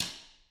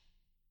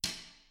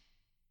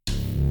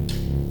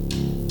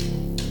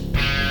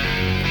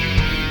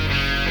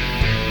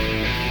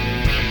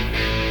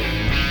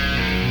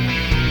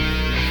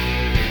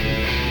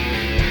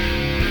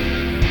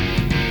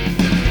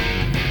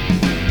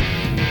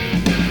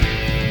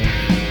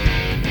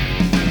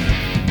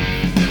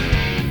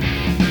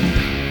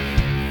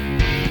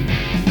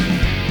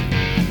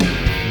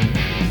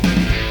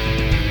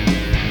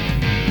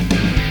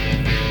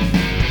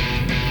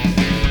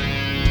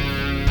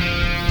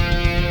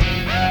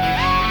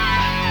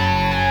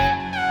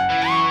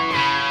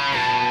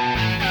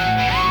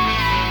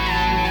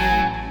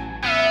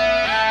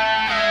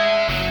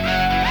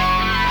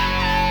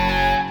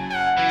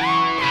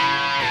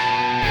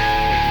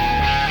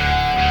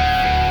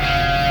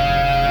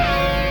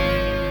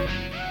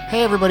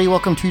Hey everybody,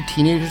 welcome to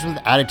Teenagers with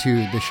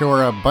Attitude, the show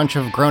where a bunch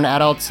of grown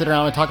adults sit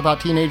around and talk about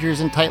teenagers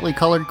in tightly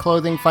colored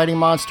clothing fighting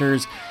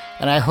monsters.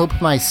 And I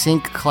hope my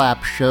sync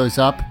clap shows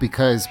up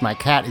because my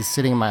cat is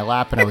sitting in my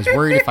lap and I was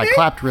worried if I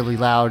clapped really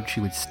loud,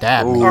 she would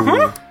stab me.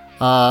 You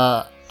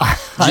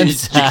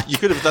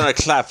could have done a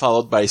clap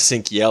followed by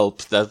sync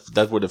yelp.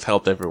 That would have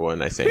helped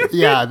everyone, I think.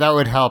 Yeah, that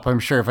would help, I'm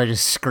sure, if I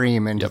just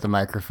scream into the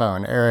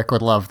microphone. Eric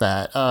would love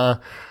that.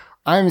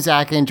 I'm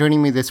Zach, and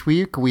joining me this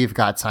week, we've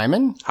got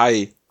Simon.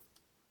 Hi.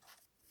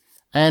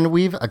 And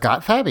we've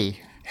got Fabi.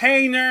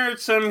 Hey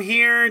nerds, I'm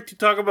here to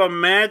talk about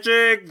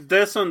magic,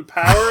 this on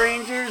Power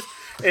Rangers,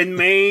 and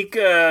make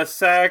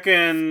Zach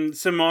and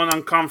Simone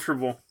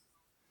uncomfortable.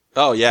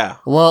 Oh, yeah.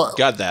 Well,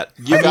 got that.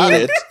 You got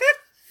it.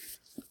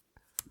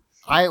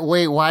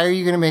 Wait, why are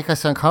you going to make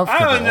us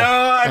uncomfortable? I don't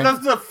know.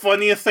 That's the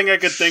funniest thing I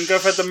could think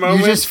of at the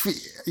moment.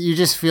 You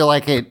just feel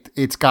like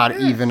it's got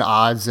even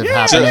odds of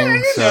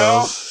happening.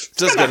 So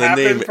just gonna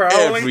name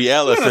every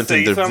elephant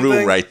in the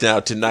room right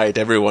now tonight.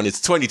 Everyone,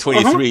 it's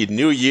 2023,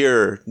 new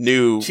year,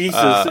 new. Jesus.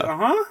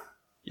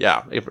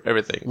 Yeah,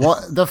 everything.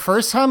 Well, the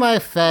first time I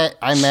met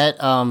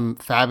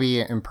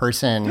Fabi in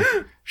person,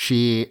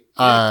 she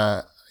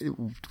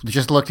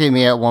just looked at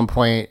me at one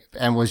point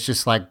and was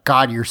just like,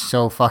 "God, you're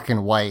so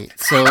fucking white."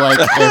 So like,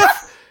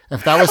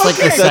 if that was like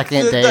the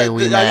second day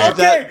we met.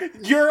 Okay,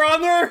 Your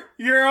Honor,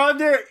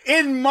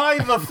 in my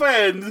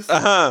defense,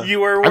 you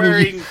were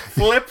wearing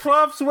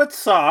flip-flops with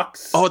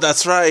socks. Oh,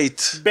 that's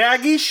right.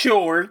 Baggy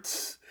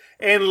shorts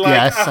and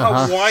like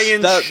a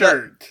Hawaiian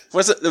shirt.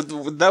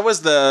 That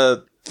was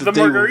the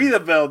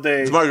Margaritaville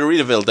day. The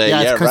Margaritaville day,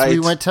 yeah, because right. we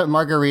went to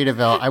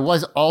Margaritaville. I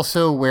was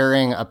also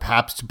wearing a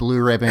Pabst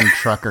Blue Ribbon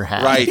trucker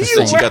hat. Right,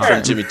 that you got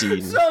from Jimmy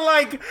Dean. So,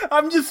 like,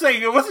 I'm just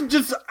saying, it wasn't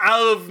just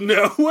out of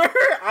nowhere.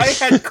 I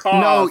had cause.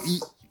 No,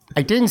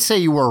 I didn't say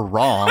you were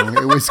wrong.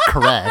 It was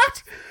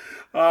correct.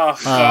 Oh,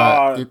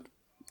 God.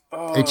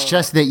 It's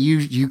just that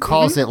you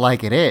calls it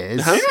like it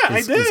is. Yeah,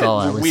 I did. Is all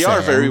I was we saying.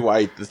 are very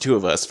white, the two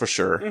of us, for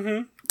sure.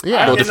 Mm-hmm.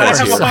 Yeah, and I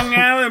have hung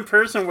out in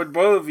person with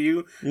both of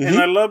you, and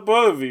I love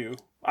both of you.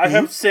 I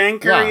have sang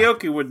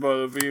karaoke with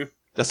both of you.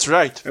 That's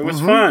right. It was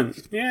fun.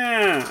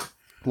 Yeah.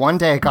 One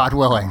day, God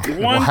willing, it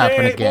will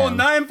happen again. Well,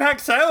 not in Pack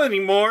Sal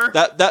anymore.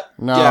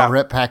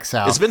 Rip Pack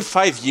Sal. It's been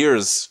 5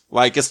 years.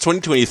 Like, it's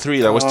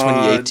 2023. That was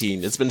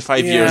 2018. It's been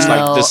 5 years,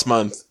 like, this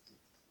month.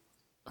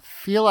 I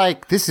feel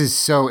like this is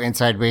so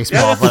inside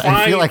baseball, but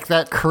I feel like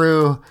that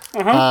crew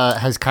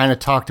has kind of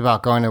talked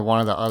about going to one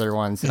of the other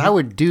ones, and I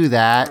would do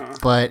that,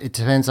 but it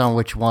depends on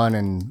which one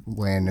and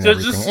when and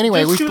everything.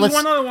 Anyway, let's choose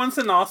one of the ones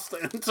in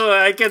Austin so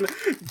I can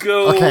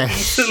go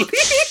easily.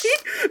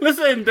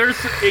 Listen, there's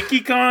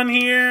IckyCon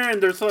here,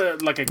 and there's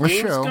like a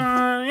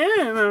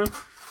Gamescom.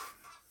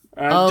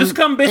 Yeah, just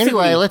come visit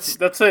me.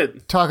 That's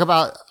it. Talk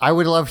about. I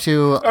would love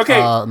to.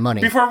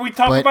 Money. Before we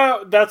talk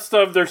about that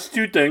stuff, there's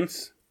two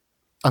things.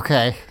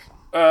 Okay.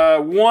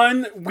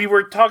 One, we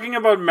were talking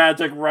about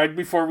magic right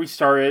before we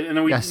started, and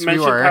then we mentioned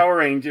Power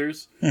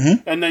Rangers.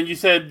 Mm-hmm. And then you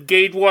said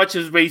Gatewatch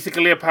is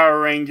basically a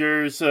Power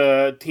Rangers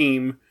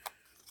team.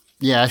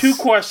 Yes. Two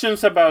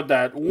questions about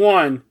that.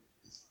 One,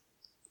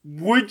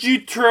 would you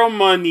throw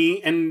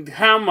money, and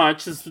how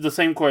much is the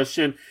same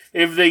question,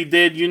 if they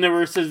did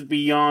Universes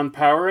Beyond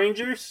Power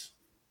Rangers?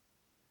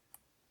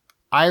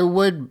 I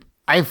would.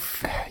 I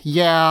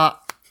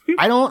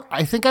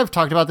think I've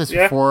talked about this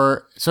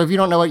before. So if you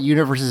don't know what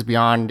Universes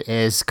Beyond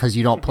is, because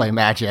you don't play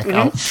Magic,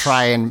 I'll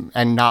try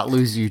and not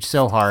lose you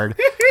so hard.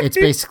 It's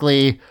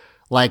basically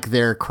like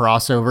their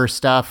crossover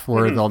stuff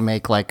where they'll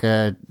make like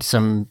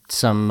some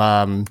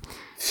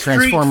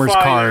Transformers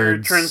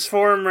cards.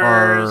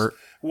 Transformers,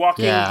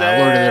 Walking Dead,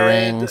 Lord of the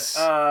Rings,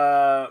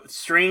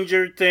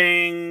 Stranger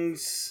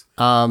Things,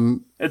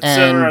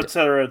 etc.,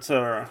 etc.,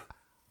 etc.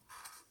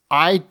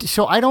 I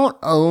don't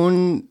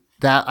own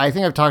that. I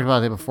think I've talked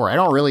about it before. I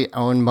don't really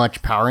own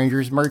much Power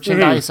Rangers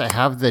merchandise. I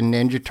have the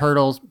Ninja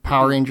Turtles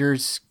Power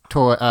Rangers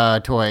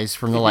toys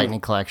from the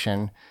Lightning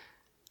Collection.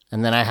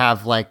 And then I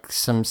have like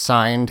some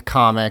signed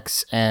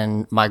comics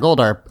and my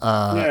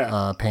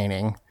Goldar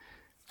painting.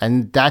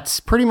 And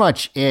that's pretty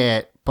much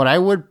it. But I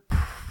would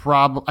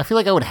I feel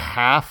like I would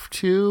have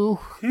to,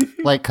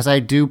 like, because I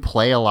do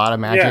play a lot of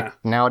Magic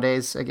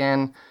nowadays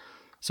again.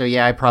 So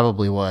yeah, I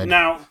probably would.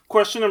 Now,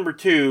 question number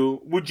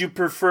 2. Would you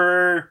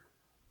prefer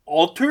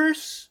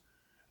alters,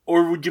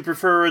 or would you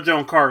prefer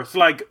original cards?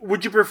 Like,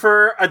 would you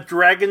prefer a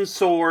Dragon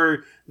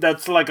Sword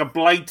that's like a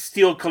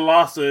Blightsteel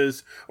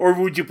Colossus, or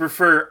would you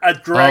prefer a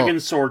Dragon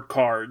Sword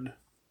card?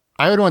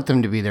 I would want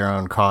them to be their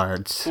own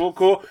cards.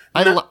 Cool.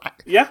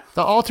 The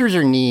alters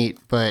are neat,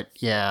 but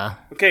yeah.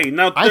 Okay,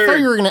 now I thought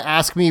you were going to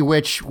ask me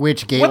which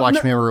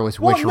Gatewatch member was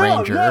which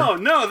Ranger.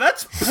 No,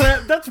 that's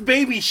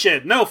baby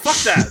shit. No, fuck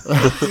that.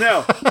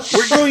 No,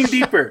 we're going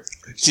deeper.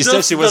 She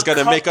said she was going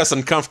to make us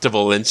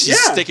uncomfortable, and she's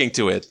sticking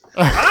to it.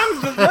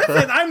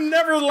 I'm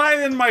never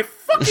lying in my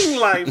fucking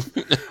life.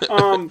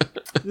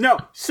 No,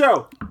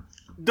 so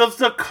does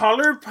the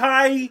color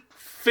pie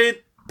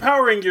fit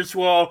Power Rangers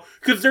well,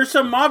 because there's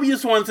some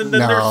obvious ones, and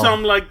then there's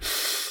some like.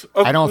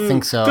 I don't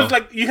think so. Because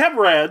like you have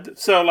red,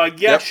 so like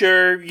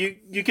sure,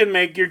 you can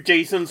make your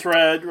Jason's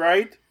red,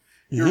 right?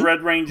 Your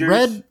Red Rangers,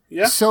 red.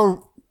 Yeah.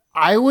 So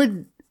I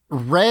would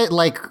red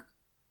like.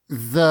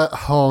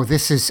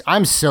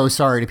 I'm so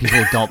sorry to people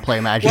who don't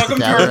play Magic. Welcome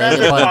to our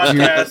Magic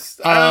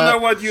podcast. I don't know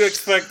what you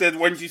expected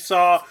when you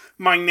saw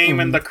my name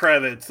in the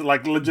credits,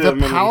 like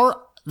legitimately.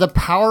 The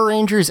Power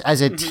Rangers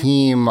as a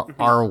team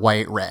are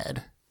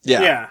white-red.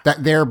 Yeah.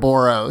 That they're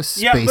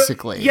Boros,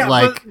 basically.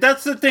 But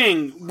that's the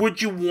thing.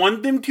 Would you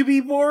want them to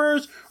be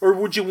Boros, or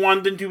would you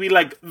want them to be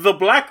like the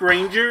Black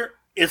Ranger?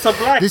 It's a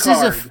black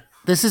card.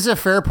 This is a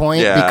fair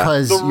point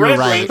because you're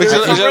right.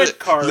 The red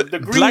card. The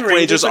green Black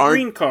Rangers aren't.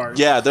 Green card.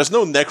 Yeah, there's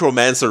no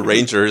Necromancer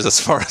Rangers as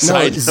far as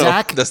I know.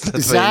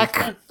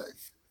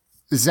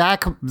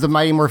 Zach, the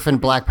Mighty Morphin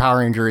Black Power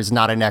Ranger, is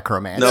not a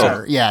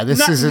Necromancer. No. Yeah,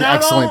 this is an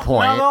excellent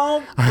point. Not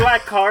all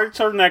black cards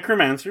are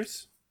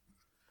Necromancers.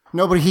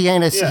 No, but he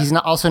ain't. He's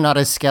also not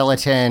a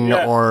skeleton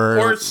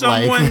or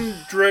someone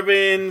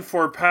driven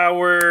for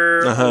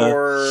power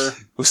or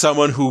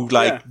someone who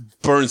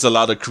burns a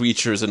lot of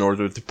creatures in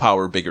order to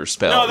power bigger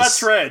spells. No,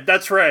 that's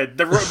red.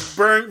 The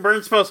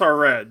burn spells are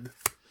red.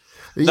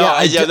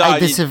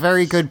 It's a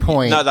very good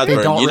point. Not that they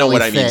burn. Don't you know really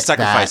what I mean.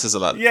 Sacrifices a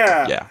lot.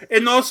 Yeah.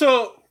 And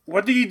also,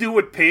 what do you do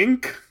with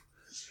pink?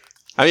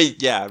 I mean,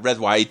 red,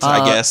 white,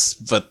 I guess,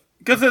 but.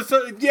 Because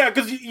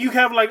because you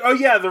have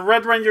the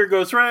Red Ranger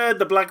goes red,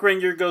 the Black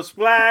Ranger goes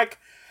black.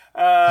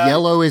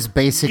 Yellow is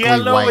basically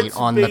white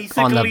on the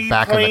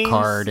back of the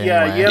card.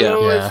 Yeah,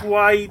 yellow is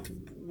white.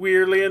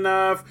 Weirdly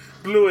enough,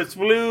 blue is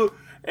blue,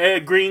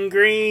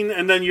 green,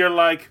 and then you're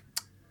like,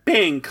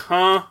 pink,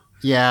 huh?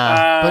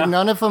 Yeah, but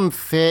none of them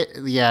fit.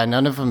 Yeah,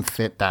 none of them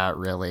fit that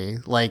really.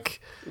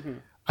 Like.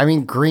 I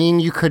mean,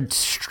 green you could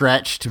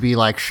stretch to be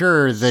like,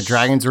 sure, the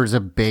Dragonzord's a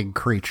big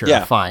creature.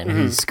 Yeah. Fine,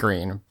 he's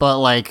green. But,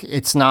 like,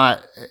 it's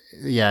not...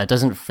 Yeah, it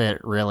doesn't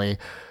fit, really.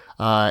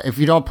 If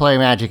you don't play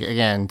Magic,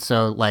 again,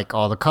 so, like,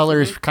 all the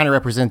colors kind of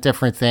represent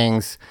different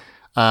things.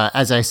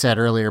 As I said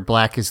earlier,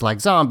 black is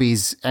like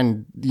zombies,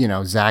 and,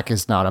 Zach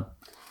is not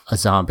a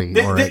zombie.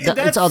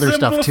 It's other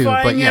stuff, too,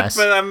 but yes.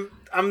 But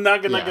I'm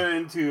not going to get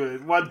into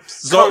it. What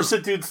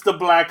constitutes the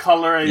black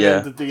color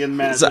identity in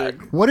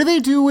Magic? What do they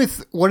do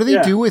with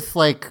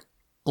like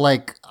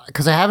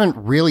because I haven't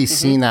really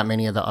seen that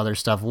many of the other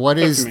stuff. What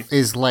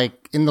is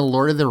like in the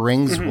Lord of the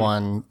Rings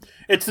one?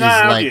 It's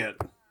not out yet.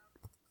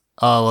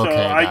 Oh, okay. So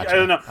gotcha. I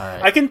don't know.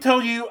 Right. I can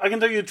tell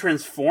you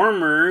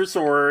Transformers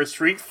or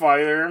Street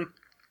Fighter.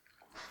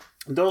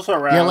 Those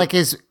are out. Yeah, like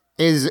is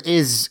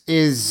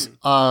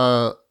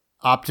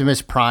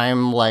Optimus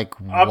Prime, like,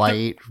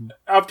 white?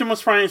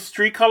 Optimus Prime is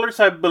three colors.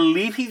 I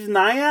believe he's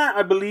Naya.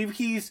 I believe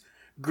he's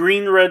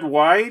green, red,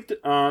 white.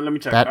 Let me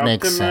check. That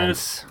makes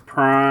sense.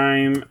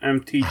 Prime,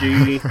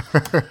 MTG.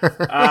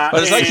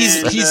 But it's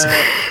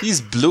like he's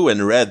blue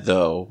and red,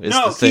 though, is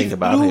the thing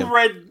about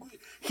him.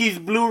 He's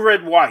blue,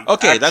 red, white.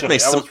 Okay, that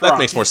makes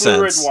more sense.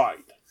 Blue, red,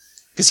 white.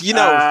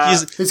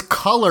 Because, his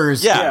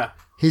colors... Yeah.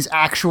 His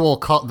actual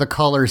the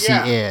colors he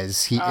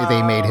is.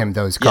 They made him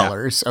those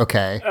colors. Yeah.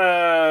 Okay.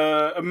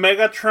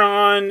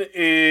 Megatron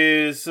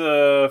is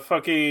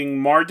fucking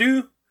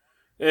Mardu.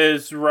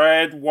 Is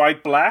red,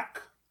 white,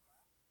 black.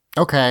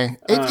 Okay.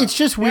 It's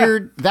just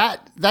weird.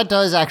 That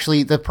does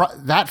actually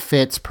that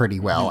fits pretty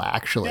well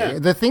actually. Yeah.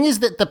 The thing is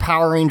that the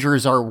Power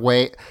Rangers are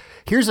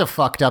here's a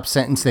fucked up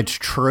sentence that's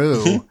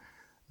true.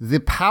 The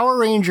Power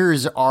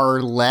Rangers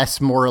are less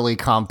morally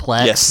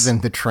complex than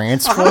the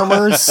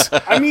Transformers.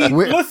 I mean,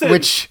 listen,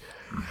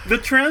 the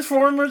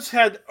Transformers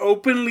had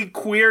openly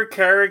queer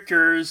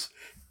characters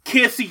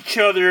kiss each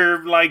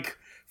other like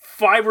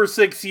 5 or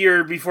 6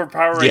 years before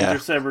Power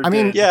Rangers ever did. I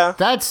mean,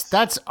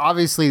 that's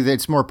obviously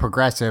it's more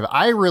progressive.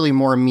 I really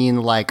more mean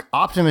like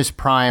Optimus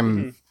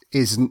Prime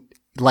is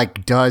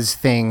like does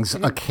things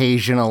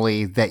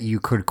occasionally that you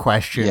could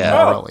question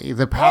morally.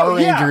 The Power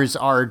Rangers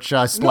are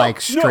just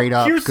like straight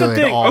up here's good the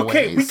thing. Always.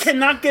 Okay, we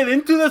cannot get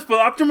into this, but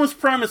Optimus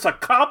Prime is a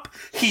cop.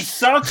 He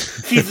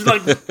sucks. He's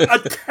like a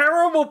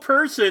terrible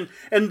person,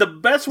 and the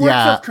best works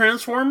of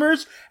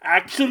Transformers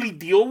actually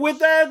deal with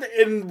that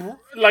and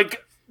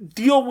like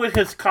deal with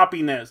his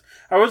coppiness.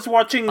 I was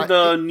watching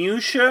the new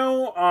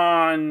show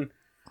on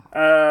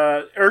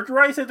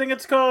Earthrise, I think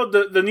it's called,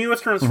 the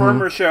newest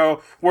Transformers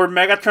show where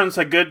Megatron's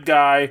a good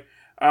guy,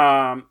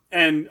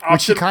 and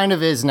which he kind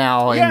of is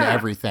now in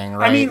everything,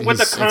 right? I mean, with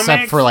the comics,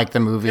 except for like the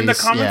movies. In the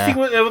comics,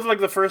 it was like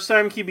the first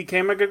time he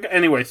became a good guy.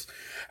 Anyways,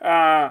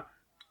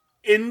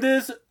 in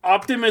this,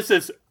 Optimus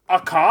is a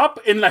cop,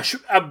 and like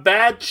a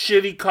bad,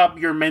 shitty cop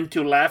you're meant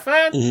to laugh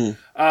at.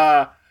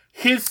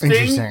 His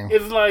thing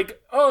is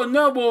like, oh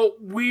no, well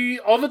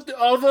all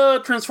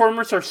the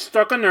Transformers are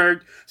stuck on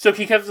Earth, so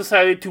he has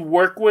decided to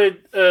work with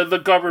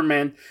the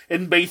government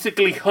and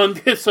basically hunt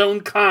his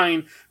own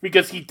kind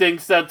because he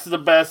thinks that's the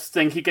best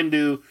thing he can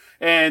do.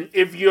 And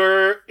if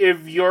you're a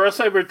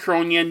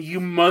Cybertronian,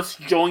 you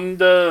must join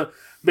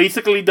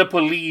basically the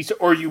police,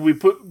 or you will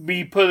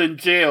be put in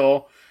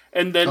jail.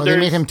 And then they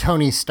made him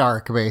Tony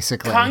Stark,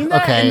 basically.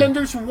 Kinda. Okay. And then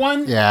there's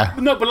one. Yeah.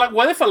 No, but like,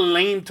 what if a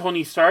lame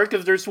Tony Stark?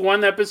 Because there's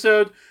one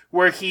episode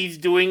where he's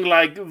doing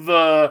like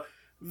the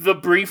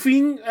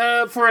briefing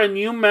for a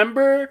new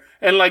member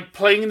and like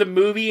playing the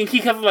movie, and he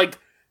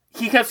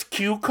has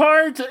cue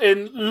cards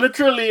and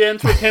literally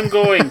ends with him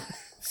going,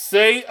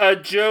 "Say a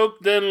joke,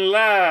 then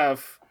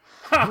laugh."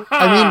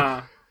 I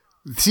mean.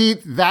 See,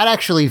 that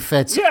actually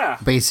fits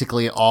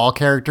basically all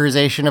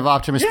characterization of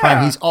Optimus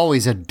Prime. He's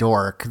always a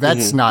dork.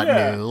 That's not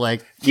new.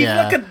 Like he's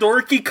like a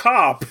dorky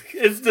cop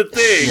is the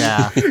thing.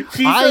 Yeah.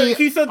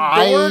 he's a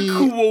dork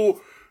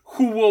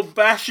who will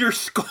bash your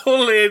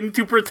skull in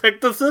to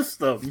protect the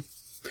system.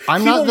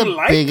 I'm not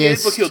the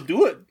biggest, but he'll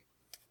do it.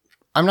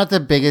 I'm not the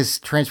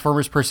biggest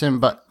Transformers person,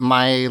 but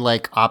my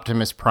like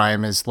Optimus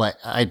Prime is like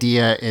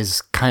idea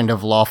is kind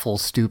of lawful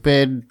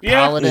stupid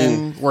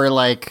paladin, where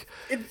like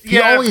he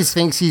always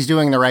thinks he's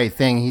doing the right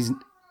thing.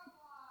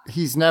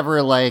 He's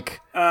never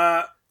like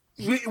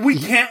we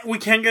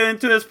can't get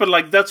into this, but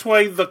like that's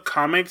why the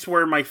comics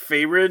were my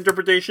favorite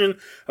interpretation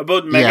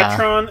about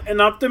Megatron and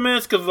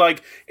Optimus, because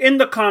like in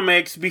the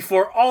comics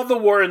before all the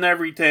war and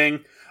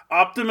everything,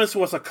 Optimus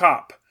was a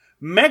cop.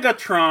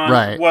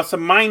 Megatron was a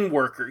mine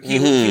worker. He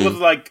was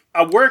like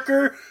a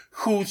worker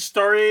who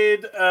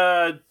started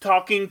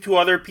talking to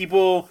other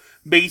people,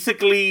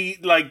 basically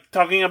like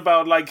talking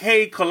about like,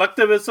 hey,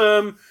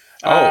 collectivism.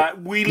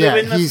 We live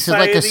in a he's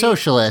society. Like a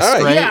socialist,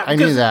 right? Yeah, I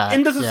knew that.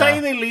 In the society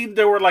they live,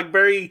 they were like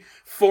very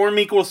form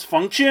equals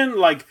function.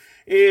 Like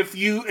if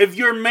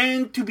you're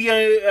meant to be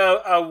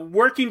a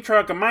working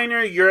truck, a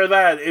miner, you're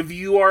that. If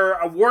you are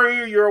a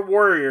warrior, you're a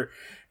warrior.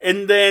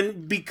 And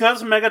then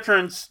because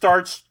Megatron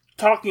starts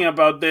talking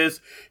about this,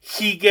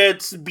 he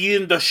gets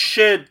beaten the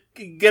shit,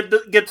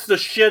 gets the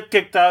shit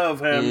kicked out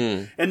of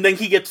him, and then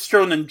he gets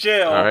thrown in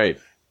jail. All right.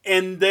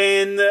 And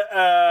then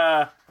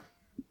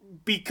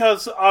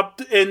because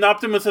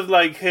Optimus is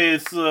like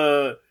his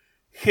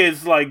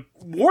like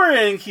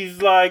warring,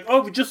 he's like,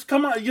 oh, just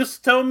come on,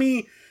 just tell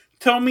me,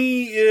 let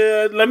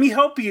me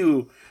help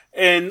you.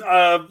 And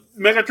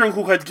Megatron,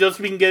 who had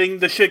just been getting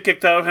the shit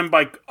kicked out of him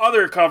by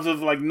other cops,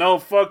 is like, no,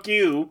 fuck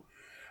you.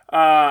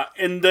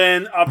 And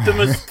then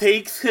Optimus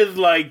takes his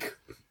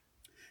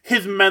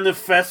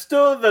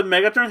manifesto that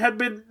Megatron had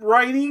been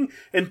writing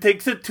and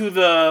takes it to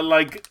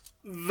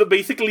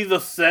basically the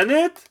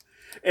Senate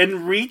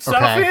and reads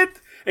off it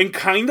and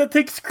kind of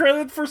takes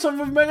credit for some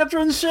of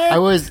Megatron's shit.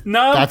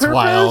 That's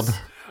wild.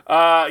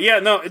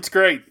 It's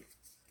great.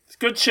 It's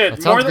good shit.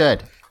 That sounds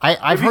good.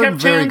 I've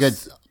heard very good,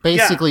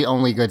 basically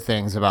only good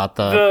things about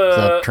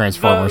the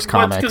Transformers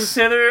comics. Let's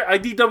consider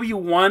IDW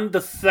 1,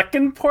 the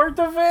second part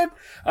of it,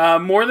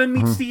 More Than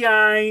Meets the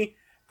Eye,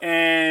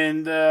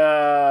 and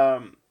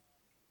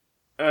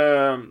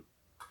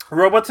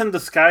Robots in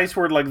Disguise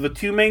were like the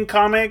two main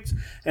comics,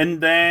 and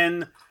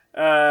then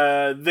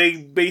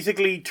they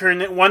basically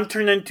turned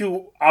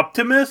into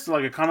Optimus,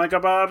 like a comic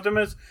about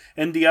Optimus,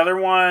 and the other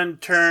one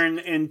turned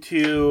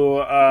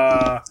into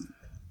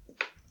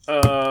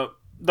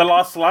The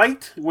Lost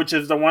Light, which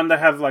is the one that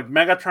has like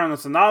Megatron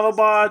as an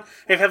Autobot.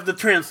 It has the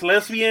trans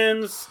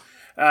lesbians.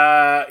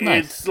 Nice.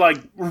 It's like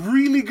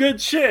really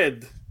good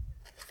shit.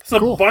 It's a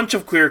bunch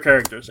of queer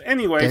characters.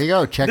 Anyway, there you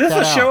go. Check that out.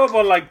 This is a show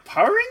about like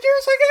Power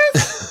Rangers, I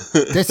guess.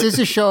 This is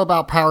a show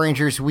about Power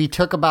Rangers. We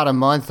took about a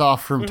month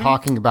off from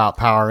talking about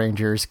Power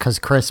Rangers because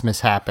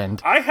Christmas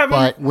happened. I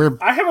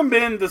haven't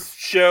been in this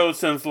show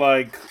since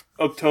like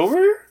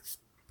October.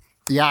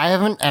 Yeah, I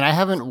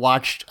haven't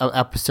watched an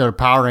episode of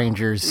Power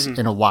Rangers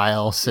in a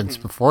while since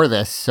before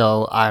this,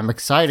 so I'm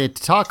excited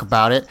to talk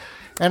about it.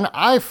 And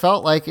I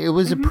felt like it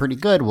was a pretty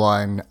good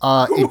one.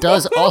 It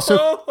does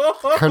also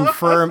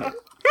confirm.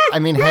 I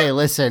mean, hey,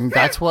 listen,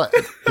 that's what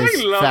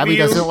Fabi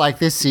doesn't like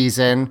this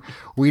season.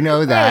 We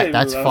know that.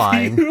 That's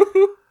fine.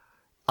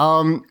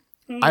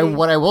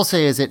 What I will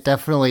say is it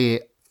definitely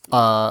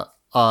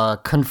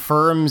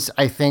confirms,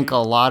 I think, a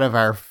lot of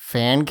our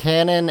fan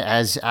canon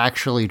as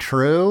actually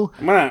true.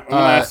 I'm gonna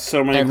ask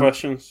so many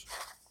questions.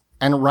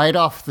 And right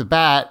off the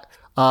bat,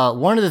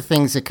 one of the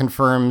things it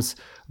confirms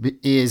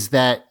is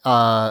that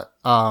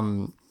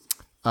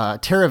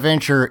Terra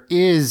Venture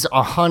is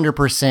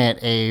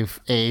 100%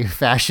 a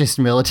fascist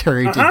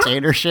military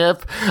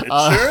dictatorship,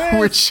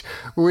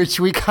 which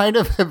we kind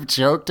of have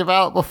joked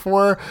about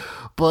before.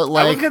 But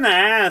like, I was gonna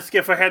ask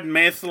if I had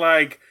missed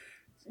like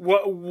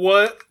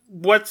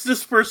what's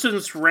this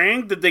person's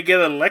rank? Did they get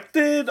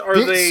elected?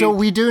 So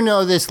we do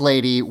know this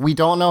lady. We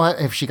don't know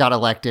if she got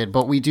elected,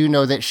 but we do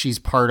know that she's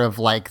part of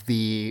like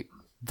the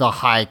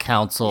High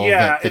Council.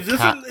 Is this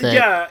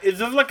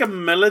like a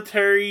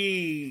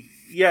military?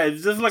 Yeah,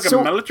 is this like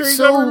a military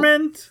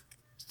government?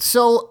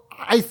 So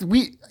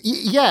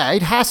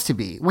it has to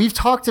be. We've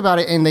talked about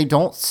it, and they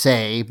don't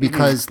say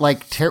because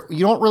like you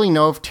don't really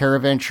know if Terra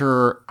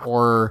Venture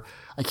or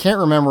I can't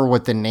remember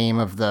what the name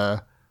of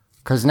the.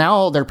 Because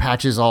now their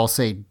patches all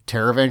say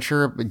Terra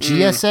Venture, but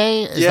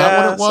GSA is that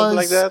what it was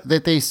like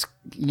that they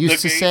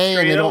used to say?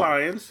 And they don't.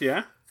 Alliance,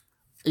 yeah.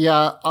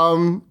 Yeah.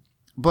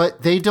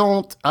 But they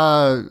don't.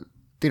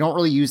 they don't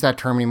really use that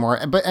term anymore.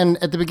 But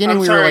at the beginning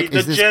we were like,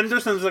 is the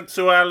Genders and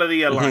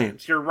Sexuality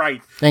Alliance. You're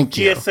right. Thank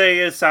you.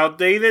 GSA is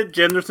outdated.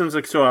 Genders and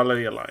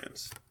Sexuality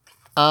Alliance.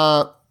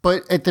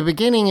 But at the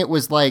beginning it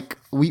was like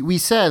we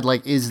said,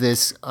 like, is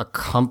this a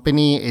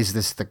company? Is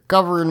this the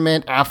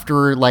government?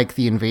 After like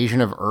the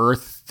invasion of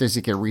Earth, does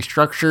it get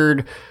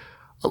restructured?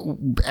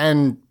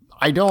 And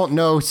I don't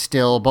know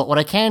still, but what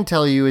I can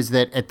tell you is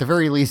that at the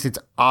very least, it's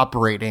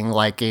operating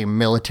like a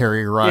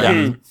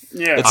military-run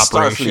it's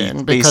operation.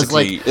 Starfleet,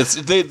 basically.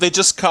 Like, they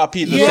just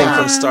copied the thing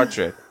from Star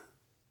Trek.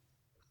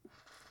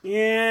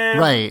 Yeah,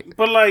 right.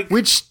 But like,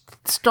 which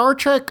Star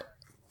Trek?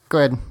 Go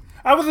ahead.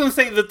 I was gonna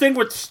say the thing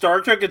with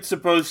Star Trek, it's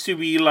supposed to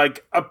be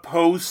like a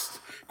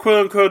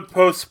quote-unquote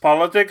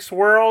post-politics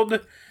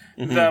world.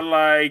 That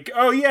like,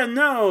 oh yeah,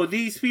 no,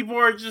 these people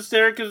are just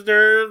there because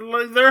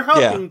they're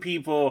helping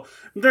people.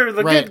 They're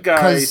the good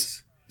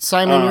guys.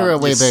 Simon, you're a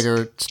way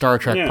bigger Star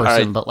Trek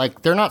person, but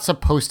like, they're not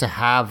supposed to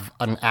have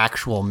an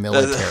actual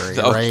military,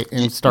 right?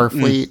 In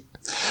Starfleet.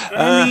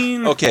 I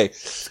mean, okay,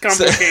 it's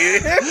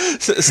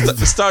complicated.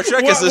 Star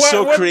Trek is a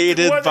show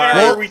created by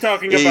a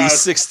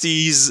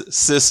 60s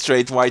cis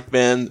straight white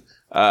man,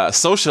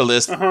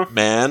 socialist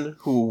man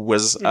who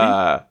was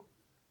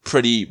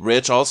pretty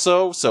rich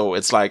also, so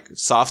it's like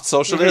soft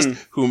socialist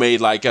who made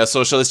like a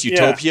socialist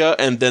utopia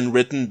and then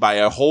written by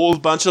a whole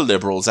bunch of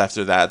liberals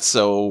after that.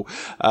 So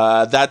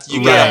that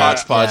you get a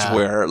hodgepodge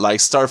where like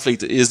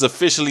Starfleet is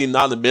officially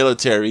not a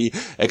military,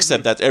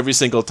 except that every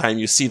single time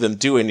you see them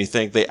do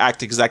anything, they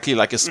act exactly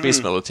like a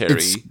space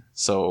military.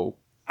 So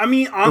I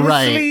mean,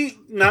 honestly,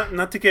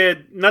 not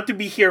to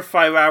be here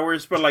 5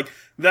 hours, but like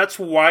that's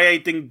why I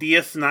think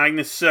DS9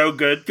 is so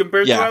good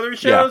compared to other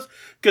shows,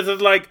 because it's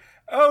like,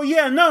 oh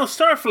yeah, no,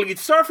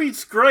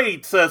 Starfleet's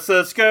great, says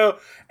Cisco,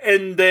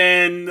 and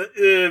then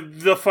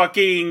the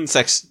fucking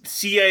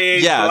CIA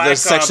Black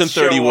there's Section Ops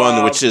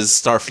 31, which is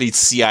Starfleet's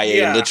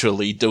CIA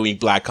literally doing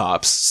Black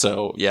Ops,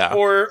 so yeah.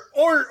 Or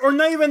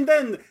not even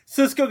then,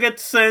 Cisco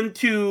gets sent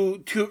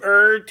to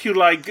Earth to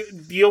like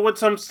deal with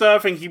some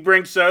stuff, and he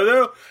brings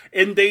Soto,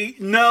 and they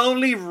not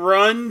only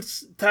run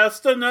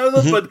test on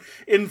Soto, but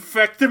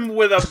infect him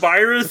with a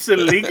virus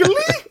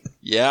illegally?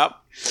 Yep.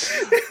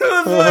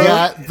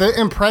 The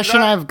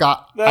impression I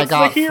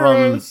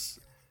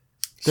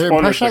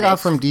got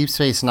from Deep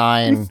Space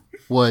Nine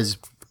was,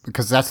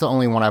 because that's the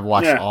only one I've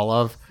watched all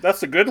of.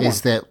 That's a good one.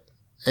 Is that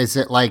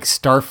like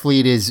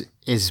Starfleet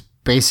is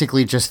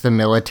basically just the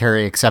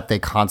military, except they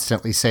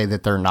constantly say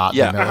that they're not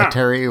the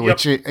military,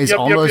 which is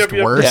almost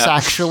worse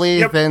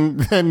actually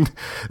than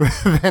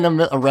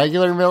a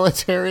regular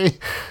military.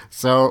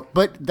 So,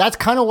 but that's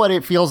kind of what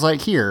it feels like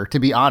here, to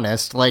be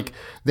honest. Like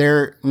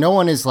no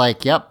one is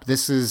like, yep,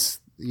 this is,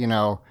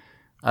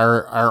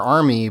 our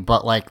army,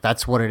 but like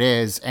that's what it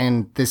is.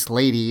 And this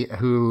lady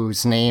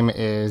whose name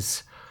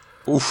is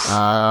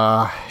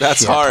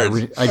that's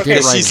hard. I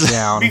did write it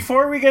down.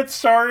 Before we get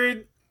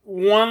started,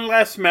 one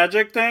last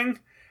magic thing.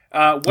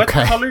 What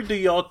color do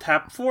y'all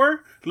tap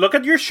for? Look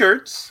at your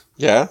shirts.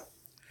 Yeah.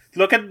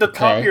 Look at the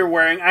top you're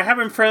wearing. I have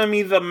in front of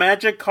me the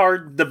magic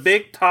card, the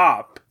big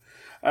top.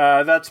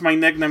 That's my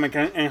nickname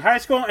in high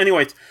school.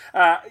 Anyways,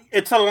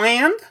 it's a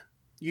land.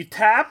 You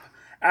tap.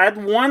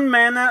 Add 1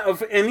 mana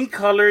of any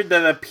color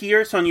that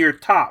appears on your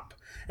top.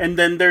 And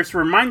then there's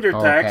reminder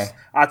text.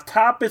 A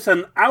top is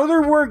an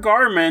outerwear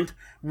garment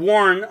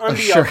worn on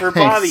the upper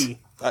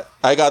body.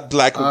 I got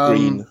black or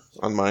green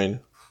on mine.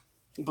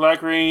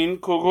 Black, green,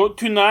 cool.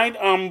 Tonight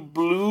I'm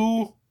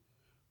blue,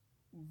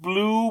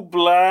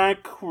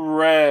 black,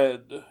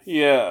 red.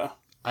 Yeah.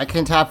 I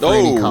can tap for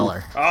any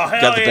color. Oh,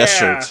 hell got the best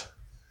shirt.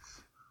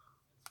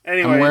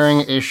 Anyways. I'm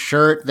wearing a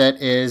shirt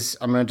that is,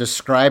 I'm going to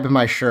describe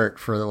my shirt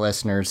for the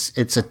listeners.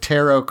 It's a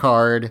tarot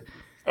card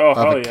of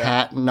a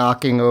cat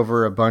knocking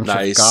over a bunch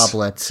of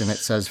goblets, and it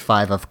says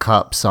 5 of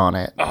Cups on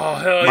it. Oh,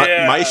 hell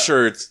My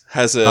shirt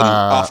has an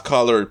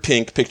off-color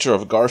pink picture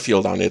of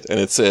Garfield on it, and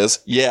it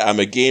says, yeah, I'm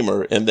a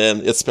gamer, and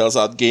then it spells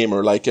out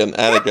gamer like an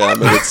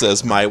anagram, and it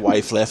says, my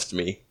wife left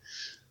me.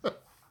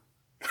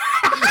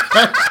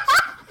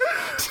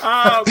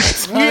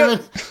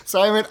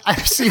 Simon,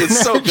 I've seen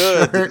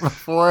that shirt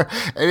before,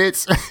 and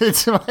it's my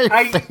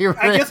favorite.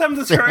 I guess I'm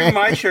describing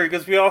my shirt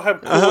because we all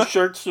have cool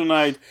shirts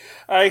tonight.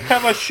 I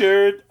have a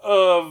shirt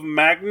of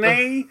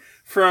Magne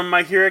from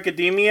My Hero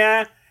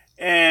Academia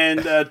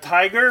and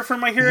Tiger from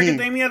My Hero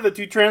Academia, the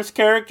 2 trans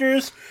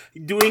characters,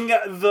 doing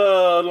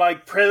the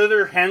like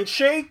Predator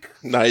handshake.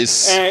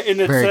 Nice.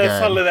 And it says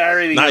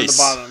solidarity on the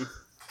bottom.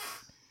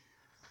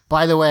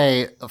 By the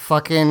way,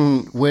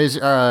 fucking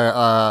Wizards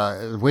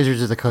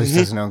of the Coast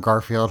doesn't own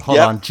Garfield. Hold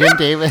on. Jim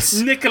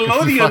Davis.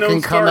 Nickelodeon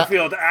owns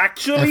Garfield.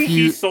 Actually,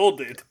 he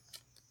sold it.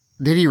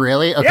 Did he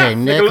really? Okay,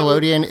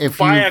 Nickelodeon, if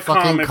you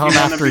fucking come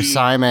after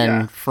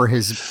Simon for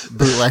his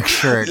bootleg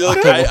shirt.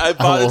 Look, I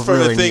bought it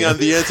from a thing on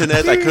the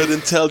internet. I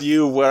couldn't tell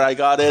you where I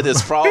got it.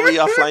 It's probably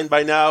offline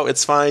by now.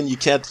 It's fine. You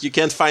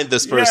can't find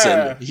this person.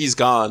 Yeah. He's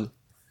gone.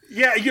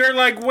 Yeah, you're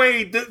like,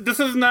 wait, this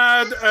is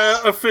not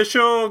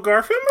official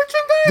Garfield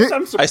merchandise?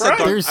 I'm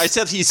surprised. I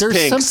said he's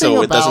pink,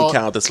 so it doesn't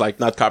count. It's like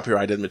not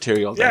copyrighted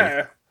material.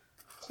 Yeah.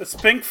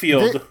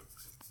 Spinkfield.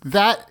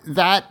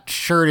 That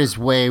shirt is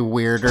way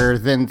weirder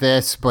than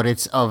this, but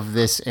it's of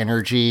this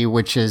energy,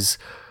 which is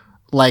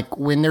like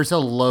when there's a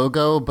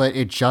logo, but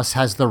it just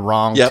has the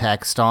wrong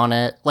text on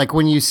it. Like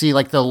when you see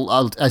like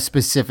a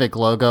specific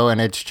logo and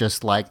it's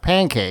just like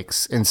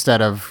pancakes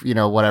instead of,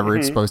 whatever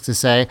it's supposed to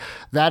say.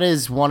 That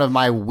is one of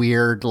my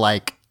weird,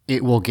 like,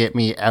 it will get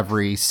me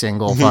every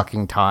single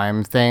fucking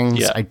time things.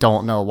 Yeah. I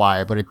don't know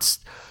why, but it's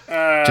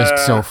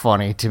just so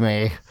funny to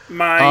me.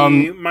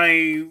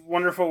 My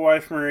wonderful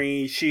wife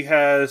Marie, she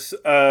has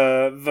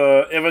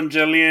the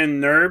Evangelion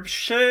Nerve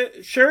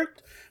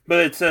shirt, but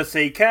it says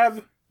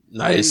ACAB.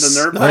 Nice. The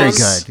Nerve Very one.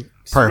 good.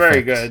 Perfect.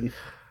 Very good.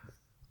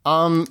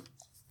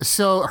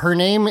 So her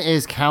name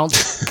is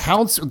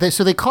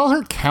so they call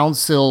her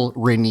Council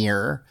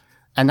Rainier,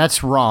 and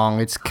that's wrong.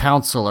 It's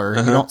Counselor.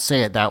 You don't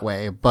say it that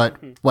way, but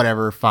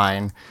whatever,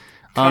 fine.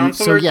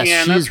 Counselor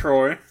Deanna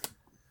Troy.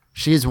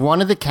 She's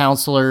one of the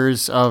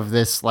counselors of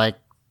this like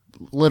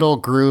little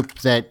group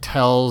that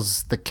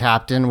tells the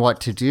captain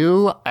what to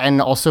do,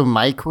 and also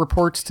Mike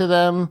reports to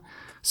them.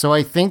 So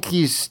I think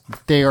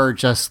they are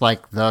just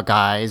like the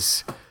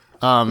guys.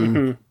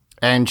 And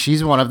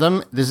she's one of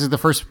them. This is the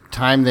first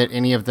time that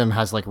any of them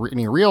has like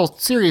any real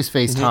serious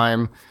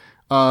FaceTime.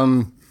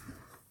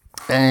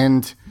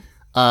 And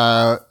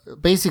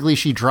basically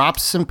she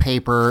drops some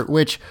paper,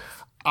 which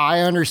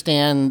I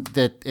understand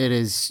that it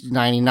is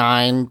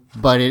 99,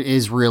 but it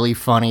is really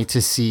funny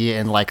to see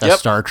in like a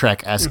Star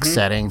Trek-esque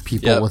setting,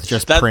 people with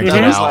just printed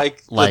out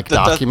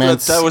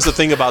documents. That was the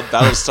thing about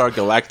Battlestar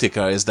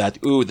Galactica, is that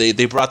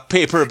they brought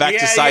paper back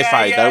to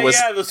sci-fi.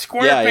 The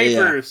square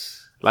papers.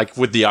 Like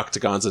with the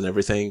octagons and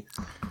everything.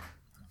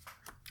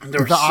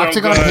 The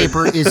octagon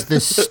paper is the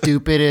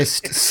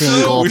stupidest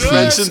single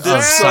piece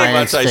of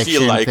science fiction. I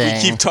feel like we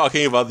keep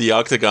talking about the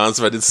octagons,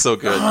 but it's so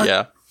good.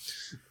 Yeah,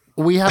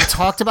 we have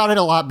talked about it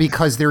a lot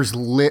because there's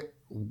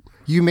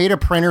you made a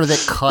printer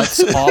that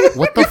cuts off.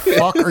 What the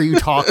fuck are you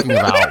talking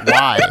about?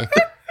 Why?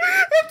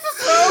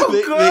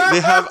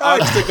 They have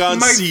octagon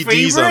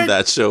CDs on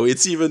that show.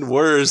 It's even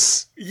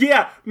worse.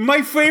 Yeah,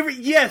 my favorite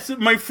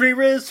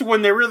is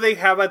whenever they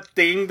have a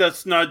thing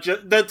that's not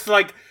just that's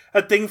like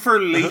a thing for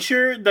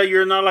leisure that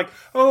you're not like,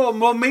 oh,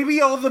 well,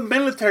 maybe all the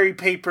military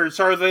papers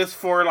are this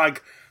for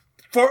like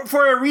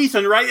for a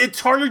reason, right? It's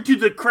harder to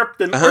decrypt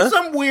them or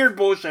some weird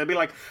bullshit. I'd be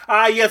like,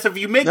 yes, if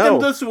you make them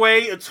this way,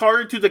 it's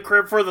harder to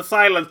decrypt for the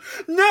silence.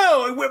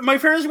 No, my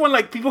favorite is when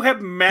like people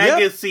have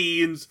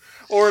magazines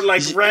or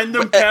like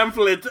random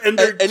pamphlets, and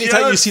they're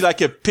anytime you see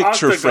like a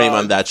picture frame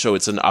on that show,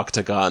 it's an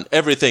octagon.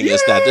 Everything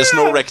is that. There's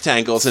no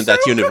rectangles in that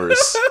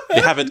universe.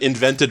 They haven't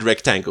invented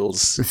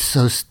rectangles. It's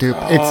so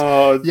stupid.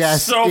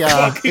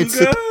 Fucking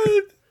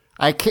good.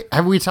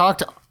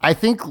 I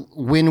think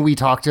when we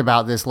talked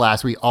about this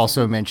last, we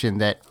also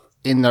mentioned that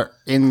in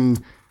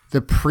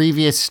the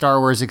previous Star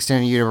Wars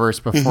Extended Universe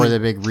before the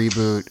big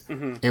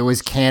reboot, it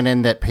was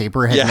canon that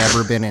paper had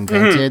never been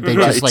invented. They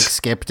just like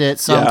skipped it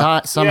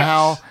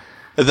somehow.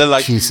 And then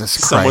like Jesus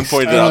someone Christ.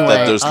 pointed out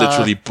that there's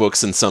literally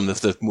books in some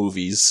of the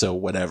movies, so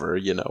whatever,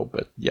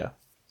 but yeah.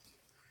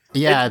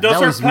 Yeah, that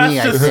was me,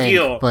 I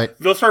think. But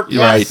those are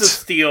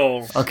plastic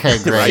Okay,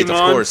 great. Right,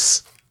 of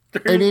course.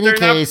 In any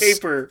case, not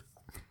paper.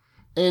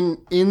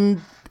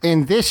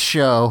 In this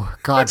show,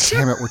 God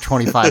damn it, we're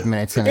 25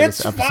 minutes into this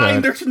episode. It's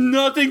fine. There's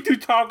nothing to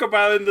talk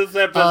about in this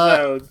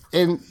episode.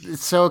 And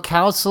so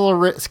Counselor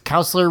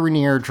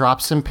Rainier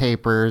drops some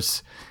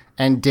papers,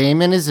 and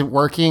Damon is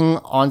working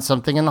on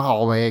something in the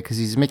hallway because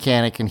he's a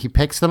mechanic, and he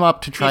picks them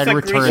up to try to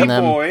return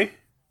them. Boy.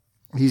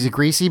 He's a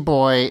greasy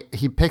boy.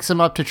 He picks them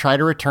up to try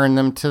to return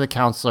them to the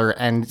counselor,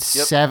 and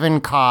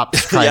 7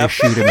 cops try to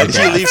shoot him to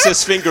death. He leaves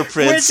his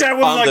fingerprints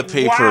on the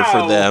paper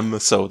for them,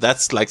 so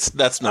that's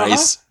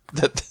nice.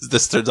 That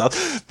this turns out,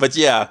 but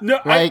yeah, no,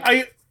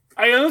 I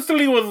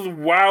honestly was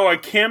I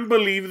can't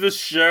believe this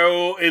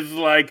show is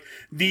like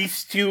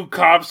these two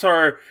cops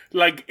are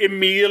like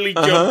immediately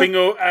jumping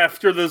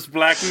after this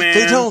black man.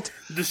 They don't.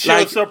 The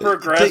show's so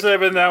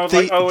progressive, and I was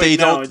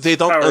they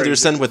don't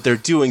understand what they're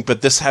doing.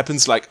 But this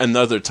happens like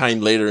another time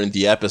later in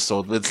the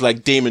episode. It's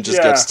like Damon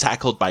just gets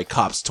tackled by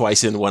cops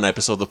twice in one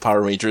episode of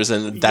Power Rangers,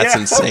 and that's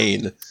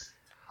insane.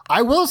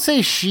 I will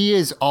say she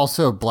is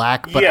also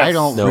black, but I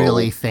don't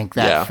really think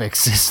that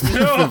fixes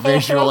the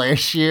visual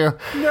issue.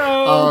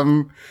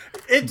 No.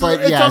 It's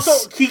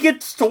also, he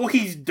gets told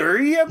he's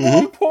dirty at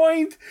one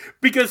point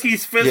because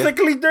he's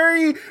physically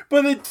dirty,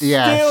 but it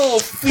still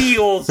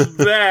feels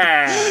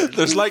bad.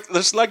 There's like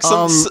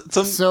some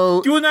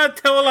so do not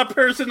tell a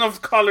person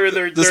of color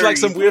they're dirty. There's like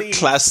some weird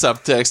class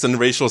subtext and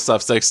racial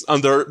subtext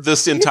under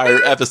this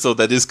entire episode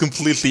that is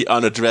completely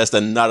unaddressed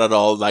and not at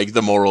all like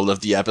the moral of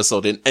the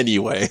episode in any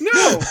way.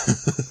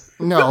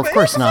 No, of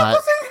course not. It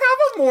doesn't have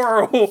a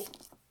moral.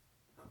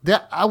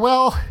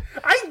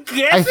 I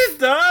guess it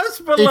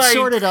does, but it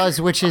sort of does,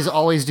 which is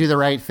always do the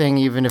right thing,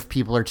 even if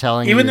people are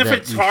telling you that you shouldn't.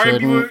 Even if it's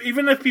hard,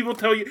 even if people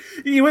tell you,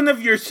 even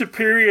if your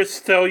superiors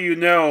tell you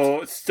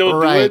no, still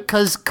do it.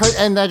 Cause,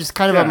 and that's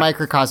kind of a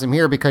microcosm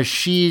here, because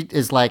she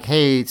is like,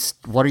 "Hey,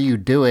 what are you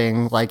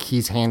doing?" Like,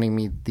 he's handing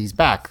me these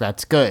back.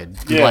 That's good.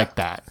 You like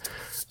that.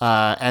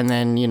 and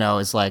then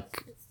is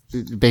like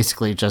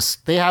basically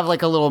just they have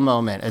like a little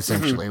moment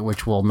essentially,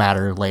 which will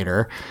matter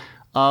later.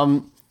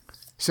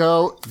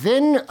 So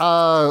then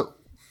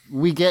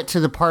we get to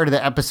the part of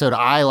the episode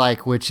I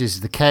like, which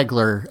is the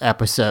Kegler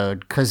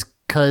episode, because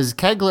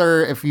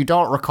Kegler, if you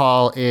don't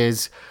recall,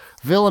 is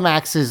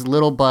Villamax's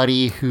little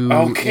buddy who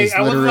is I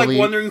was literally like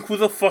wondering who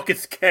the fuck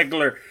is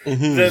Kegler,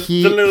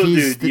 the little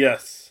dude.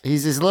 Yes.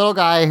 He's this little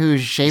guy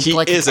who's shaped He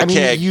like is a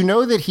keg. you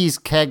know that he's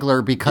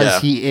Kegler because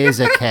he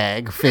is a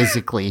keg.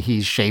 Physically,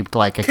 he's shaped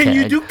like a keg. Can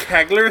you do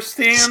Kegler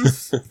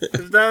stands?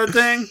 Is that a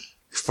thing?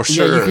 For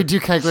sure. Yeah, you could do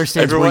Kegler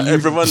stands.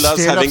 Everyone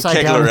loves having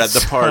Kegler at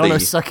the party. I don't know,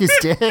 suck his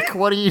dick.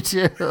 What do you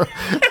do?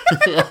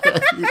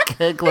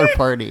 Kegler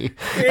party.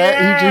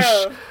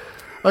 Yeah.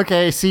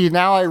 Okay, see,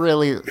 now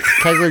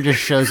Kegler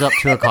just shows up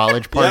to a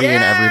college party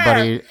and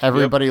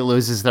everybody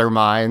loses their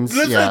minds.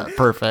 Listen, yeah,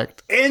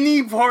 perfect.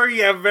 Any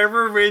party I've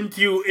ever been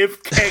to,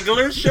 if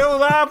Kegler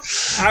showed up,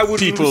 I would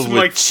People lose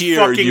my would cheer.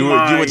 fucking You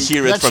mind. would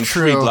hear it That's from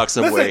true. 3 blocks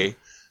away.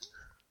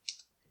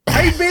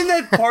 I've been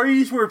at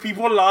parties where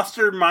people lost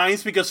their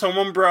minds because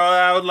someone brought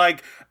out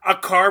like a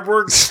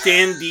cardboard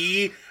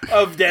standee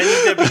of Danny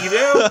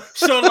DeVito.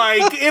 So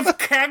like, if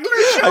Kegler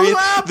shows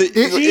up,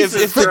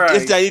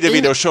 if Danny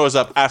DeVito shows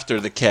up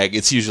after the keg,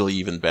 it's usually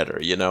even better,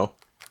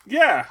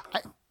 Yeah.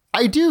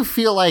 I do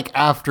feel like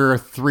after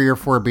 3 or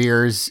 4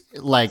 beers,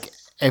 like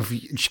if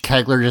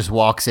Kegler just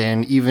walks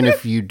in, even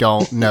if you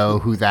don't know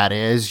who that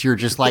is, you're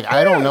just like,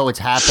 I don't know what's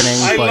happening,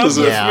 but love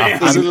this yeah, man.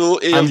 There's a little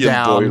alien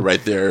down. boy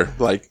right there,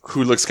 like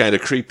who looks kind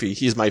of creepy.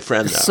 He's my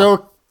friend now.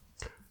 So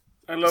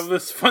I love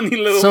this funny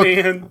little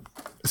man.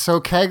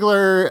 So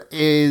Kegler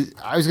is,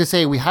 I was gonna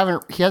say he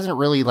hasn't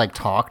really like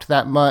talked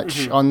that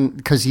much on,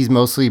 because he's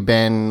mostly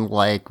been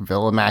like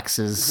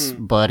Villamax's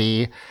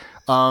buddy.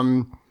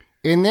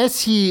 In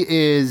this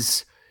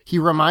he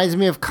reminds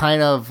me of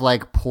kind of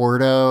like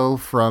Porto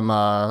from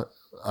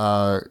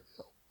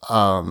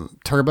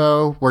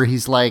Turbo, where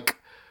he's like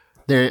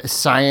the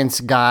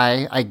science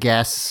guy, I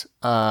guess,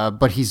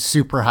 but he's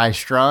super high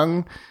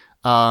strung,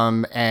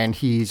 and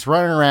he's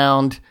running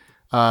around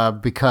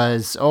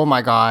because, oh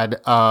my god,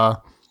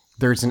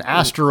 there's an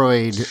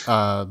asteroid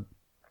or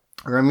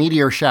a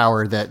meteor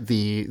shower that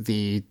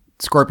the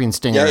Scorpion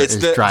Stinger it's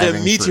is the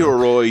driving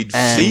meteoroid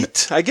through.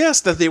 fleet, I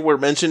guess, that they were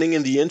mentioning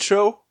in the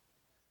intro.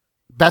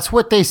 That's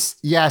what they.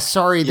 Yeah,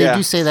 sorry, they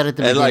do say that at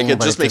the and beginning. like it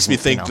but just makes me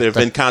doesn't, think they've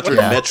encountered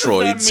What the fuck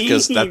metroids, does that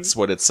because mean? that's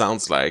what it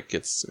sounds like.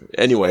 It's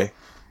anyway.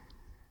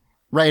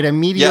 right. A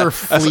meteor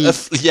fleet.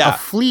 A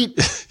fleet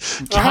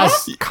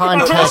has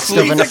context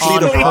of an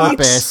fleet of on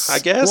boats, purpose. I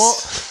guess.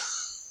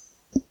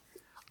 Well,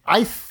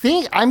 I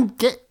think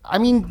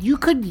you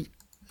could.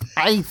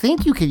 I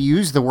think you could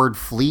use the word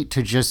fleet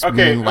to just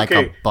mean like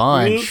a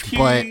bunch,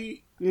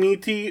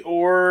 meaty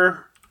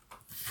or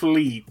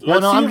fleet. Well,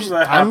 Let's see if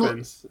that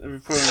happens.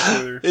 In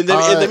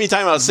the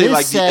meantime, I'll say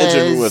like the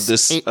engine room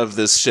of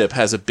this ship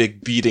has a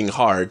big beating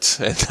heart,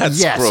 and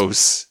that's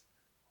gross.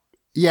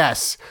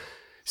 Yes.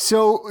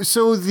 So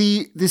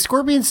the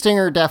Scorpion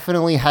Stinger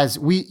definitely has,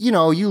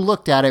 you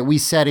looked at it, we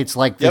said it's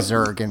like the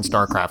Zerg in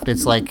StarCraft.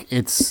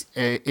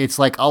 It's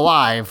like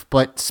alive,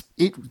 but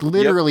it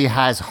literally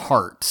has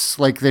hearts.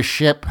 Like the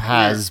ship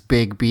has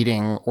big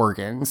beating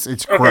organs.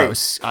 It's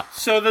gross.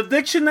 So the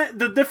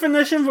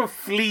definition of a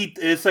fleet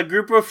is a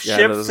group of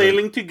ships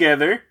sailing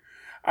together,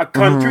 a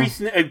country's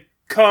a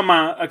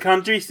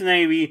country's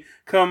navy,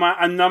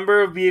 a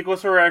number of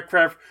vehicles or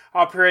aircraft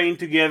operating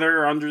together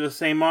or under the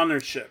same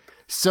ownership.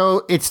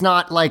 So it's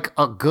not like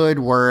a good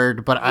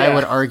word, but I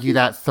would argue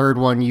that third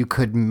one you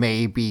could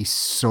maybe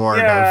sort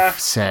of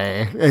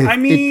say. I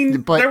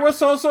mean, there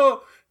was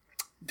also...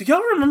 Do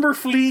y'all remember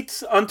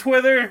fleets on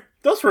Twitter?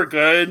 Those were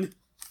good.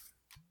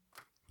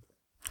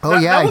 Oh,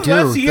 I do.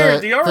 Last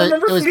year. Do y'all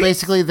remember It was fleets?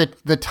 basically the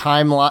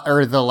timeline,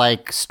 or the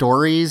like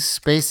stories,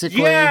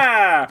 basically.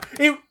 Yeah!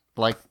 If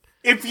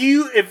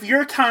If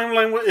your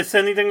timeline is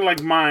anything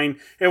like mine,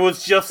 it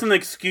was just an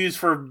excuse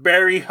for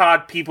very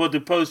hot people to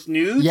post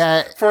news.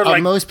 Yeah, for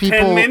like most 10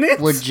 people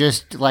minutes. would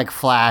just like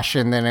flash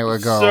and then it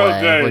would go So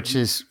away, good. which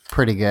is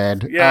pretty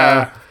good.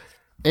 Yeah.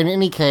 In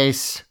any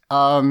case,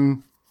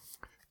 so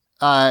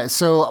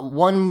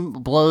one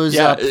blows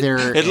up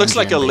their. It looks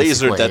like a engine,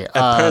 laser basically. that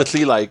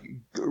apparently like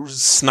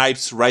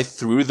snipes right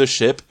through the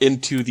ship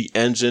into the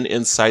engine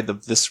inside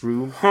of this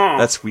room. Huh.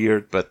 That's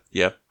weird, but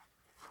yeah.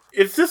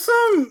 Is this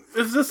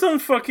some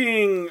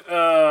fucking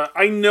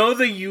I know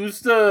they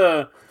used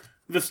the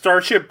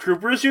Starship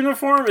Troopers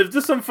uniform. Is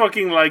this some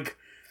fucking like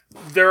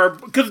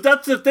because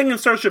that's the thing in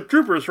Starship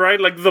Troopers, right?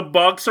 Like the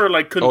Bucks are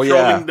like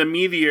controlling the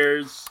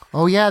meteors.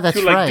 Oh yeah, that's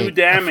to, like, right. do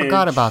damage. I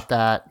forgot about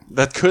that.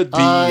 That could be.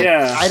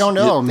 I don't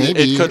know.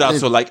 Maybe it could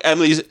also like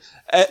Emily's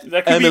where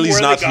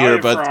not they got here,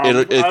 it but from.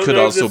 it I don't could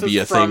know if also this be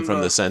is a thing from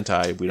from the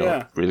Sentai. We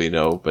don't really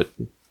know, but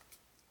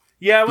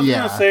yeah, I was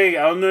Yeah. gonna say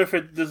I don't know if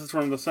this is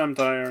from the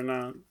Sentai or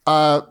not.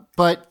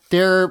 But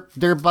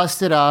they're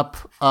busted up,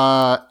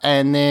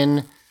 and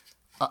then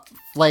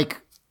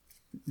like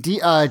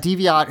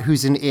Deviat,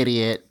 who's an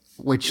idiot,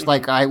 which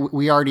like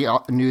we already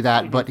knew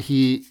that, but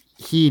he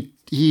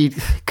he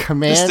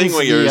commands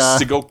Stingwingers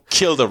to go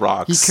kill the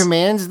rocks. He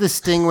commands the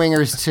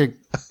Stingwingers to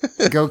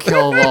go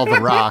kill all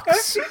the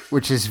rocks,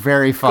 which is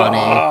very funny.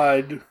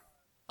 God.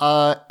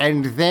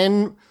 And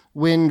then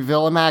when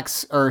when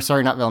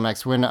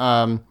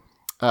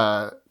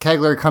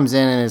Kegler comes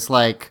in and is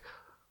like,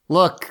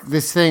 look,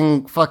 this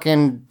thing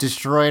fucking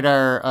destroyed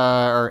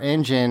our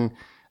engine,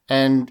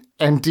 and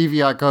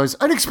Deviant goes,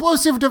 an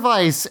explosive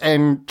device,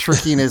 and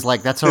Trakina is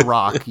like, that's a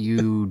rock,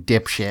 you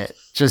dipshit.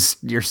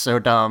 You're so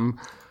dumb.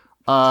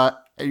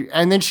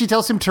 And then she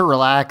tells him to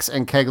relax,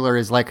 and Kegler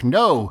is like,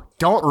 no,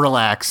 don't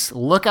relax.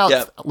 Look out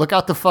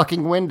the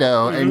fucking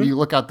window. Mm-hmm. And you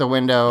look out the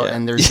window,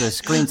 and there's a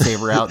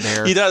screensaver out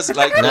there. He does,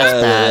 like,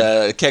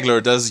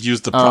 Kegler does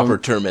use the proper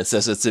term. It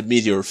says it's a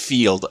meteor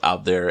field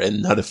out there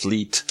and not a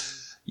fleet.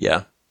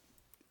 Yeah.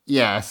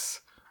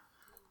 Yes.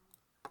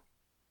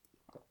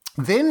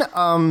 Then,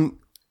 so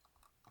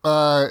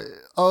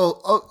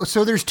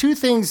there's two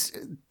things.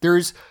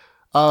 There's,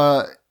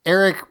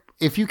 Eric,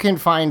 if you can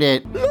find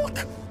it. Look!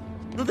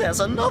 There's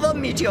another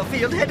meteor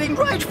field heading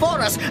right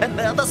for us, and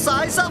they're the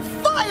size of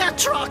fire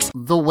trucks!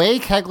 The way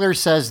Kegler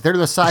says they're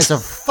the size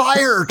of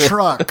fire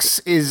trucks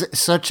is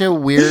such a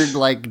weird,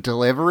 like,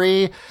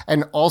 delivery.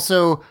 And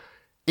also,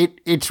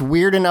 it's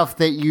weird enough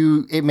that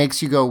it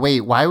makes you go,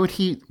 wait, why would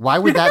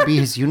that be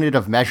his unit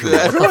of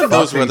measurement? Everyone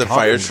knows where the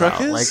fire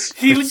truck is. Like,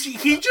 he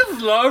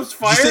just loves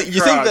fire trucks.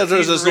 You think that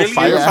there's no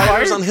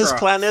firefighters on his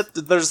planet?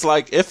 There's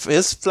like, if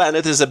his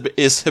planet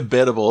is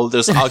habitable,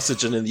 there's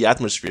oxygen in the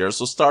atmosphere,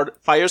 so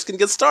fires can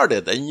get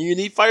started, and you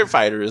need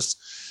firefighters.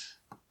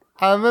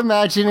 I'm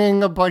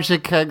imagining a bunch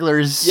of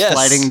Keglers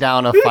sliding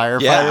down a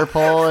firefighter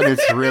pole, and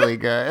it's really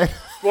good.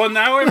 Well,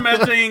 now I'm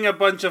imagining a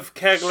bunch of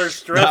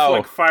Keglers dressed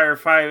like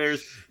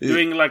firefighters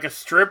doing like a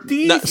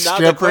striptease. Now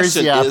the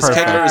question is,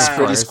 Kegler is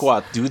pretty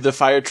squat. Do the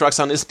fire trucks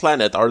on his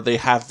planet, are they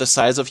half the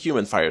size of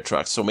human fire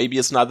trucks? So maybe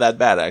it's not that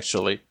bad,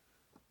 actually.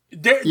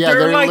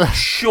 They're like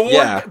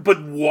short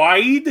but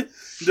wide.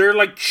 They're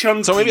like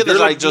chunky. So maybe they're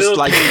like just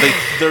like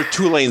they're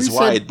 2 lanes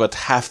wide but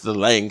half the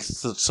length.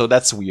 So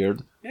that's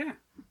weird.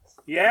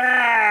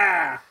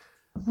 Yeah.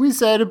 We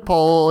said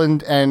pole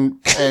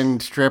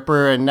and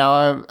stripper, and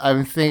now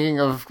I'm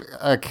thinking of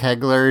a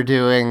Kegler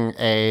doing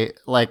a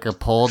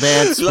pole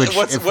dance. Which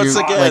once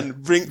again,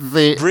 bring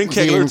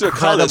Kegler to a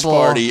college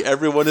party.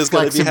 Everyone is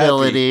going to be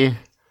happy.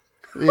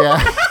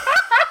 Yeah.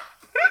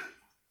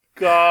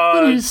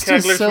 God,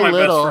 Kegler's so my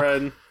best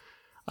friend.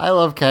 I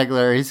love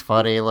Kegler. He's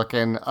funny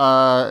looking,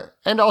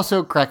 and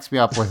also cracks me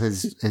up with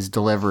his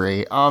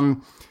delivery.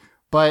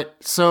 But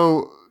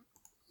so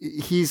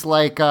he's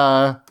like,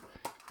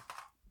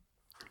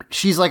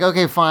 she's like,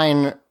 okay,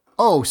 fine.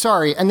 Oh,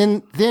 sorry. And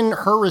then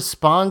her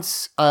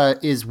response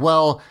is,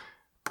 well,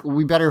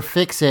 we better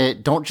fix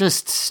it. Don't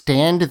just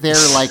stand there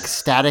like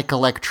static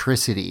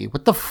electricity.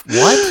 What the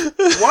what?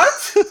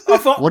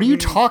 What? What are you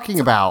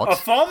talking about?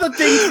 Of all the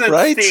things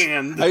that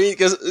stand. I mean,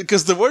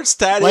 because the word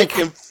static...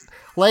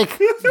 Like,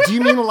 do you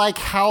mean like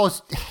how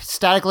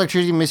static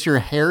electricity makes your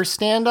hair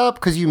stand up?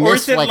 Because you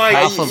missed like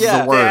half of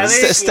the words.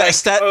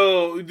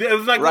 It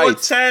was like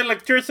what static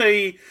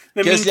electricity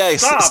that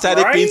means stop,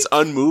 static right? means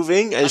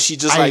unmoving, and she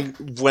just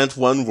went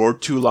one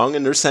word too long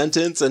in her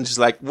sentence, and she's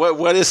like,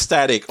 "What is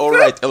static? All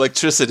right,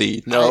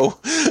 electricity. No."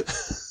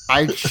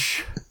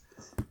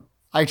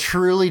 I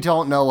truly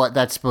don't know what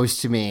that's supposed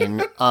to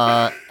mean.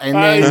 And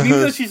then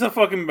neither she's a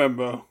fucking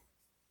bimbo.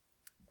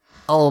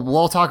 Oh,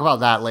 we'll talk about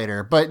that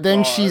later. But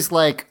then she's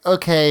like,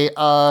 okay,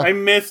 I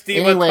miss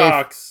Diva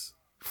Talks.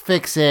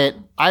 Fix it.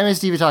 I miss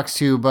Diva Talks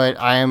too, but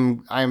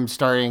I'm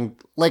starting,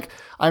 like,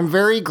 I'm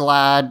very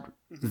glad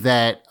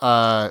that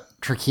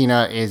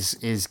Trakina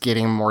is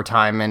getting more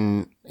time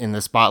in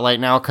the spotlight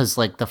now, because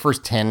like the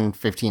first 10,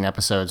 15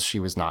 episodes, she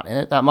was not in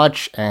it that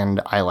much,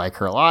 and I like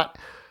her a lot.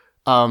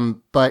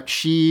 But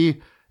she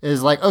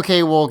is like,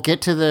 okay, we'll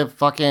get to the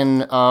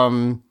fucking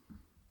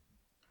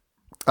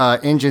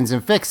engines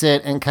and fix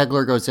it, and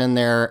Kegler goes in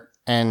there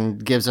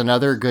and gives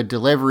another good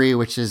delivery,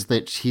 which is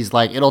that he's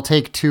like, it'll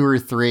take 2 or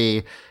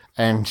 3,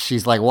 and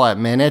she's like, what,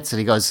 minutes? And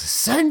he goes,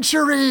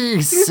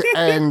 centuries.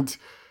 And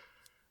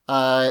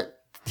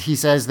he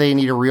says they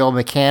need a real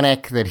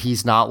mechanic, that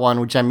he's not one,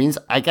 which means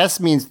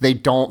they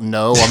don't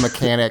know a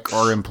mechanic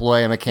or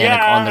employ a mechanic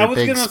on their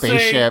big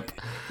spaceship.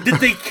 Did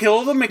they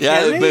kill the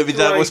mechanic? Yeah, maybe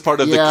that was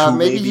part of the coup.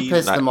 Maybe he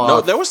pissed them off. No,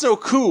 there was no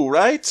coup,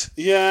 right?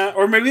 Yeah,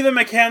 or maybe the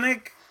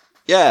mechanic...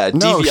 Yeah,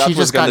 no, Deviant she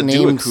just got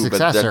named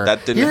successor. But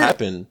that didn't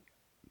happen.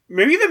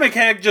 Maybe the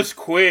mechanic just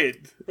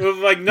quit. It was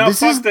like, no,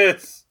 fuck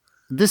this.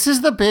 This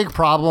is the big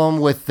problem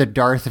with the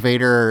Darth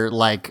Vader,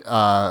 like,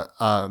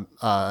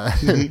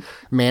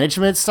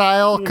 management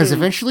style, because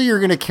eventually you're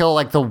going to kill,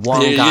 like, the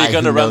one guy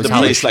who knows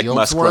how the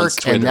shields work,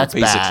 and that's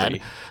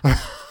basically bad.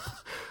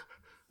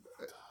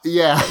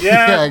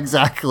 Yeah,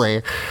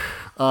 exactly.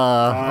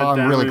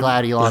 I'm really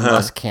glad Elon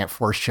Musk can't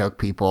force choke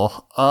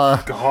people.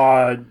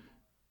 God.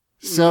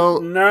 So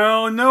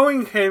no,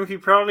 knowing him, he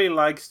probably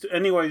likes to.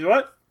 Anyways,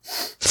 what?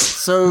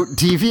 So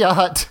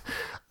Deviant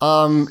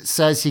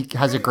says he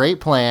has a great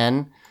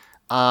plan.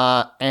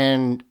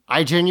 And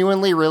I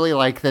genuinely really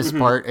like this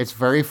part. It's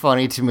very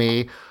funny to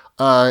me.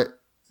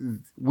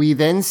 We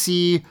then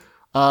see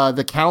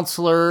the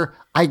counselor.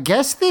 I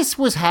guess this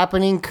was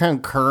happening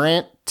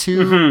concurrent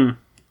to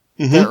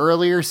the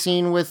earlier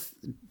scene with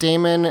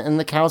Damon and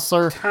the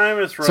counselor. Time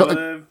is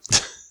relative.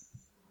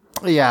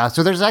 Yeah,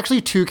 so there's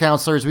actually two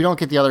counselors. We don't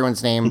get the other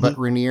one's name, but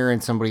Rainier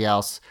and somebody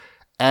else.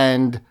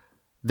 And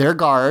they're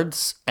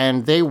guards,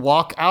 and they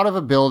walk out of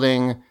a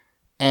building,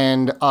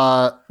 and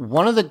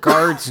one of the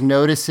guards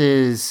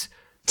notices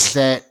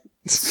that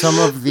some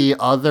of the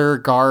other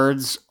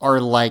guards are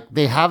like,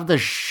 they have the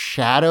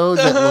shadow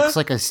that looks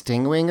like a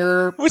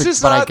Stingwinger,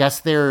 but I guess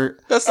they're...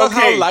 That's not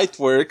how light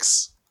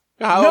works.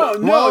 No.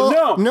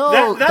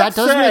 That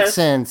does make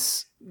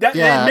sense.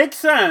 That makes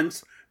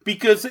sense.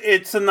 Because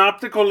it's an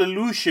optical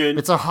illusion.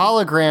 It's a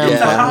hologram,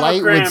 but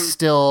light would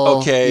still...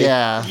 Okay.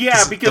 Yeah.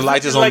 Yeah, because... The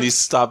light is only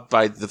stopped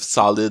by the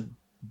solid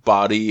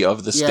body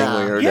of the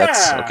Stingwinger. Yeah.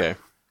 That's... Okay.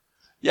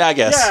 Yeah, I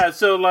guess. Yeah,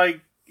 so,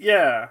 like,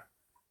 yeah.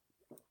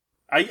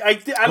 At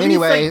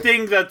least I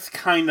think that's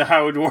kind of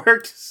how it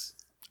works.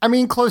 I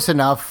mean, close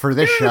enough for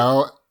this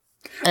show.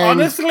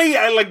 And honestly,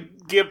 I,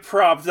 like, give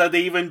props that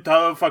they even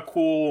thought of a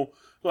cool...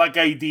 like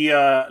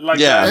idea, like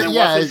that. And it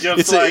wasn't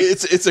just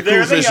it's a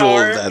cool visual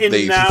that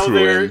they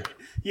threw in.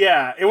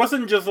 Yeah, it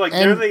wasn't just like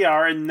there they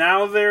are, and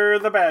now they're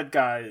the bad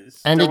guys.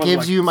 And it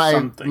gives you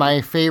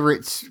my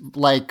favorite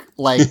like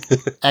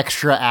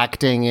extra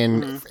acting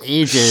in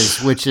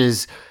ages, which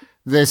is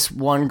this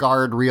one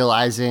guard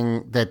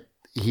realizing that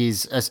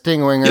he's a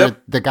Stingwinger,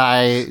 the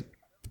guy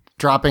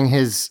dropping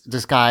his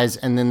disguise,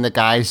 and then the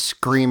guy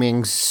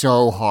screaming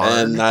so hard.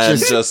 And I'm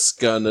just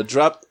gonna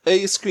drop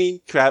a screen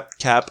cap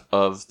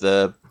of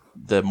the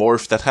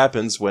morph that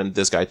happens when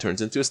this guy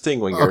turns into a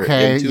Stingwinger.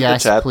 Okay, into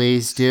yes, the chat,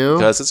 please do.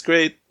 because it's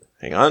great.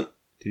 Hang on.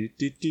 Here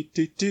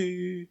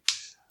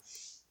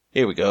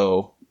we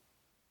go.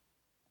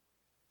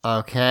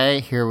 Okay,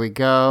 here we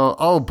go.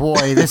 Oh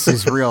boy, this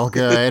is real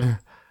good.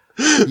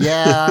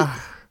 Yeah.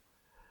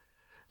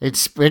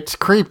 It's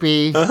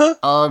creepy.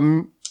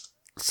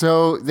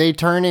 So they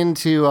turn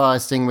into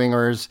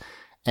Stingwingers,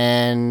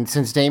 and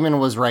since Damon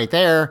was right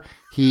there,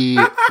 he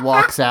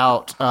walks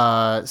out,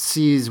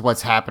 sees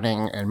what's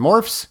happening, and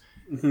morphs.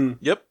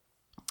 Yep.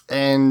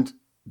 And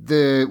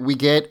we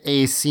get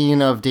a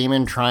scene of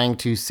Damon trying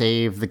to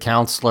save the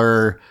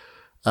counselor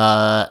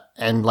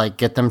and like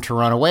get them to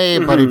run away,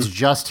 but it's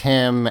just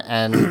him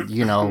and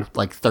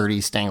like 30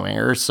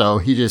 Stingwingers, so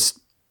he's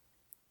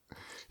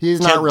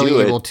not really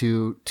able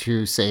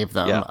to save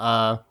them.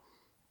 Yeah.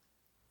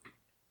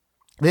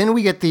 Then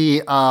we get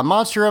the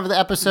monster of the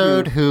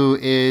episode, who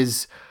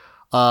is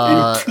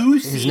in two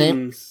his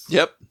name.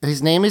 Yep.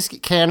 His name is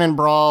Cannon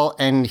Brawl,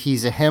 and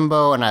he's a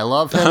himbo, and I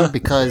love him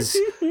because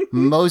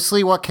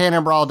mostly what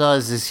Cannon Brawl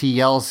does is he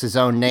yells his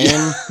own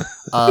name.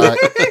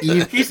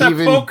 He's a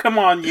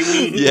Pokemon, you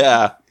mean?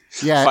 Yeah.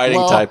 Yeah.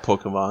 Fighting type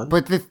Pokemon.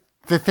 But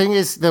the thing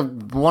is,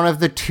 one of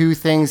the two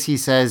things he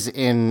says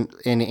in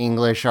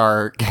English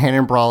are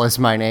Cannon Brawl is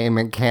my name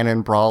and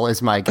Cannon Brawl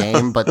is my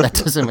game, but that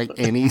doesn't make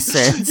any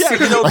sense. Yeah,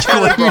 Cannon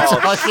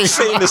Brawl,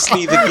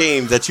 famously the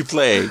game that you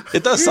play.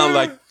 It does sound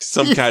like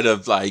some kind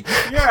of like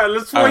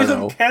let's play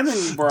some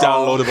Cannon Brawl.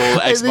 Downloadable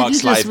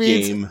Xbox Live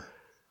game.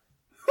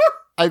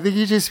 I think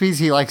he just means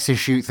he likes to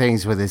shoot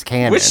things with his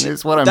cannon.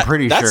 Is what I'm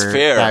pretty sure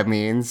fair. That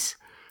means.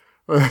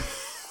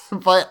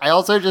 But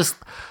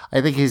I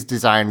think his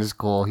design is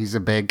cool. He's a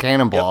big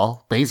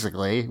cannonball,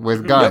 basically,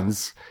 with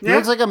guns. He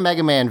looks like a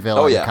Mega Man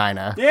villain, kind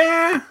of.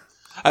 Yeah.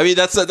 I mean,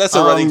 that's a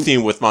running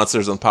theme with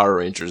Monsters on Power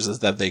Rangers, is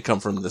that they come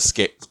from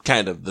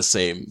kind of the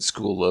same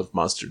school of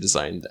monster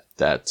design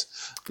that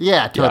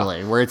Yeah, totally.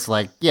 Yeah. Where it's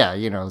like,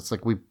 it's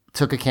like we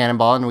took a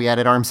cannonball and we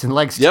added arms and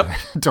legs to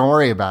it. Don't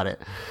worry about it.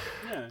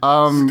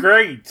 Yeah, it's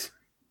great.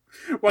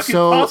 What could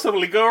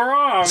possibly go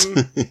wrong?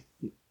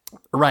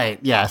 Right,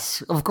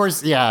 yes. Of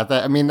course, yeah.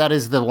 That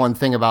is the one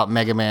thing about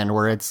Mega Man,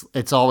 where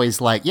it's always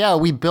like,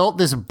 we built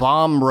this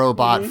bomb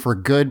robot for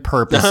good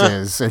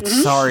purposes.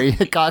 It's sorry,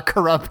 it got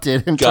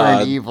corrupted and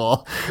turned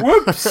evil.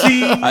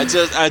 Whoopsie!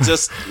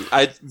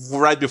 I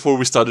right before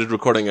we started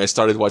recording, I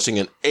started watching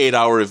an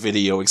 8-hour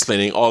video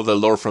explaining all the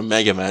lore from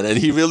Mega Man, and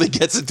he really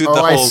gets into the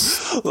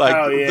whole,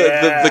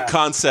 the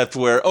concept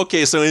where,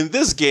 okay, so in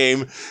this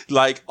game,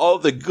 like, all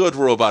the good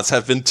robots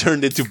have been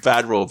turned into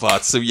bad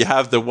robots. So you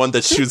have the one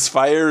that shoots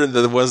fire,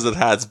 and the ones that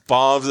has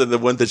bombs, and the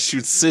one that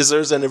shoots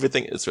scissors and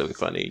everything. It's really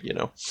funny,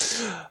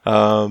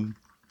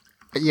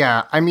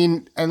 Yeah, I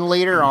mean, and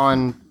later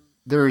on,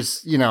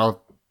 there's,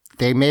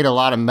 they made a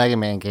lot of Mega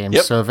Man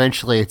games, so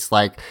eventually it's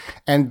like,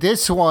 and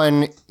this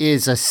one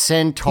is a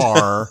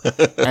centaur,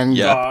 and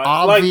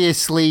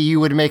obviously you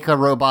would make a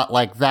robot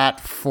like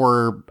that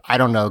for, I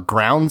don't know,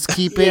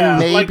 groundskeeping,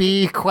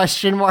 maybe,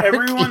 question mark?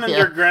 Everyone and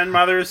their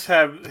grandmothers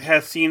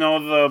has seen all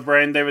the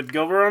Brian David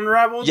Gilbert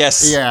Unraveled.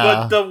 Yes. Yeah.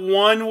 But the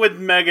one with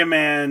Mega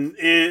Man,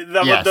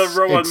 the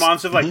robot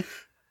monsters, like,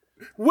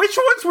 which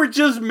ones were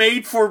just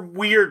made for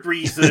weird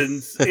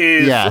reasons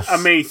is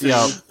amazing.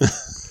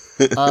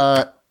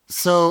 Yep.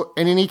 So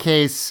in any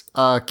case,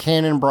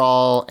 Cannon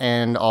Brawl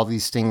and all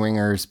these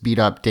Stingwingers beat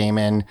up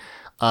Damon,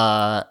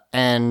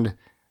 and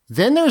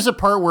then there's a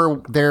part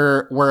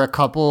where a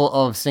couple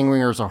of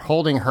Stingwingers are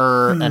holding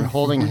her and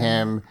holding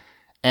him,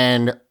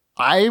 and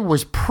I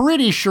was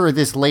pretty sure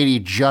this lady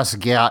just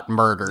got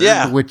murdered.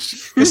 Yeah, which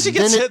she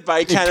gets hit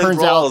by Cannon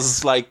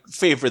Brawl's like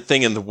favorite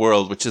thing in the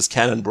world, which is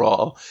Cannon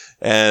Brawl,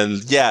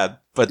 and that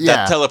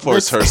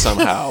teleports her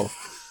somehow.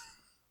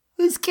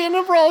 Is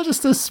Cannon Brawl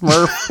just a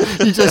smurf?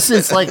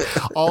 It's like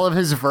all of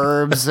his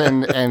verbs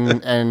and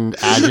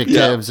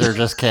adjectives are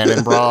just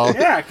Cannon Brawl.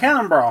 Yeah,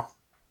 Cannon Brawl.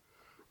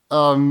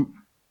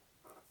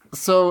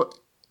 So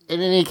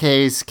in any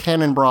case,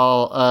 Cannon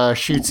Brawl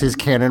shoots his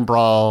Cannon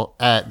Brawl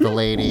at the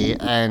lady,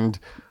 and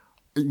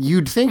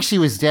you'd think she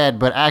was dead,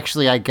 but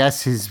actually, I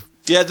guess his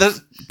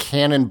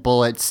cannon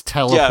bullets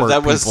teleport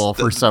people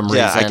for some reason.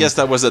 Yeah, I guess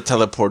that was a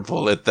teleport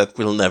bullet that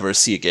we'll never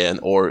see again,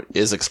 or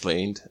is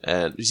explained.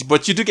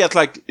 But you do get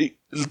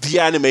the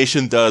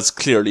animation does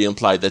clearly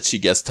imply that she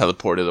gets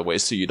teleported away,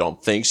 so you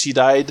don't think she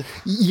died.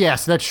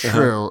 Yes, that's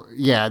true.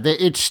 Yeah,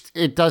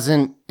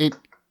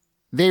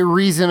 they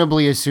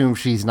reasonably assume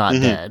she's not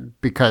dead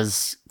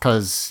because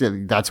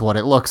that's what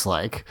it looks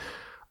like.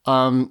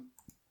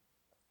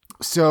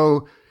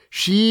 So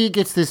she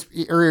gets this,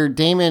 or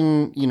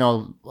Damon,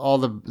 all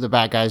the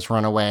bad guys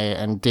run away,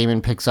 and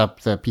Damon picks up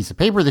the piece of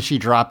paper that she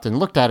dropped and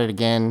looked at it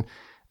again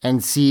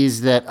and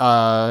sees that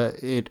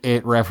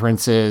it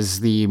references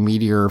the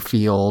meteor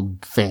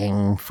field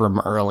thing from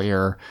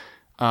earlier.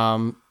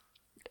 And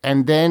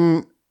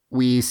then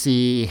we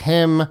see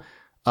him,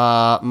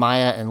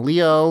 Maya, and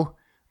Leo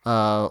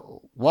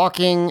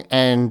walking,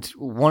 and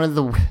one of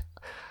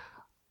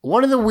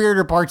the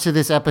weirder parts of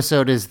this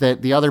episode is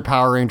that the other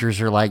Power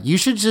Rangers are like, you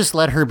should just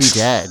let her be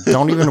dead.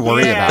 Don't even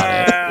worry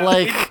about it.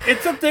 Like,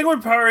 it's a thing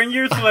with Power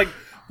Rangers. Like,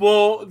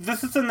 well,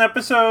 this is an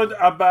episode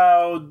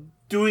about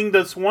doing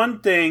this one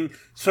thing,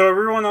 so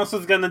everyone else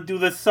is gonna do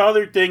this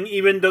other thing,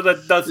 even though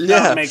that does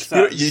not make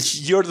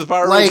sense. You're the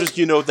Power Rangers,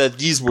 you know that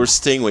these were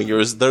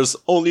Stingwingers. There's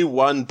only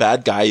one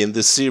bad guy in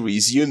this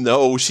series. You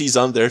know she's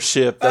on their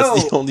ship.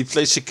 That's the only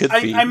place she could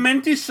be. I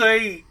meant to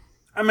say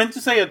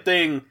a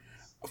thing.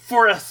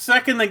 For a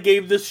second, I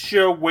gave this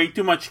show way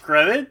too much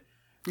credit.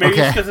 Maybe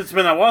it's because it's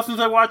been a while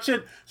since I watched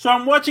it. So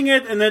I'm watching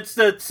it, and it's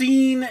that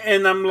scene,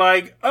 and I'm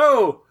like,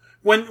 oh,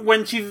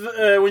 when she's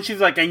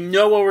like, I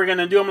know what we're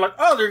gonna do. I'm like,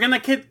 oh, they're gonna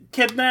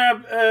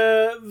kidnap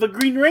the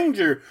Green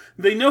Ranger.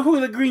 They know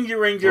who the Green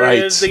Ranger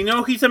is. They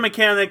know he's a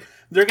mechanic.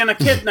 They're gonna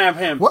kidnap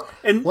him.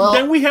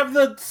 Then we have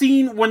the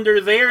scene when they're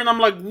there, and I'm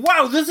like,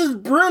 wow, this is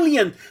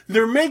brilliant.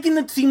 They're making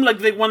it seem like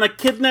they want to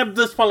kidnap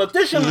this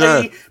politician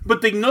lady,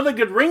 but they know the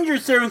Good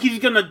Ranger's there, and he's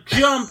gonna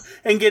jump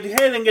and get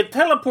hit and get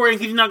teleported,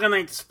 and he's not gonna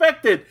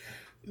expect it.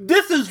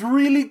 This is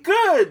really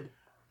good.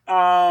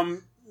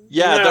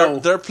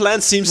 Their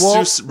plan seems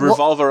to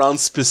revolve around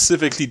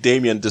specifically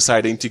Damien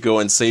deciding to go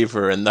and save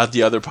her, and not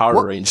the other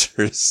Power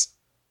Rangers.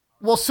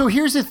 Well, so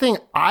here's the thing.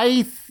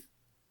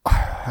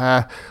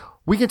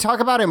 We can talk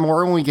about it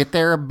more when we get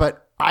there,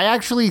 but I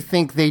actually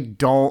think they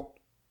know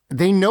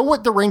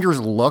what the Rangers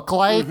look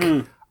like.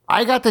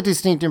 I got the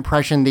distinct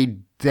impression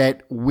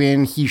that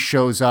when he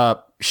shows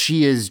up,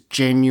 she is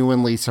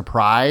genuinely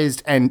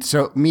surprised. And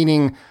so,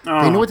 meaning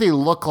they know what they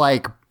look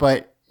like,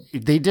 but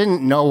they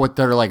didn't know what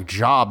their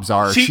jobs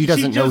are. She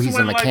doesn't know he's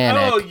a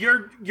mechanic. Like,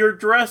 oh, you're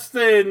dressed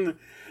in.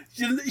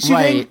 She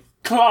didn't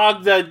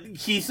clog that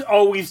he's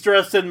always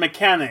dressed in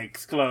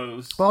mechanics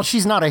clothes. Well,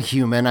 she's not a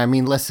human. I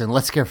mean, listen,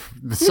 let's give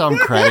some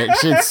credit.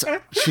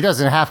 She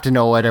doesn't have to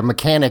know what a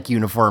mechanic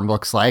uniform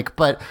looks like,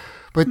 but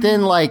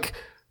then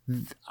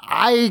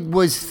I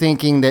was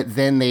thinking that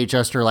then they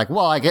just are like,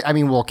 well,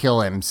 we'll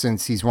kill him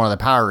since he's one of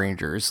the Power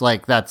Rangers.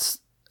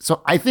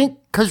 So I think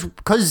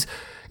because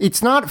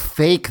it's not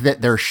fake that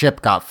their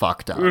ship got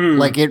fucked up.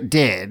 It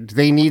did.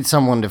 They need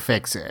someone to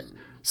fix it.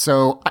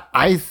 So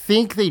I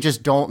think they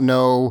just don't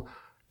know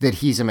that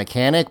he's a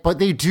mechanic, but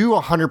they do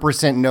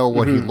 100% know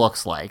what he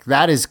looks like.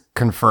 That is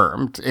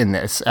confirmed in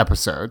this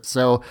episode.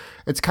 So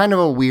it's kind of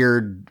a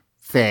weird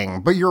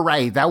thing, but you're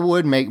right. That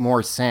would make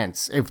more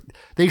sense if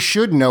they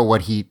should know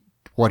what he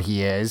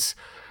is.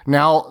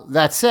 Now,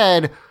 that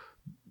said,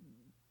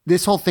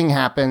 this whole thing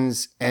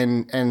happens.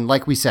 And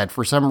like we said,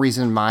 for some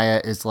reason, Maya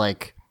is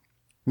like,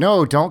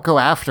 no, don't go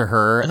after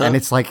her. And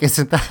it's like,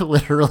 isn't that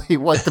literally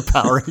what the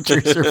Power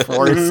Rangers are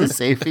for, is to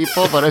save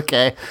people? But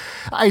okay.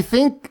 I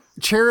think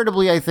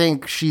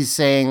she's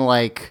saying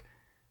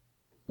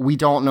we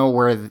don't know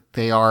where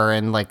they are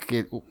and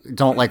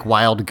don't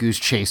wild goose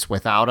chase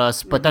without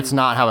us. But that's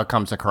not how it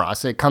comes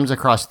across. It comes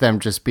across them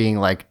just being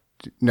like,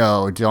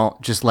 no,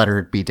 don't, just let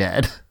her be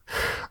dead.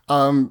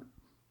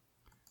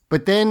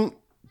 But then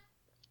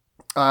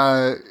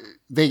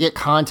they get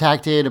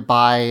contacted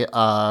by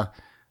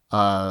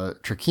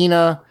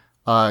Trakina.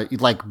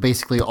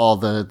 Basically all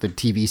the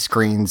TV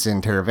screens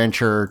in Terra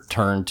Venture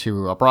turn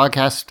to a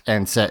broadcast,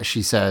 and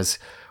she says,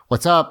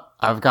 what's up?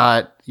 I've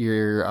got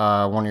your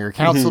one of your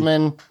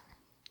councilmen.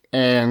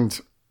 And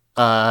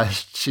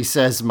she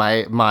says,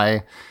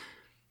 my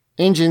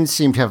engines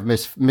seem to have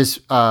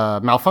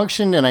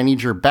malfunctioned, and I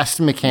need your best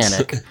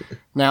mechanic.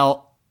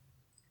 Now,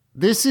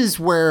 this is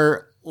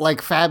where,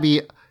 like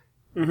Fabi,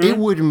 it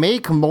would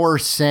make more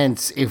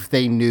sense if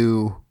they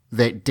knew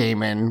that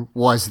Damon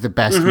was the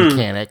best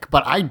mechanic,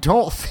 but I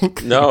don't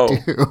think they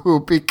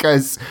do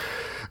because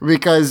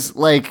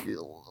like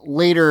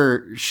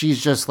later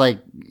she's just like,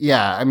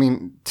 yeah, I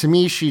mean, to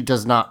me, she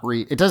does not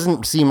it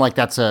doesn't seem like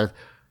that's a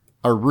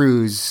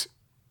ruse,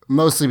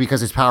 mostly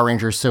because it's Power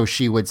Rangers, so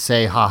she would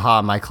say,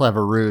 haha, my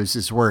clever ruse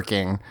is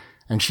working,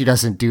 and she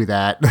doesn't do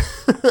that.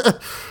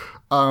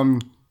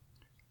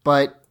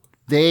 But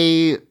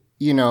they,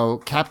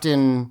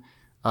 Captain,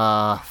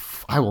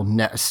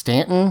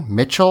 Stanton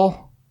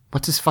Mitchell,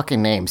 what's his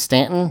fucking name?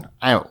 Stanton?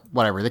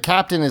 Whatever. The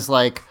captain is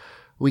like,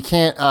 we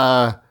can't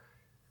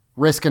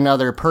risk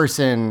another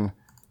person.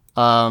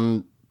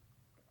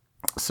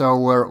 So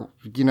we're,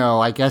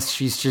 I guess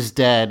she's just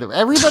dead.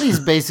 Everybody's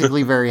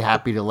basically very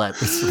happy to let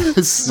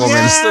this woman.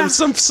 Yeah.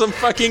 Some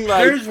fucking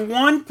like. There's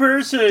one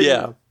person.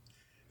 Yeah.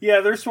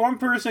 Yeah, there's one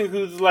person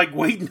who's like,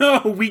 wait,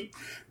 no, we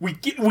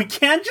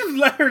can't just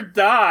let her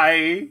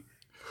die.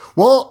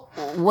 Well,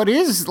 what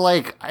is,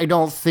 like, I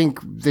don't think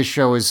this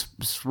show is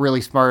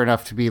really smart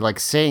enough to be, like,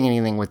 saying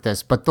anything with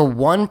this, but the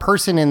one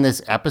person in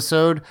this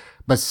episode,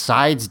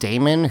 besides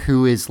Damon,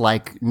 who is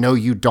like, no,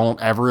 you don't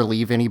ever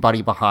leave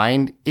anybody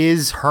behind,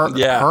 is her,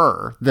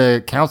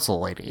 the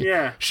council lady.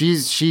 Yeah.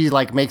 She,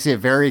 like, makes it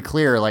very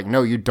clear, like,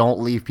 no, you don't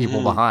leave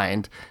people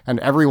behind, and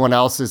everyone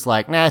else is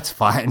like, nah, it's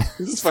fine.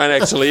 It's fine,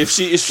 actually. If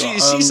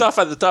she's off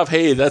at the top,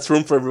 hey, that's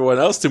room for everyone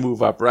else to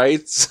move up,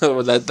 right?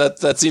 So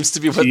that seems to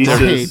be what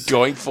they're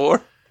going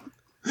for.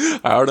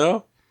 I don't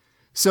know.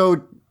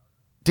 So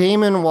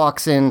Damon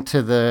walks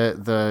into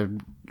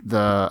the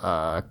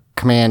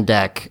command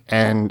deck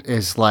and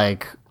is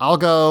like, I'll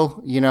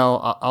go,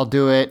 I'll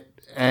do it.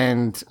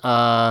 And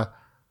our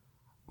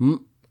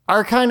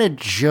kind of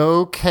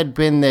joke had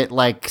been that,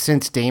 like,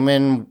 since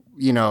Damon,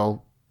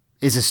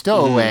 is a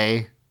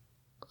stowaway,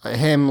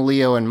 him,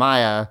 Leo, and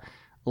Maya,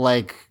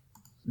 like,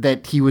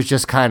 that he was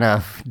just kind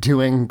of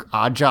doing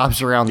odd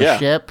jobs around the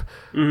ship.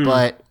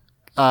 But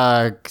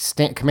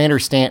Commander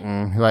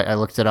Stanton, who I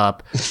looked it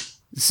up,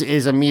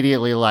 is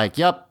immediately like,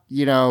 yep,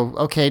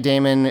 okay,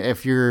 Damon,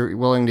 if you're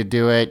willing to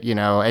do it,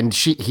 and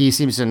he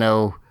seems to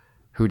know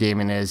who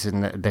Damon is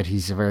and that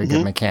he's a very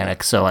good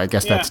mechanic, so I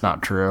guess that's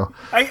not true.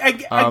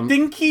 I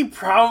think he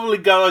probably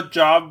got a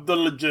job the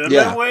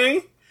legitimate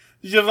way.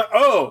 He's just like,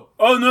 oh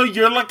no,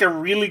 you're like a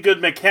really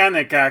good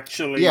mechanic,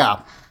 actually.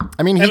 Yeah.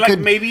 I mean, he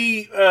could...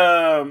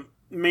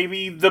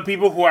 Maybe the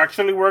people who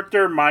actually worked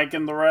there, Mike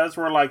and the rest,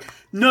 were like,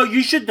 no,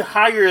 you should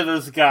hire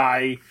this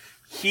guy.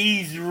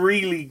 He's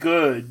really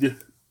good.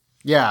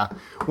 Yeah.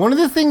 One of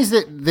the things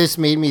that this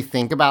made me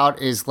think about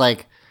is,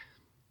 like,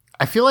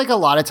 I feel like a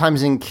lot of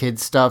times in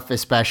kids stuff,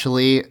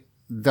 especially,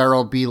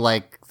 there'll be,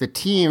 like, the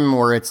team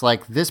where it's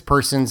like, this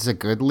person's a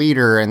good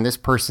leader and this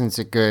person's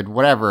a good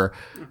whatever.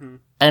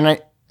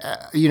 And,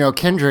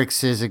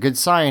 Kendricks is a good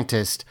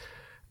scientist.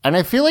 And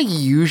I feel like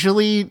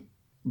usually...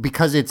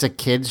 because it's a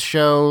kids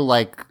show,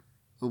 like,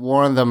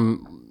 one of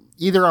them,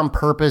 either on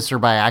purpose or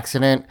by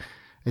accident,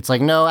 it's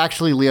like, no,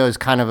 actually, Leo's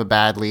kind of a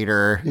bad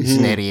leader. He's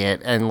an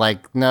idiot. And,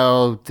 like,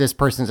 no, this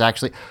person's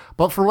actually...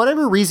 But for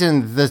whatever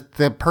reason,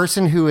 the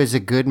person who is a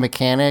good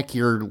mechanic,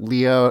 your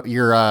Damon,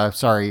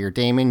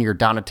 your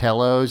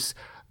Donatellos,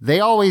 they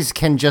always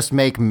can just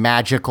make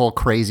magical,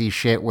 crazy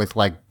shit with,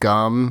 like,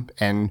 gum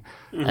and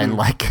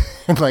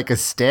like a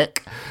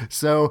stick.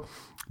 So...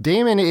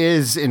 Damon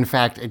is, in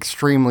fact,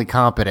 extremely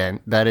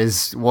competent. That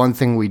is one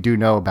thing we do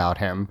know about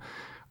him.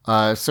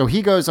 So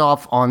he goes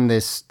off on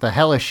the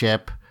Hela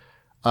ship.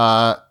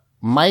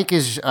 Mike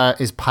is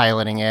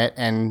piloting it,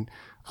 and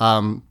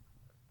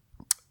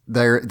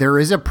there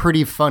is a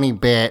pretty funny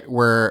bit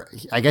where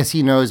I guess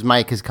he knows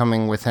Mike is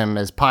coming with him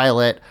as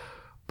pilot,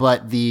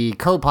 but the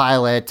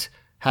co-pilot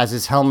has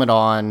his helmet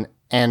on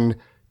and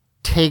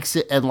takes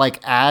it, and, like,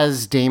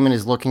 as Damon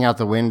is looking out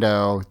the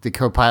window, the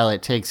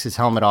co-pilot takes his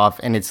helmet off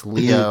and it's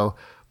Leo,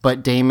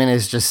 but Damon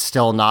is just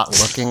still not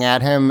looking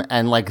at him,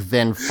 and, like,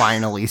 then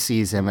finally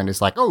sees him and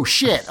is like, oh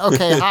shit,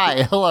 okay,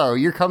 hi, hello,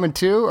 you're coming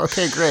too?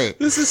 Okay, great.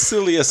 This is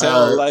silly as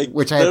hell, like,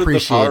 which I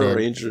appreciate. The Power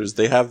Rangers,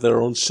 they have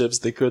their own ships,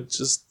 they could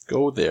just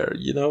go there,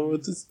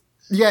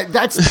 Yeah,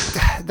 that's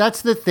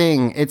the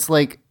thing. It's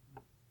like,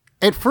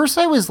 at first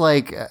I was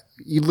like,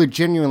 you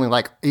genuinely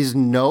like,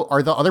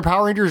 are the other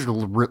Power Rangers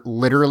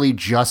literally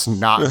just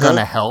not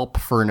gonna help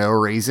for no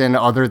reason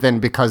other than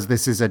because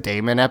this is a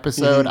Damon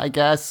episode, I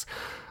guess.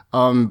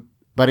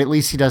 But at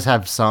least he does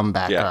have some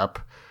backup.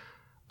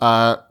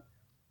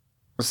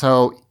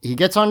 So he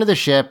gets onto the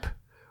ship.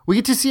 We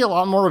get to see a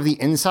lot more of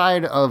the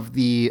inside of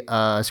the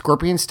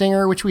Scorpion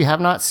Stinger, which we have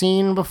not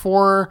seen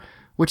before,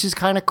 which is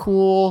kind of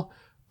cool.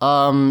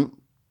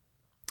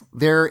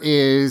 There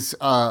is,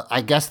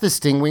 I guess the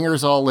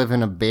Stingwingers all live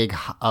in a big,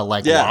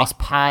 wasp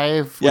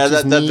hive. Yeah,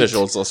 that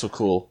visual is also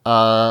cool.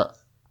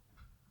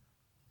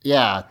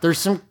 Yeah, there's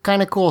some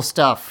kind of cool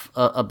stuff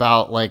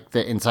about, like,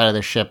 the inside of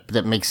the ship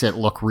that makes it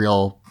look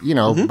real,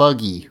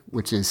 buggy,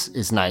 which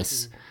is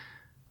nice.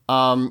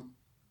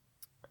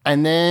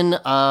 And then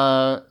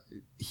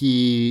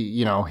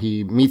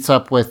he meets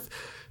up with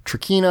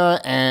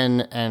Trakina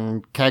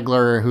and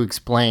Kegler, who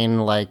explain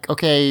like,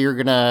 okay, you're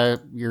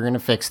gonna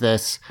fix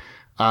this.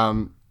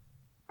 And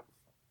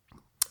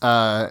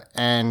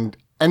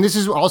this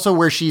is also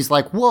where she's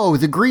like, whoa,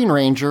 the Green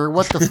Ranger,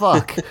 what the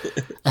fuck?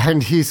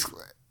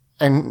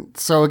 And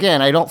so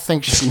again, I don't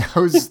think she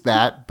knows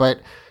that,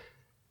 but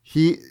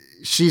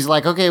she's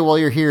like, okay, well,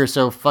 you're here,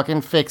 so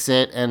fucking fix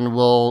it, and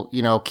we'll,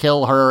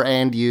 kill her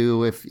and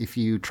you if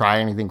you try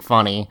anything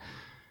funny.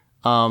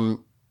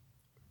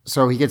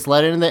 So he gets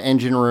let into the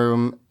engine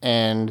room,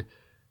 and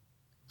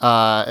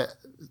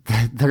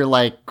they're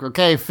like,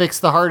 okay, fix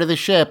the heart of the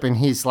ship, and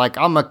he's like,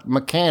 I'm a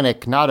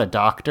mechanic, not a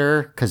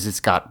doctor, because it's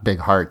got big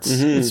hearts.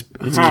 It's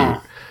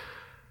cute.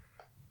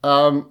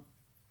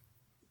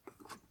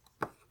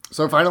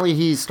 So finally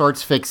he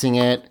starts fixing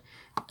it,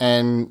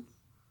 and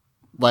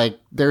like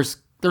there's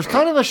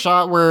kind of a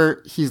shot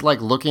where he's like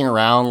looking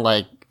around,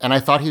 like, and I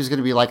thought he was going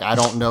to be like, I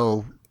don't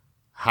know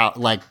how,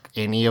 like,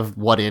 any of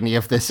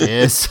this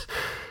is,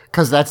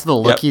 because that's the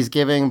look he's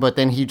giving, but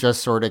then he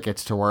just sort of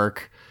gets to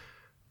work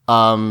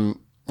and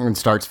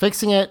starts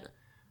fixing it.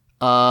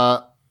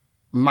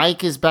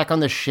 Mike is back on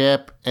the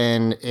ship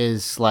and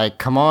is like,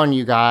 come on,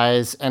 you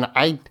guys. And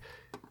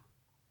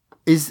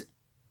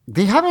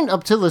they haven't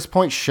up to this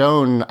point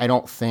shown, I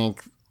don't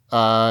think,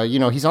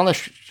 he's on the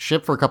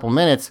ship for a couple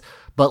minutes,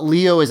 but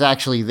Leo is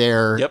actually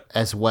there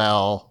as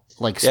well,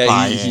 like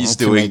spying he's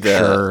to doing make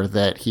sure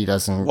that he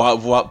doesn't.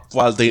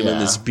 While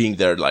Damon is being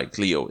there, like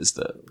Leo is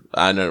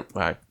I know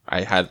I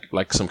had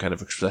like some kind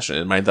of expression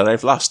in mind that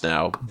I've lost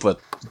now, but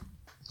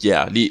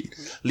yeah,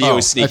 Leo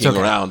is sneaking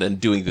around and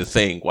doing the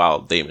thing while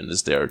Damon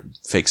is there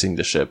fixing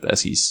the ship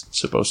as he's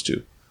supposed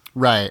to.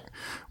 Right.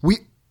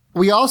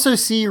 We also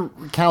see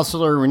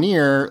Counselor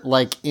Rainier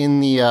like in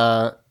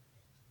the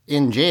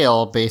in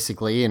jail,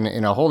 basically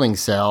in a holding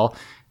cell,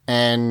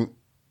 and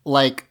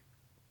like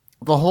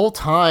the whole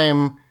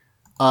time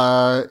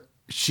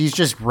she's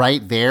just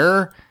right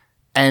there,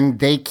 and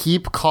they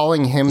keep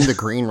calling him the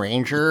Green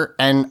Ranger,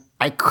 and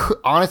I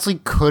honestly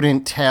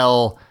couldn't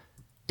tell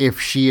if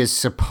she is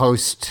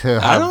supposed to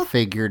have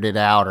figured it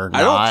out or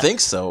not. I don't think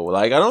so.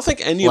 Like, I don't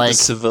think any of the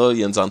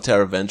civilians on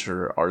Terra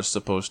Venture are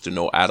supposed to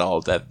know at all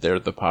that they're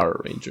the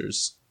Power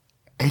Rangers.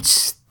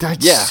 That's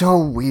so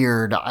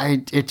weird.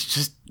 Anyway, it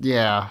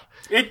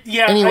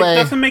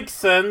doesn't make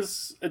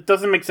sense. It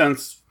doesn't make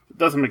sense.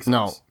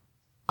 No,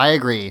 I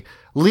agree.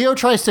 Leo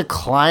tries to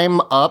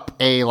climb up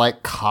a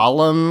like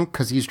column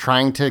because he's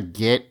trying to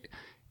get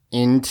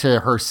into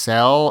her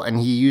cell, and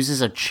he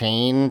uses a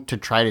chain to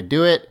try to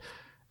do it,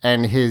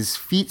 and his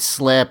feet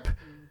slip,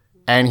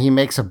 and he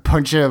makes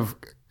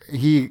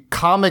he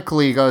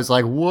comically goes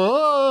like,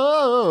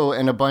 whoa,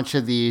 and a bunch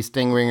of the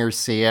Stingringers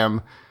see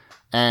him,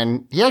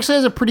 and he actually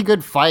has a pretty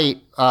good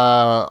fight,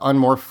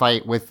 unmorph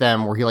fight with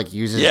them, where he like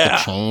uses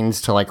the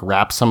chains to like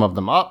wrap some of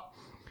them up,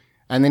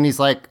 and then he's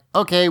like,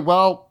 okay,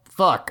 well,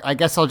 fuck, I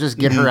guess I'll just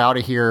get her out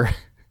of here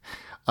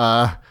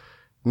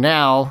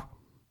now.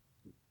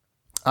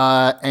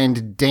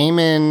 And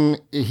Damon,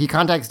 he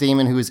contacts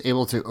Damon, who is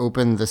able to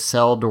open the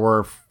cell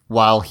door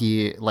while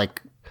he's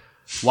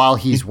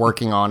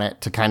working on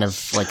it to kind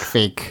of like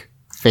fake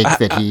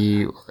that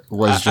he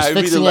was just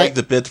fixing it. I really like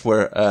the bit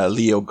where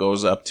Leo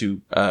goes up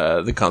to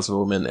the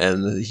Councilwoman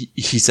and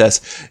he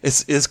says,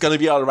 "It's gonna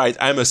be all right.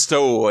 I'm a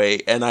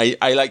stowaway," and I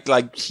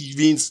like he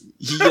means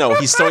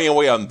he's stowing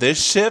away on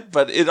this ship,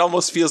 but it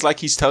almost feels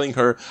like he's telling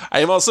her, "I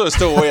am also a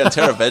stowaway on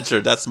Terra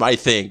Venture. That's my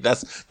thing.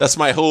 That's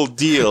my whole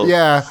deal."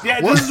 Yeah.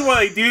 This is what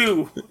I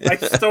do. I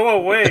stow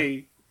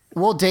away.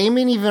 Well,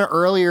 Damon, even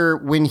earlier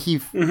when he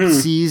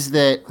sees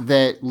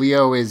that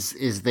Leo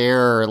is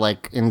there,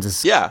 like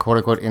quote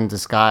unquote in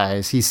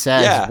disguise, he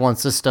says,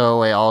 "Once a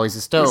stowaway, always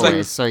a stowaway."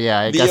 Like, so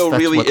I guess that's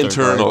really what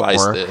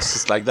internalized this.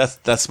 It's like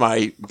that's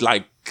my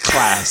like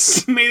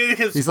class. He made it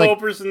his full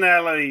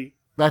personality.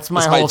 That's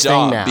my whole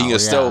job, thing now. Being a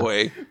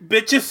stowaway.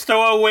 Bitches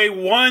stow away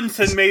once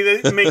and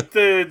make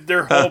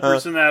their whole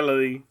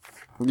personality.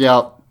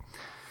 Yep.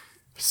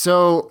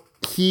 So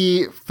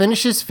he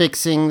finishes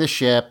fixing the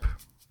ship.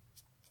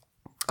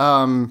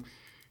 And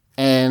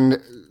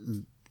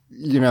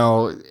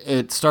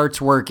it starts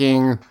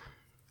working,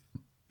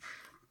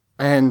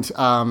 and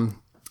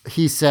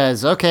he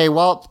says, "Okay,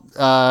 well,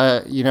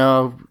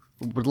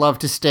 would love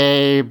to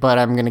stay, but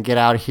I'm gonna get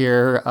out of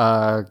here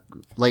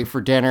late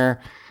for dinner."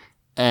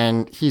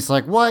 And he's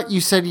like, "What? You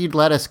said you'd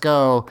let us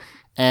go."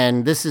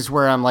 And this is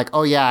where I'm like,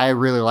 "Oh yeah, I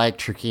really like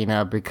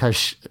Trakina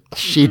because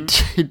she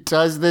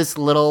does this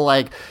little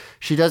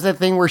she does that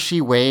thing where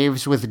she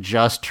waves with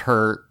just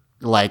her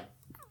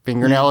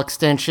fingernail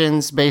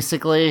extensions,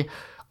 basically,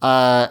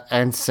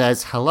 and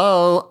says,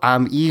 "Hello,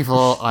 I'm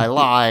evil. I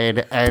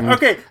lied." And go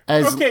ahead.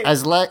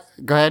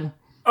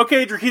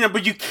 Okay, Drakina,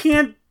 but you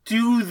can't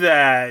do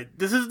that.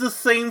 This is the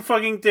same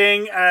fucking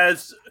thing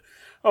as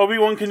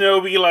Obi-Wan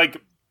Kenobi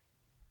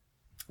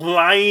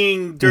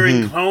lying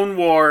during Clone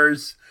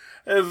Wars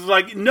It's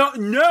like,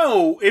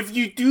 no. If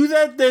you do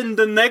that, then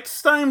the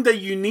next time that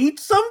you need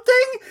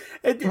something,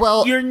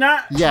 you're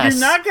not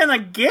gonna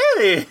get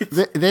it.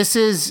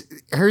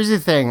 Here's the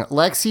thing.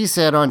 Lexi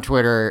said on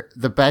Twitter,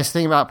 the best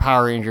thing about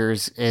Power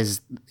Rangers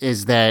is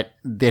that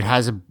it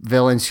has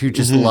villains who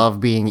just love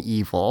being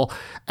evil.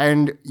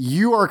 And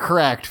you are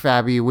correct,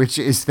 Fabi, which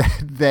is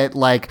that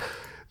like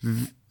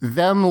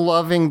them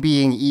loving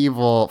being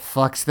evil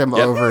fucks them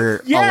over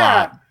a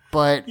lot.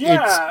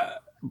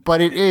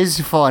 But it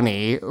is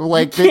funny.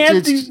 Like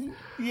Drakina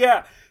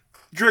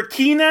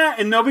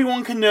and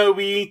Obi-Wan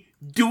Kenobi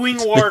doing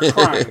war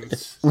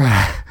crimes.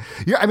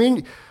 Yeah, I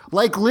mean,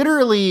 like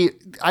literally,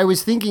 I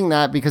was thinking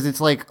that because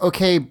it's like,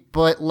 okay,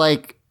 but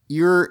like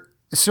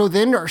so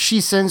then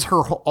she sends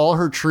all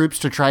her troops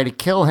to try to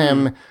kill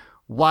him,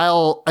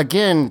 while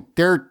again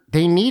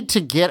they need to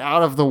get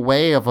out of the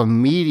way of a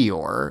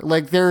meteor.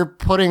 Like they're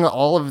putting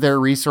all of their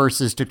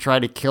resources to try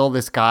to kill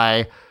this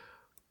guy,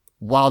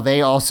 while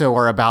they also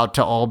are about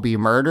to all be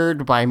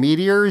murdered by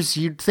meteors.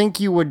 You'd think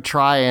you would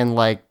try and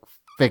like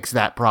fix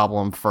that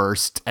problem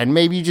first, and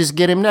maybe just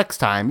get him next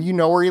time. You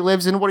know where he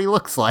lives and what he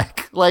looks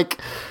like. Like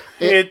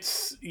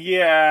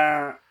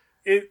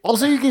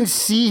also, you can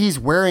see he's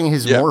wearing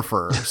his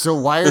morpher. So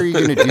why are you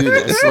going to do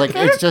this? Like,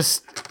 it's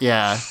just,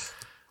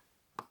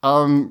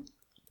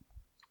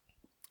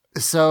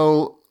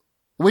 So,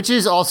 which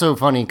is also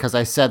funny because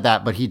I said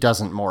that, but he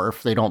doesn't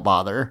morph. They don't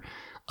bother.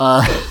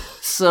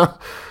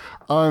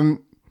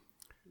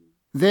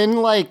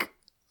 Then like,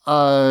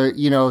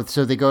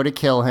 so they go to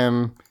kill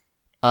him,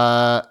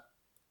 and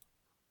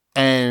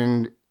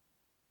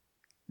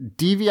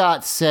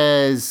Deviat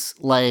says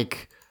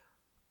like,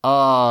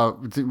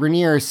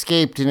 Renier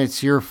escaped and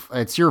it's your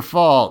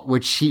fault,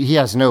 which he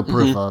has no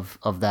proof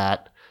of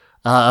that.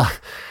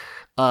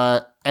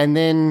 And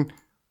then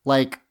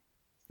like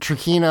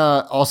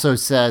Trakina also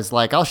says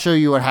like, I'll show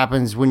you what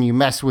happens when you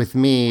mess with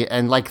me.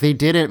 And like, they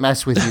didn't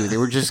mess with you. They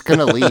were just going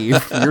to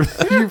leave.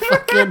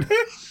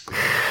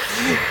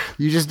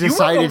 You just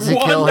decided to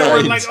kill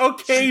her. Like,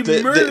 okay,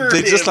 murder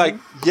they just him. like,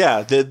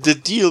 the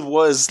deal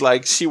was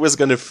like she was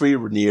gonna free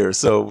Renier,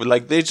 so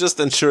like they just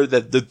ensured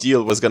that the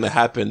deal was gonna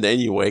happen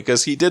anyway,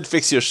 because he did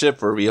fix your ship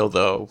for real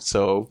though.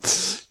 So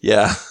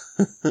yeah.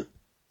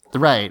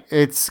 Right.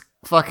 It's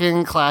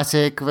fucking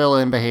classic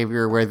villain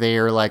behavior where they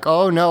are like,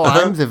 oh no,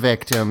 I'm the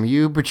victim.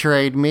 You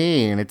betrayed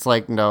me. And it's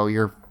like, no,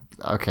 you're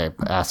okay,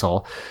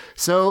 asshole.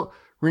 So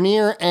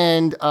Renier,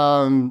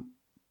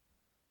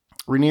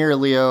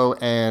 Leo,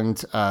 and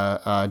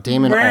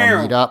Damon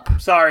all meet up.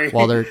 Sorry.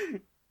 While they're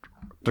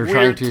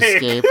trying to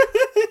escape.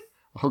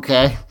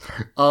 Okay.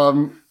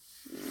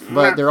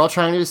 But they're all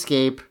trying to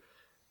escape.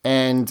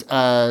 And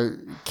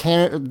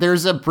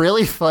there's a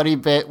really funny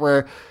bit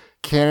where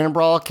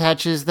Cannonball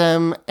catches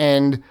them,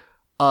 and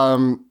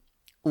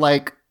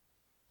like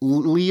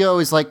Leo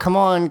is like, come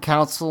on,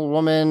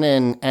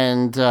 councilwoman,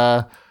 and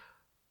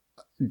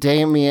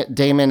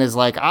Damon is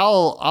like,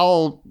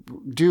 I'll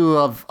do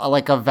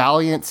a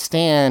valiant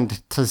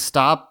stand to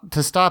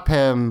stop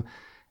him,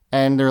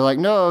 and they're like,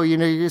 no, you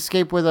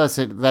escape with us.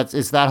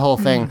 It's that whole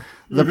thing.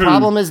 The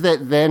problem is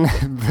that then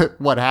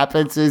what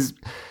happens is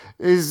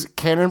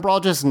Cannonball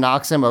just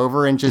knocks him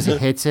over and just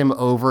hits him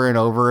over and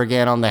over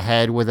again on the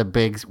head with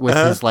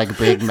his like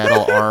big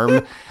metal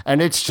arm,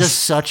 and it's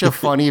just such a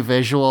funny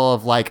visual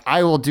of like,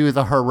 I will do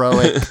the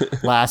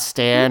heroic last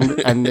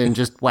stand, and then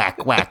just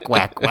whack whack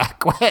whack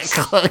whack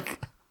whack. Like,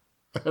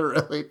 it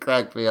really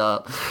cracked me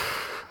up.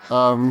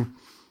 So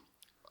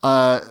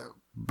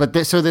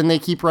then they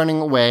keep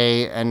running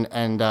away, and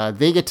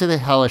they get to the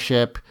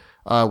heliship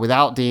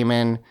without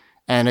Damon.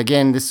 And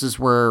again, this is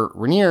where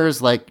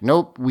Renier's like,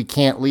 nope, we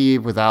can't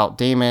leave without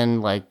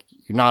Damon. Like,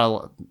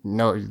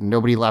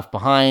 nobody left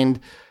behind.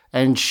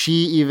 And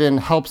she even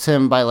helps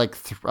him by like,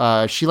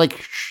 she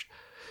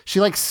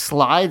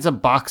slides a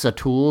box of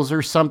tools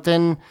or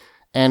something,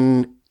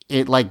 and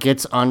it like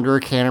gets under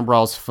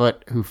Cannonball's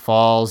foot, who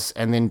falls.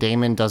 And then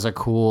Damon does a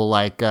cool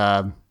like,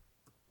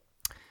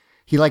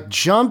 he like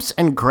jumps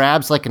and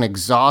grabs like an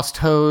exhaust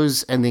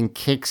hose and then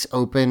kicks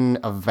open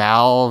a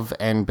valve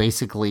and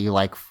basically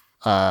like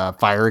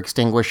fire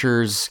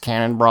extinguishers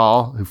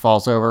Cannonball, who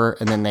falls over,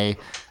 and then they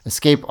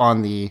escape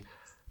on the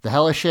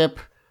heliship.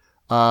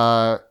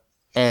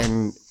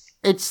 And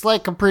it's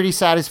like a pretty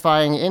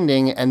satisfying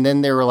ending. And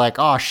then they were like,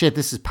 oh shit,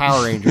 this is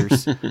Power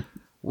Rangers.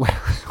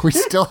 We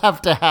still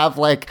have to have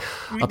like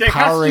a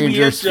Power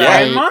Rangers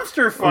giant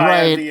monster fight,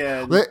 right?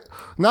 At the end.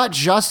 Not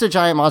just a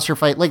giant monster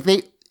fight. Like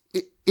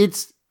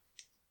it's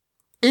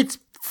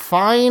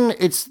fine.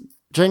 It's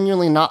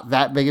genuinely not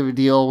that big of a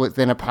deal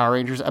within a Power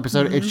Rangers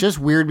episode. It's just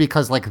weird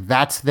because like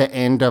that's the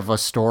end of a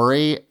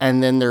story,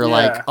 and then they're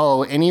like,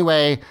 oh,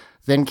 anyway,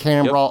 then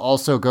Cannonball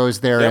also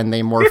goes there and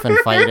they morph and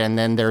fight, and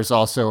then there's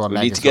also a we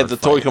need to get the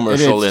toy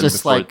commercial in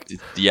before like,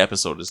 the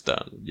episode is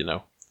done,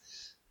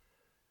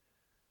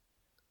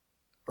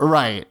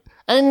 Right.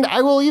 And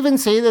I will even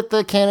say that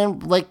the canon,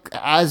 like,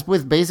 as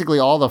with basically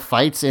all the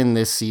fights in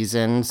this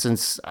season,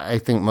 since I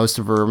think most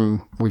of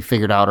them we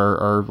figured out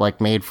are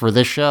like made for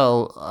this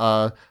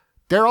show,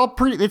 they're all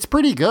pretty. It's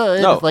pretty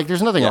good. No. Like,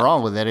 there's nothing Yeah.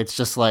 wrong with it. It's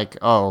just like,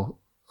 oh,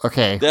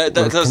 okay.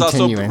 There's also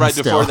continuing right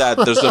still. before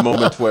that. There's the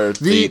moment where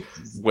The-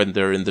 when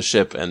they're in the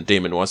ship and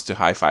Damon wants to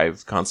high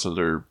five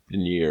Consular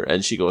Lanier,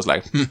 and she goes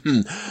like,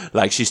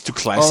 like she's too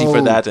classy for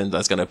Oh. that, and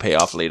that's gonna pay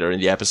off later in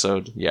the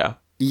episode. Yeah.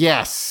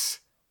 Yes,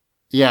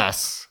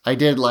 I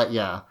did like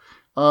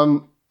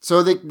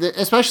So the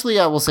especially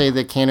I will say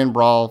the Cannon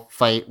Brawl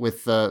fight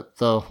with the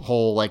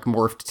whole like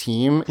morphed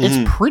team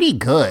is pretty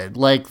good.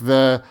 Like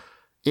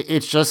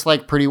it's just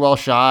like pretty well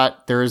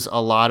shot. There's a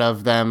lot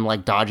of them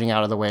like dodging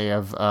out of the way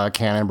of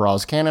Cannon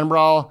Brawl's Cannon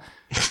Brawl,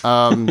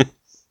 and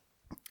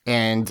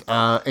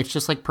it's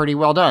just like pretty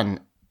well done.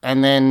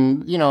 And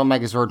then a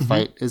Megazord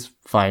fight is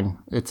fine.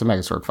 It's a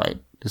Megazord fight.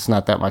 It's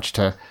not that much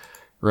to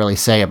really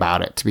say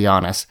about it, to be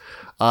honest.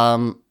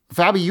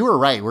 Fabi, you were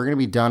right. We're going to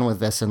be done with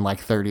this in like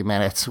 30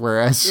 minutes,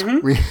 whereas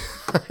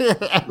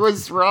I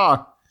was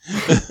wrong.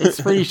 It's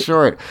pretty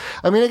short.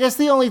 I mean, I guess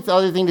the only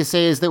other thing to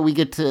say is that we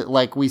get to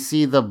like, we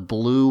see the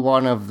blue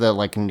one of the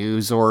like new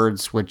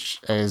Zords, which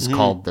is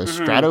called the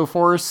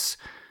Stratoforce.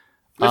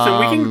 Listen,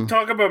 we can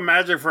talk about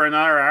magic for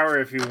another hour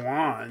if you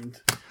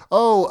want.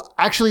 Oh,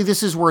 actually,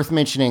 this is worth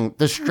mentioning.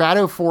 The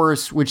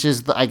Stratoforce, which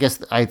is I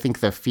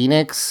think the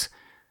Phoenix.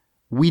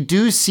 We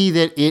do see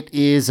that it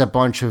is a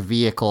bunch of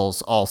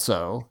vehicles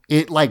also.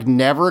 It like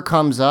never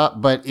comes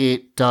up, but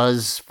it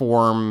does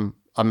form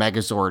a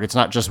Megazord. It's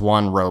not just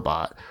one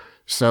robot.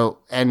 So,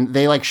 and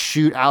they like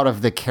shoot out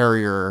of the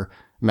carrier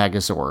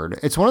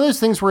Megazord. It's one of those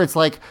things where it's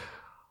like,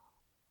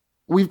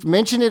 we've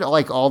mentioned it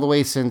like all the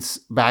way since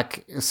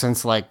like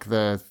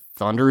the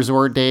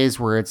Thunderzord days,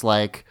 where it's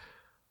like,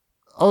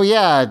 oh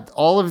yeah,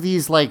 all of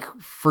these like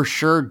for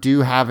sure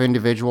do have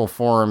individual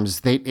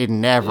forms. It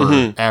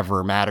never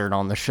ever mattered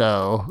on the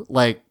show.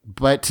 Like,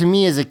 but to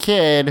me as a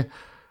kid,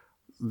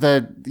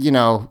 that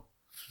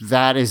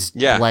is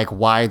like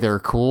why they're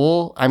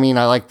cool. I mean,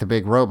 I like the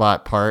big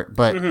robot part,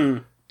 but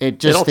it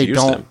just they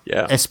don't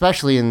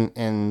especially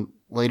in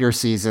later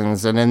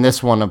seasons, and in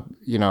this one,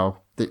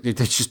 they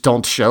just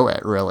don't show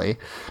it really.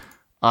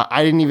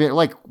 I didn't even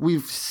like.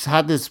 We've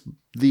had it's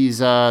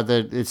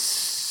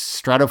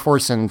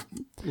Stratoforce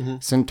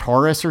and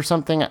Centaurus or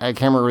something. I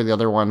can't remember the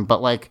other one,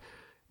 but like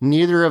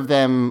neither of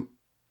them,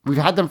 we've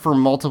had them for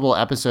multiple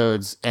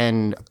episodes,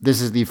 and this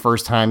is the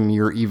first time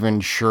you're even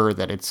sure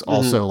that it's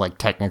also like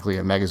technically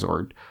a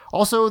Megazord.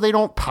 Also, they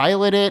don't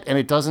pilot it and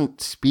it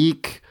doesn't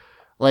speak.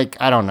 Like,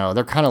 I don't know.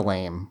 They're kind of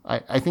lame.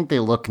 I think they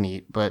look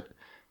neat, but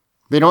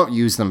they don't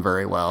use them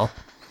very well.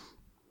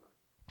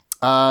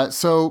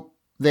 So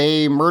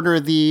they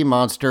murder the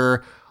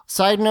monster.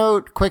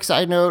 Quick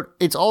side note,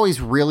 it's always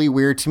really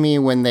weird to me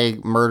when they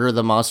murder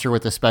the monster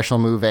with a special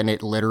move and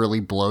it literally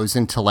blows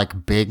into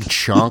like big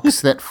chunks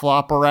that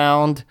flop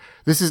around.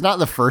 This is not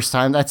the first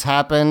time that's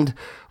happened,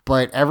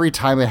 but every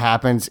time it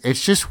happens,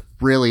 it's just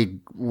really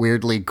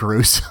weirdly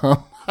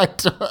gruesome. I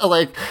don't,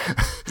 like,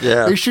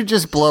 they should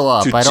just blow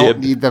up. I don't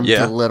need them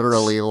to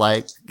literally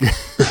like,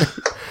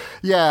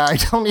 I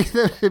don't need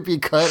them to be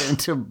cut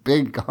into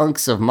big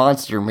hunks of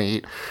monster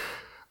meat.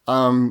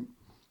 So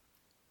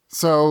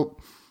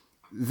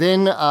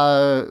then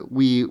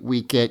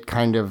we get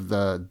kind of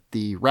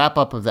the wrap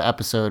up of the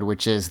episode,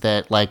 which is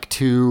that like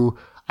two,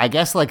 I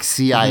guess like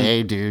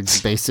CIA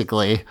dudes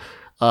basically,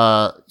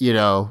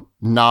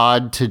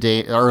 nod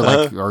to or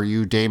like, are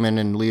you Damon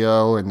and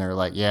Leo? And they're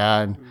like,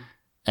 yeah.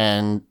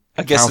 And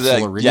I guess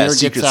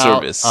Secret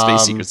Service,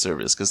 Space Secret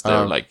Service, because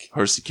they're like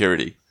her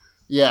security.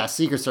 Yeah,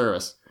 Secret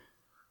Service.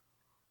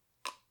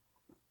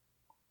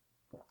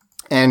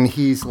 And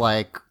he's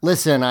like,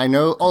 listen, I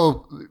know.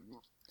 Oh,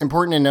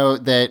 important to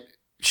note that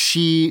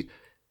she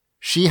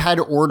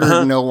had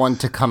ordered no one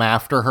to come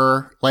after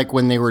her, like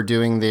when they were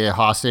doing the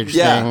hostage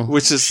thing.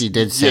 Which is, she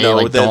did say,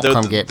 don't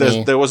come get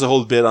me. There was a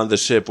whole bit on the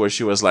ship where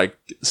she was like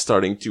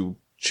starting to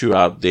chew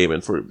out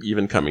Damon for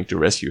even coming to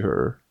rescue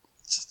her.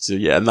 So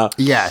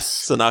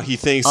So now he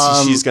thinks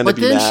she's going to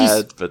be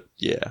mad, but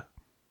yeah.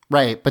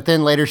 Right, but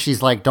then later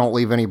she's like, don't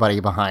leave anybody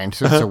behind.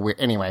 So it's a weird,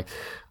 anyway.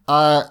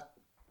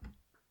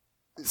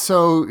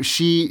 So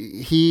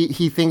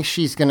he thinks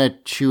she's gonna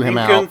chew him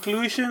out. In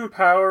conclusion,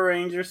 Power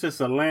Rangers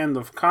is a land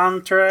of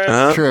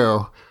contrast.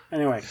 True.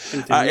 Anyway,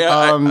 continue.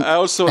 I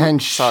also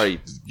sorry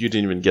you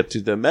didn't even get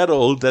to the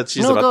medal that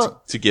she's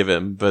about to give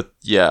him, but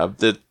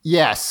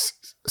yes.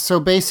 So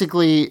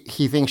basically,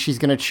 he thinks she's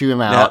gonna chew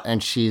him out,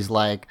 and she's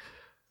like,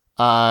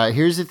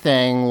 "Here's the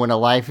thing: when a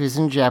life is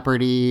in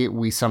jeopardy,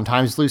 we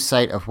sometimes lose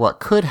sight of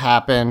what could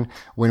happen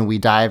when we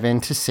dive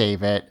in to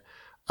save it."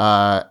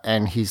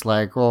 And he's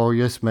like, "Oh,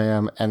 yes,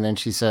 ma'am." And then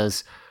she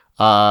says,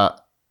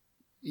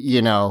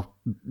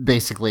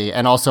 basically,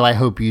 and also, I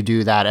hope you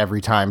do that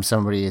every time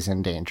somebody is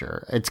in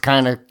danger. It's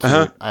kind of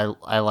cute.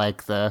 I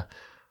like the,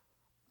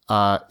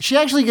 she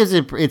actually gives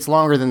it's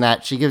longer than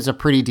that. She gives a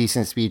pretty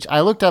decent speech.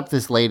 I looked up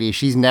this lady.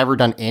 She's never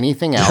done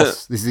anything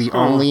else. This is the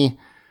only,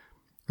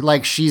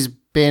 like, she's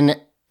been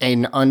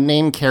an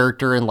unnamed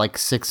character in like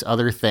 6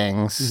 other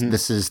things.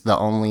 This is the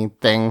only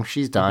thing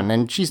she's done.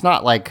 And she's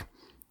not like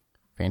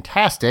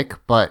fantastic,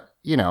 but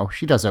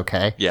she does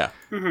okay. Yeah.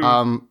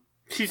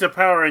 She's a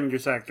Power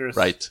Rangers actress.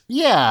 right?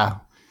 Yeah.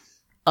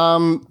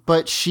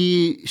 But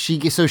she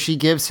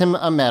gives him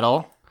a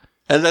medal.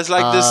 And there's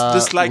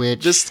like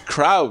which- this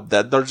crowd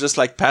that they're just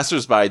like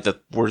passersby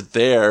that were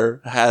there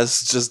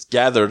has just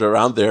gathered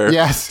around there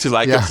Yes, to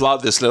like yeah.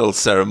 applaud this little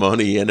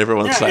ceremony, and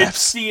everyone Yeah, it's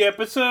claps. the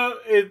episode.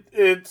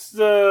 It's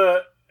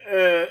the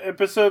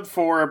episode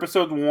 4,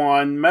 episode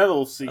 1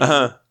 medal scene.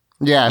 Uh-huh.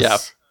 Yes.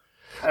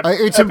 Yep.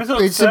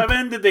 Episode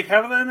 7. Did they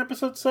have that in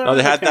episode 7? Oh,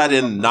 they I had can't that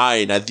in remember.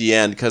 9 at the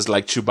end because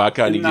like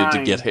Chewbacca needed to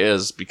 9. get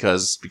his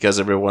because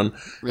everyone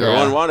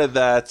Yeah. wanted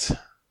that.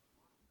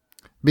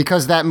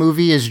 Because that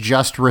movie is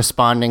just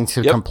responding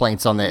to Yep.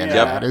 complaints on the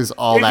internet. Is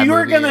all If that you were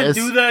movie gonna is.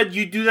 do that,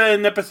 you do that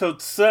in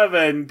episode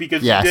 7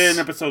 because Yes. you did it in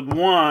episode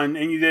 1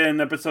 and you did it in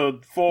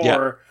episode 4.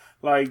 Yeah.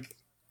 Like,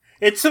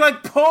 it's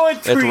like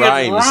poetry.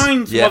 It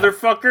rhymes. Yeah.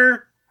 Motherfucker.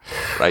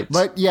 Right.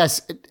 But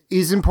yes, it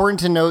is important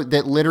to note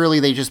that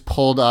literally they just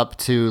pulled up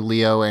to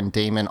Leo and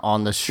Damon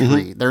on the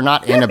street. They're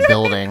not in a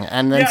building,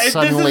 and then Yeah, this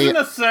suddenly, isn't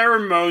a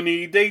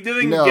ceremony. They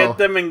didn't No. get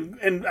them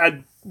in at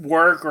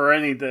work or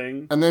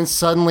anything.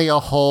 a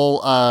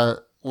whole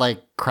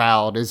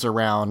crowd is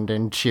around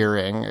and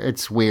cheering.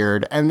 It's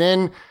weird. And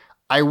then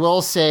I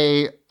will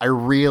say I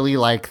really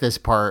like this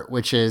part,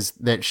 which is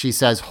that she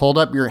says, "Hold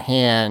up your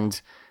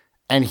hand,"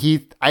 and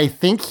I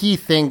think he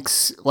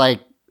thinks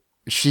like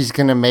she's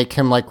gonna make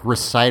him like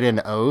recite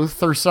an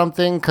oath or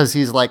something because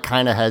he's like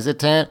kind of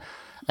hesitant,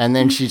 and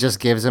then she just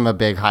gives him a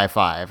big high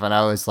five, and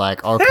I was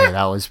like, okay,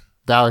 that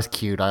was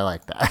cute. I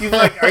like that. He's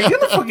like, "Are you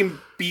gonna fucking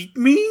beat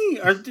me?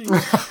 Are you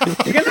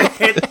gonna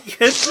hit me?"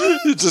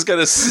 You're just gonna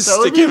would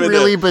stick be him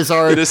really in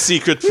bizarre. in a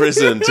secret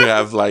prison to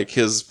have like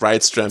his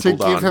rights To trampled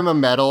give on. him a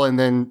medal and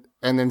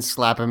then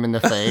slap him in the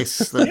face.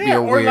 That'd be Yeah,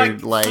 a or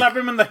weird like slap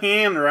him in the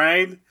hand,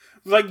 right?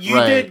 Like, you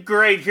Right. did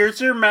great.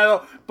 Here's your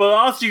medal, but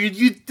also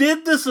you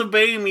did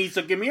disobey me,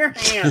 so give me your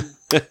hand.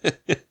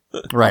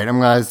 right.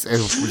 We're just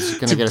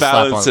gonna To get a slap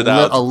balance on it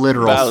out, a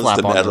literal balance slap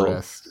the on medal. the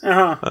wrist.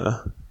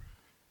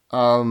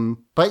 Uh-huh.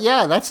 But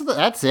yeah,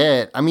 that's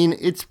it. I mean,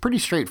 it's pretty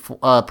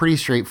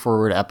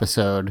straightforward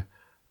episode.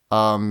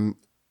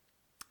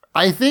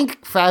 I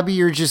think Fabi,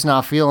 you're just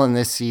not feeling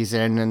this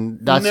season, and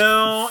that's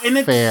No, and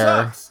it fair.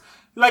 sucks.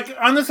 Like,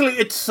 honestly,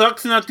 it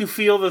sucks not to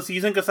feel the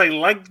season because I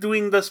like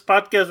doing this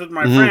podcast with Mm-hmm.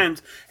 my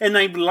friends, and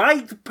I've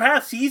liked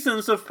past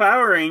seasons of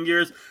Power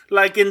Rangers.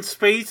 Like, in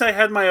Space, I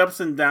had my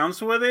ups and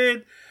downs with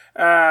it,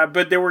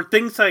 but there were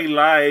things I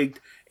liked,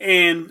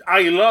 and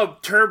I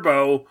love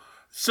Turbo.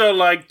 So,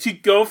 like, to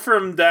go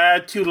from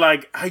that to,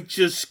 like, I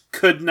just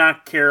could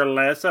not care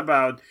less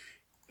about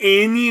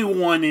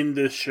anyone in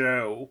the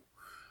show.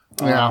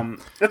 Yeah,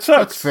 It sucks.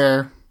 that's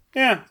fair.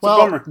 Yeah, it's a Well,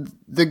 bummer.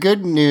 the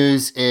good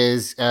news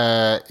is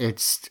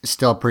it's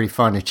still pretty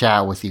fun to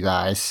chat with you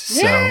guys.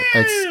 So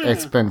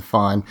it's been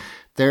fun.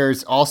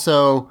 There's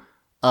also,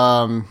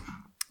 I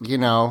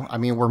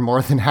mean, we're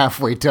more than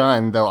halfway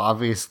done, though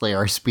obviously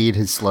our speed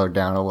has slowed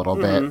down a little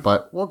bit,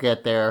 but we'll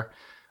get there.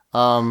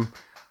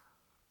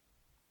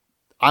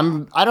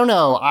 I don't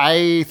know.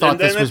 I thought And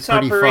then this was it's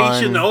pretty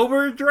Operation fun.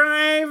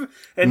 Overdrive,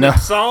 and No.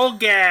 it's all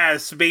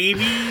gas,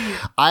 baby.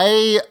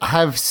 I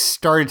have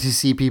started to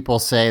see people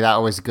say that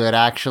was good.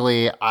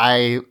 Actually,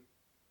 I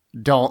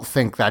don't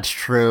think that's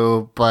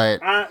true,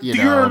 but Do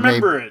you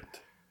remember it?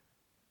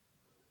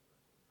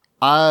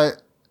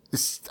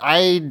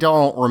 I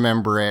don't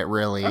remember it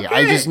really. I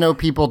Okay. just know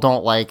people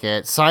don't like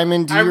it.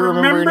 Simon, do you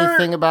remember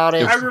anything about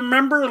it? I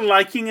remember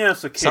liking it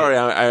as a kid. Sorry,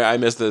 I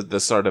missed the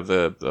start of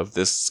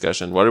this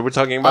discussion. What are we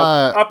talking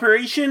about?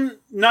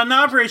 Not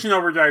Operation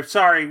Overdrive.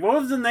 Sorry,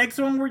 what was the next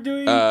one we're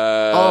doing?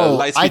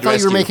 Lightspeed I thought you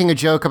Rescue. were making a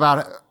joke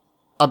about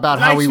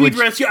how we Lightspeed would.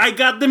 Rescue. I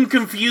got them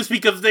confused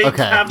because they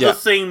Okay. have Yeah. the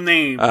same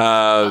name.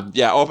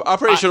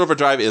 Operation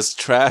Overdrive is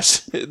trash,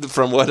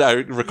 from what I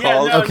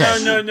recall. Okay.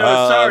 No.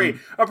 Sorry.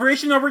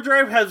 Operation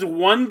Overdrive has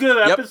one good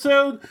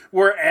episode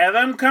where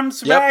Adam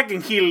comes Yep. back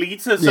and he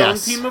leads his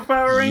Yes. own team of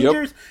Power Yep.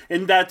 Rangers,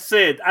 and that's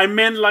it. I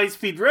meant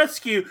Lightspeed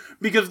Rescue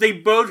because they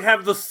both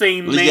have the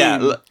same name.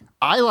 Yeah,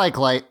 I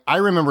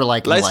remember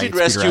liking Lightspeed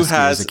Rescue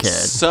has as a kid.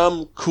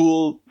 some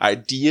cool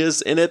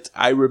ideas in it.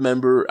 I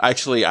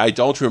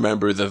don't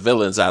remember the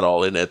villains at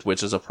all in it,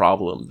 which is a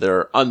problem.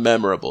 They're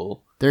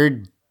unmemorable.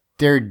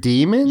 They're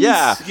demons.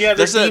 Yeah,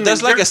 there's they're demons.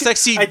 there's like They're- a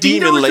sexy I think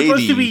demon they were lady.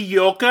 supposed to be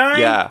yokai.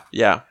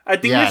 Yeah. I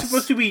think Yes. they're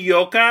supposed to be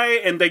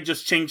yokai, and they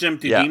just changed them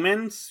to Yeah.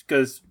 demons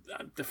because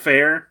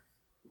fair.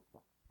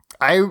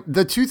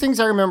 The two things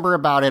I remember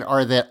about it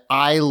are that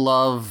I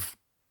love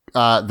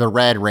the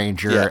Red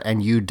Ranger Yeah.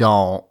 and you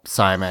don't,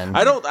 Simon.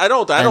 I don't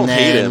And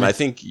hate then- him. I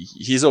think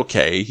he's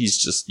okay. He's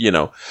just,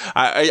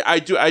 I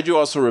do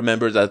also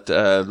remember that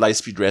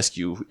Lightspeed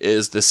Rescue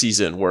is the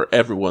season where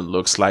everyone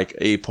looks like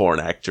a porn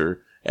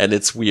actor, and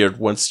it's weird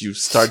once you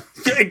start.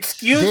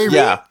 Excuse They- me.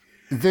 Yeah,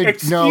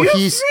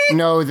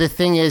 The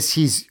thing is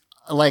he's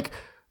like,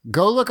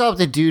 go look up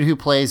the dude who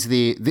plays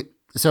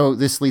so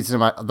this leads to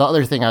the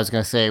other thing I was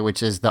going to say,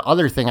 which is the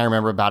other thing I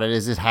remember about it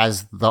is it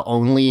has the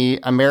only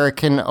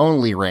American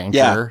only Ranger.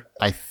 Yeah.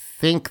 I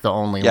think the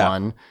only Yeah.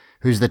 one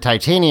who's the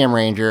Titanium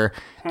Ranger,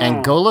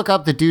 and go look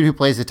up the dude who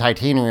plays the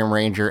Titanium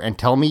Ranger and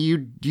tell me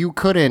you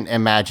couldn't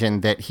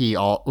imagine that he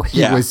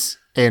was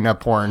in a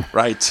porn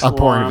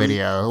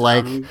video.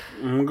 Like,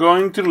 I'm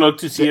going to look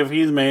to see if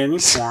he's made any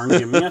porn.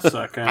 Give me a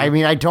second. I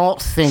mean, I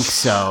don't think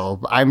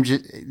so.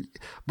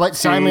 But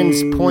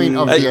Simon's point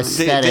of the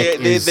aesthetic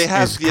they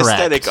have is the correct.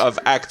 aesthetic of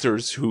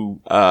actors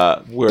who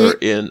were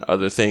in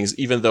other things,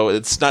 even though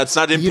it's not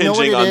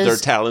impinging on their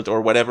talent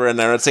or whatever.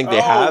 And I'm not saying they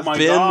have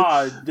been. Oh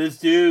my god, this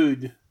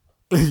dude.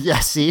 Yeah,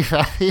 see,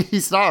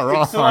 he's not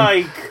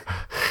wrong.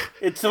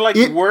 It's like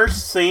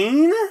worse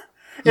sane.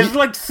 It's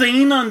like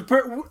sane on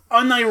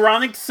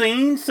unironic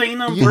sane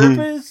on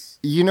purpose.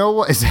 You know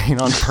what? Sane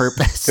on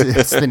purpose.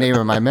 It's the name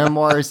of my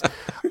memoirs.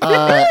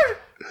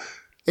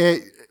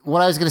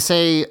 What I was going to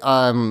say,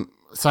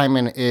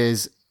 Simon,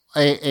 is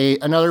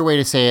another way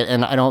to say it,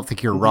 and I don't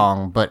think you're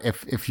wrong, but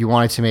if you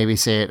wanted to maybe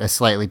say it a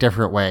slightly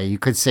different way, you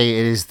could say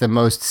it is the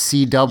most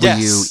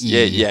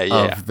CWE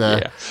of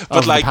the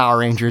Power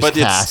Rangers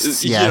cast.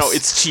 It's,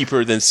 it's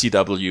cheaper than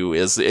CW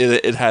is.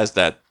 It has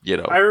that,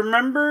 I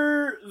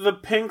remember the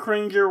Pink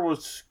Ranger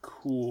was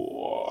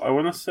cool. I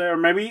want to say, or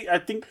maybe I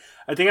think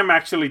I'm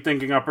actually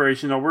thinking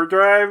Operation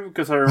Overdrive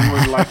because I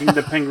remember liking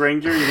the Pink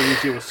Ranger and thinking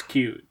she was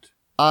cute.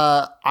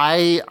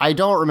 I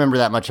don't remember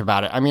that much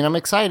about it. I mean, I'm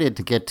excited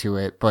to get to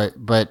it, but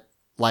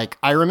like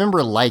I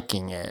remember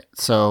liking it.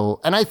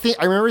 So, and I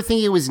remember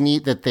thinking it was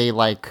neat that they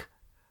like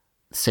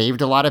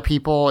saved a lot of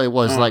people. It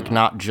was like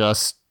not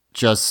just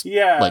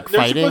like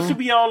they're fighting. Supposed to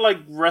be all like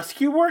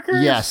rescue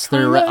workers. Yes,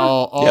 they're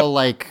all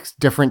like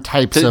different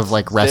types of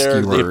like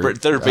rescue.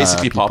 They're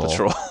basically people. Paw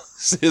Patrol.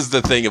 Is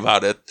the thing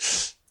about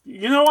it.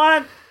 You know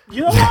what?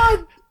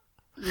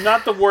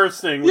 Not the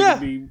worst thing. Would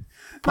be.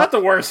 Not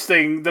the worst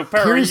thing the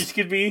Power Rangers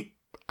could be.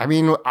 I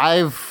mean,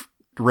 I've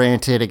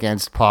ranted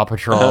against Paw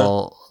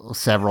Patrol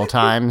several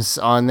times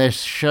on this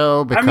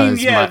show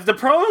because the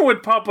problem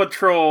with Paw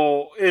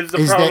Patrol is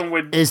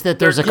that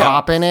there's a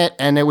cop in it,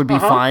 and it would be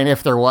fine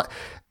if there was.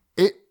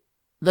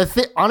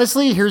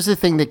 Honestly, here's the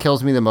thing that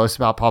kills me the most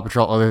about Paw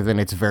Patrol, other than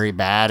it's very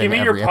bad and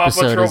every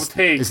episode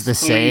is the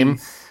same.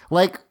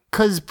 Like,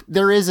 because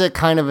there is a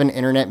kind of an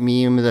internet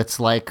meme that's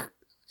like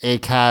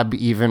ACAB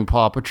even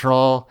Paw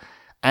Patrol.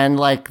 And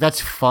like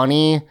that's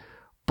funny,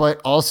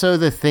 but also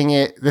the thing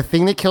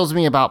that kills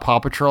me about Paw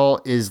Patrol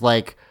is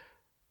like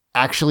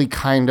actually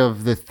kind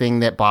of the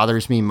thing that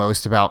bothers me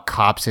most about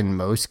cops in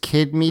most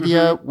kid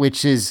media,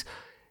 which is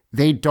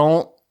they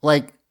don't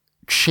like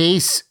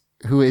Chase,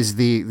 who is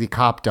the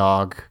cop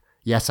dog.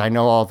 Yes, I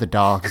know all the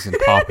dogs in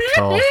Paw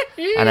Patrol,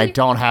 and I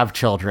don't have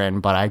children,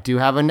 but I do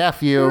have a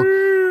nephew.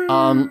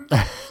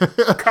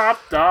 Cop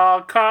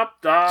dog.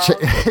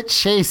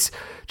 Chase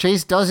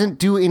doesn't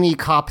do any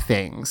cop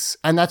things.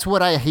 And that's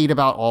what I hate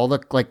about all the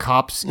like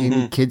cops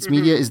in kids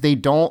media is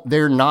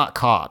they're not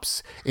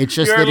cops. It's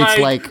just it's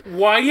like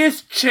why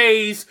is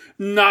Chase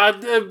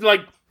not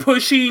like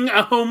pushing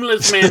a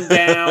homeless man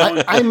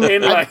down? I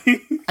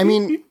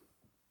mean,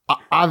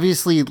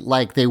 obviously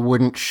like they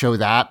wouldn't show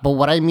that, but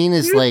what I mean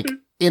is like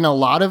in a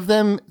lot of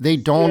them, they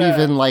don't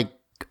even like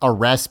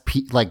arrest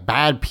like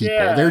bad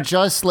people. They're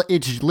just,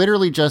 it's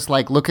literally just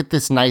like, look at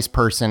this nice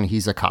person.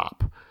 He's a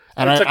cop.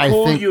 And it's a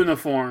cool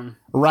uniform.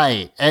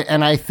 Right.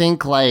 And I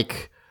think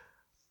that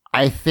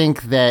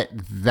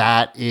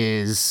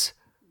is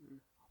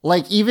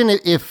like, even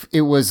if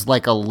it was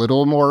like a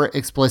little more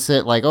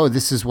explicit, like, oh,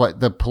 this is what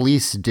the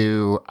police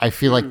do. I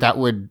feel like that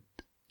would,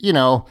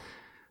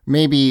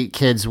 maybe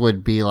kids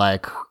would be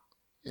like,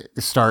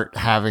 start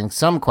having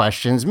some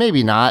questions,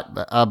 maybe not,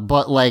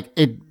 but like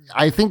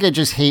I think I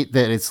just hate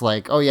that it's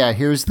like, oh yeah,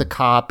 here's the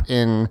cop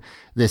in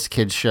this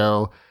kid's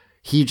show.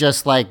 He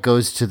just like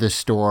goes to the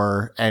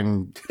store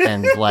and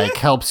like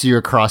helps you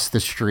across the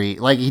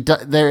street. Like you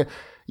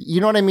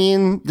know what I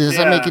mean? Does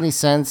that make any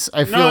sense?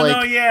 I feel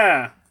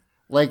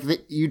like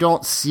you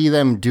don't see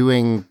them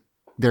doing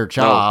their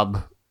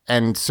job.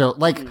 And so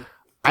like,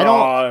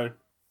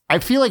 I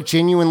feel like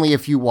genuinely,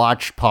 if you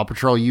watch Paw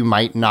Patrol, you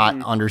might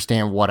not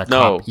understand what a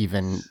cop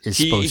even is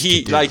supposed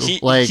to do.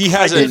 He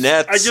has a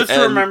net. I just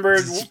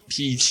remembered.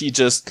 He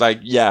just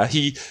like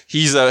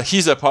he's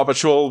a Paw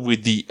Patrol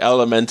with the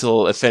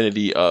elemental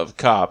affinity of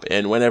cop,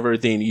 and whenever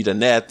they need a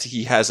net,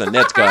 he has a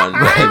net gun,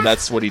 and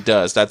that's what he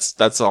does.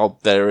 That's all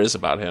there is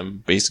about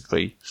him,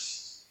 basically.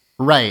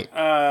 Right.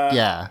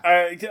 Yeah.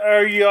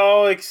 Are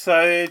y'all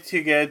excited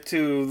to get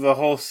to the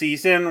whole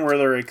season where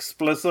they're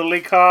explicitly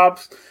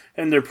cops?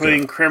 And they're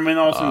putting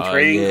criminals in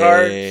trading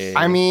cards.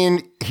 I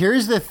mean,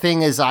 here's the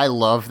thing: is I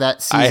love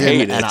that season, I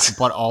hate it.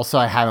 but also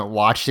I haven't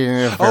watched it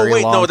in a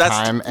very long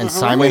time. And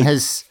Simon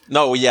has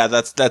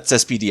that's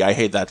SPD. I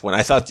hate that one.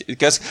 I thought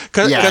because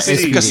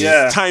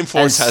Time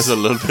Force has a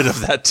little bit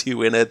of that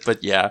too in it,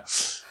 but yeah,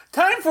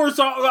 Time Force.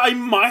 I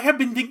might have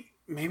been thinking.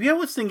 Maybe I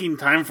was thinking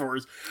Time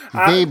Force.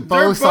 They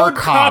both are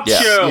cops.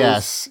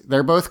 Yes,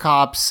 they're both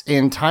cops.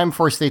 In Time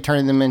Force, they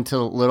turn them into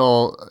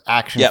little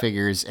action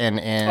figures, and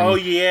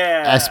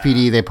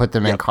SPD they put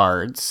them in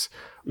cards.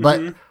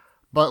 But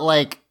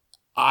like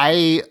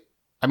I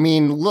I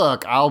mean,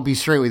 look, I'll be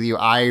straight with you.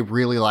 I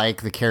really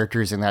like the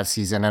characters in that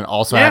season, and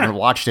also I Yeah. haven't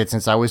watched it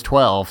since I was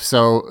 12.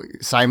 So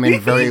Simon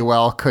very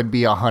well could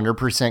be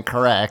 100%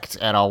 correct,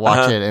 and I'll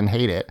watch it and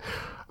hate it.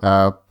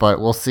 But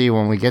we'll see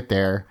when we get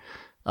there.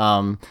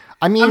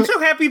 I mean, I'm so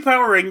happy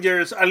Power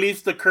Rangers, at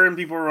least the current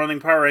people running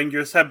Power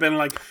Rangers, have been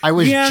like, I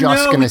was just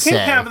gonna we say.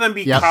 can't have them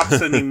be Yep.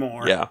 cops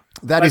anymore. Yeah.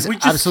 that Like, is we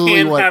just absolutely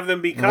can't what, have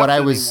them be cops what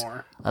I was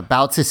anymore.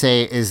 about to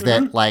say is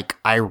that, like,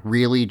 I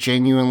really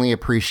genuinely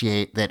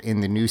appreciate that in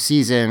the new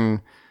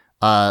season,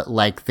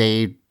 like,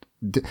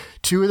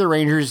 two of the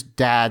Rangers'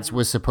 dads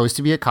was supposed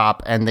to be a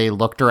cop, and they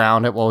looked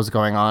around at what was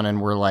going on and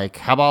were like,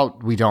 how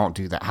about we don't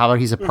do that? How about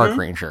he's a park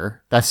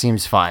ranger? That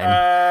seems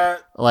fine.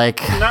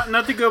 Like,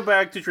 Not to go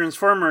back to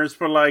Transformers,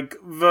 but like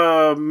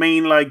the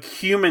main like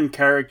human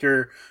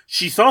character,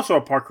 she's also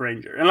a park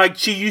ranger, and like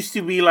she used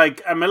to be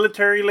like a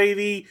military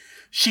lady.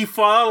 She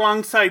fought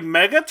alongside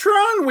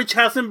Megatron, which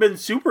hasn't been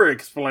super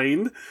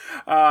explained.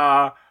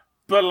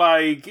 But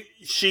like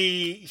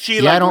she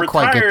yeah, like I don't retired,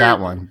 quite get that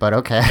one, but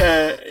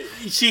okay.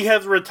 She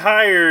has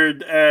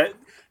retired.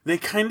 They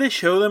kind of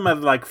show them as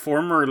like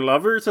former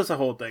lovers. That's a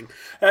whole thing.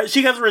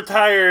 She has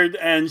retired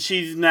and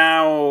she's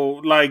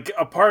now like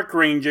a park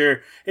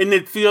ranger, and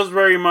it feels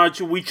very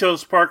much we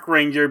chose park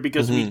ranger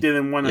because we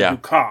didn't want to do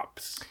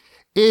cops.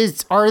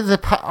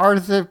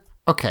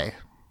 Okay.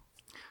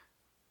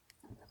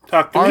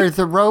 Talk to Are me.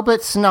 the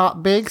robots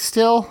not big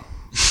still?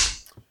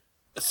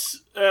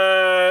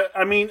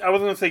 I mean, I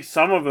was gonna say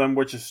some of them,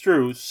 which is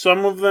true.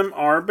 Some of them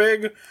are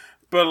big,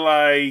 but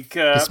like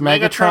Is Megatron's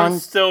Megatron-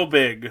 still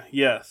big.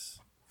 Yes.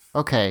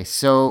 Okay,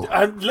 so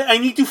I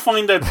need to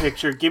find that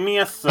picture. Give me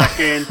a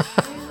second.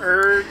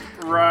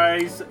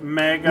 Earthrise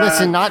Megatron.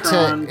 listen, not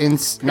to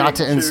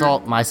picture.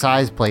 insult my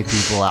size play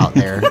people out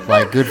there.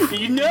 Like, good.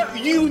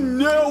 You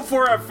know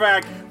for a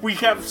fact we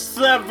have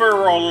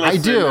several I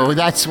listeners. do.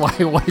 That's why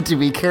I wanted to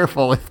be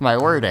careful with my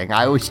wording.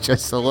 I was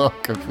just a little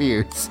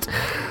confused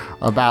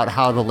about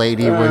how the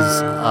lady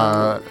was,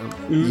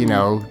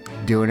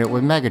 doing it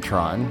with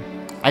Megatron.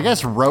 I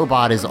guess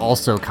robot is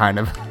also kind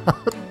of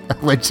a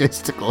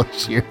logistical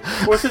issue.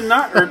 Was it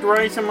not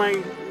Earthrise?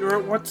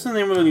 What's the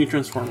name of the new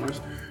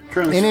Transformers?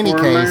 In any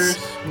case,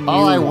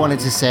 all I New wanted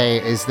one. to say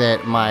is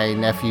that my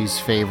nephew's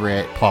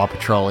favorite Paw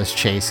Patrol is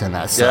Chase, and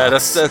that's Yeah,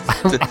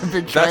 I've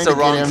been trying that's to a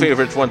wrong get him-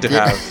 favorite one to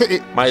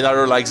have. My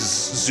daughter likes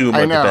Zuma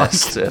I the know.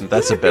 best, and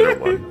that's a better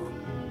one.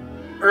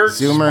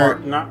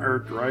 Earthspark, not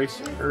Earthrise.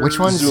 Which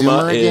one's Zuma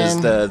Zuma is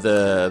again?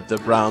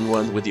 the brown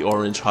one with the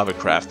orange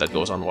hovercraft that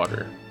goes on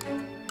water.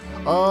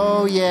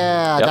 Oh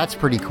yeah, Yep. that's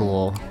pretty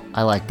cool.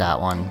 I like that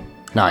one.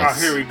 Oh,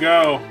 Nice. here we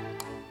go.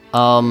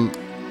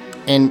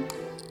 And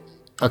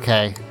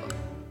okay,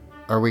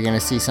 are we gonna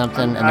see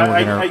something, and then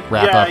we're gonna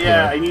wrap up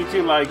Yeah, I here? need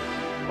to like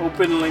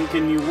open link a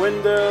new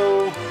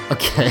window.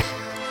 Okay,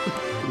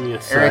 Give me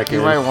a second. Eric,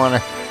 you might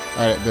want to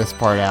edit this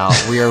part out.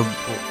 We are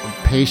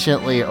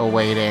patiently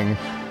awaiting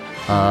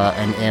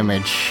an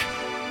image.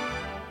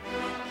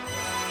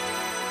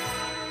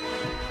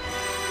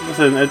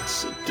 Listen,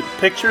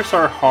 pictures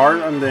are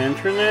hard on the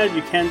internet.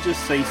 You can't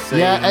just say save.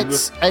 Yeah,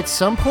 at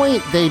some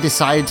point they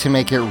decided to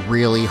make it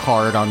really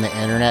hard on the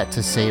internet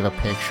to save a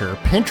picture.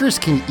 Pinterest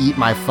can eat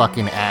my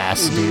fucking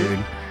ass, dude.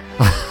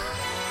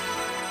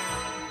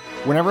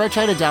 Whenever I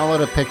try to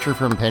download a picture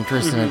from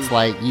Pinterest and it's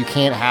like, you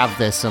can't have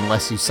this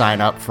unless you sign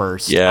up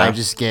first, Yeah. I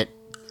just get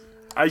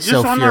I just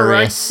so want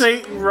furious.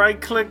 to right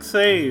click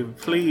save,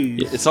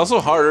 please. It's also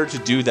harder to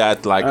do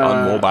that like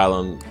on mobile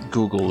on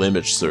Google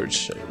image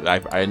search.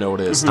 I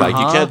noticed like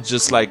you can't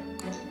just like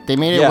They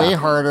made it Yeah. way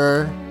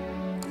harder,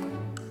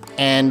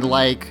 and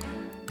like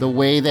the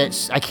way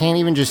that I can't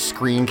even just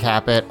screen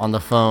cap it on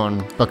the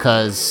phone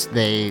because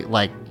they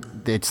like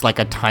it's like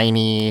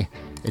tiny,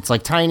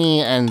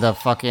 and the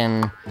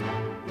fucking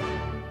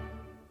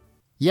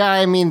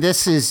I mean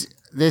this is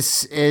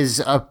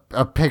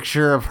a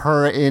picture of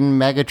her in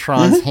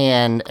Megatron's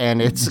hand,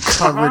 and it's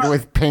covered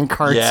with pink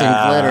hearts Yeah.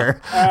 and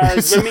glitter.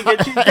 Let me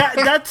get you.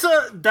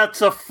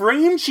 That's a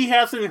frame she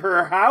has in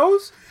her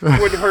house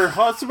with her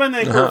husband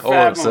and her family.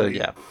 oh, so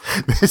yeah,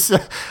 This, I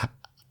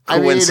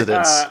mean,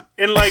 coincidence.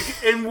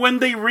 And when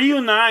they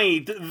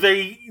reunite,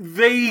 the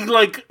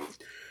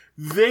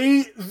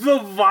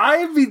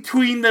vibe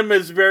between them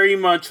is very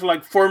much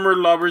like former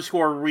lovers who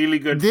are really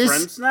good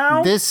friends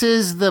now. This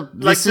is the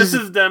this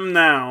is them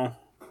now.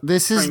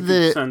 this is trying to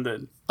the send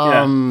it.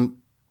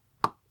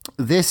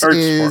 this Earthspark,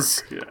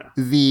 is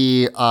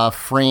the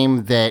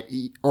frame that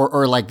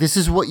or like this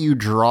is what you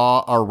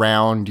draw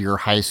around your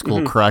high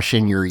school crush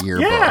in your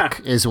yearbook Yeah.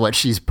 is what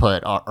she's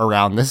put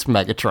around this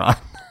Megatron.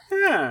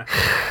 Yeah.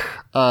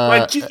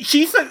 Like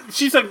she's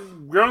a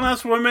grown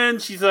ass woman.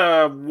 She's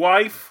a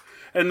wife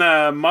and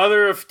a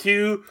mother of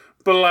two.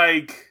 But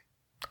like,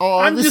 Oh,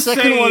 I'm the just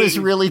second one is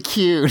saying- really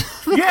cute.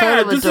 yeah, kind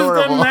of this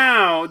adorable. is them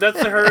now. That's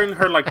her in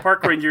her like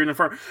park ranger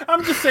uniform.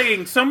 I'm just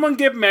saying, someone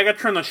give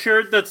Megatron a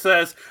shirt that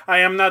says, "I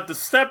am not the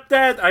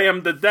stepdad. I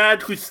am the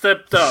dad who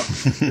stepped up."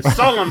 That's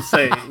all I'm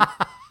saying.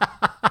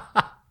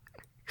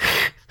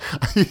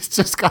 He's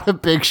just got a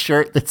big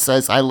shirt that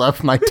says, "I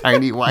love my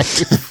tiny wife."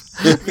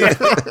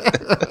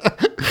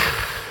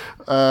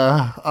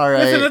 All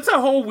right. Listen, it's a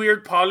whole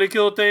weird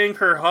polykill thing.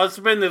 Her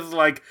husband is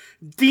like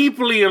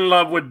deeply in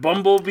love with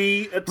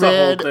Bumblebee. It's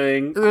a whole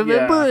thing.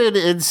 Remember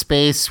in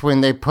Space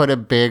when they put a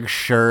big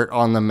shirt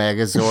on the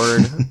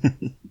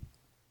Megazord?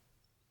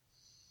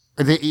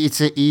 It's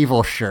an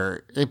evil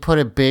shirt. They put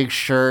a big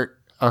shirt.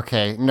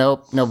 Okay,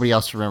 nope, nobody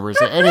else remembers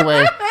it.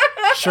 Anyway,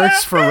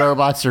 shirts for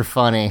robots are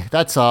funny.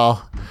 That's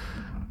all.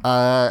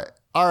 All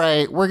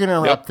right, we're going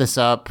to wrap this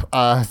up.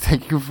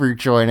 Thank you for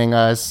joining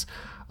us.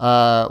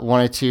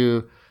 Wanted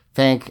to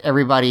thank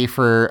everybody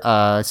for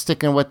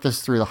sticking with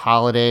us through the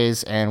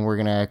holidays, and we're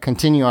going to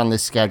continue on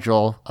this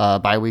schedule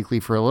bi-weekly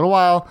for a little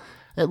while,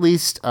 at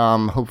least.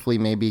 Hopefully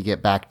maybe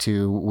get back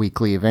to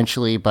weekly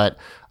eventually, but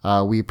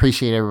we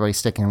appreciate everybody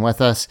sticking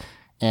with us,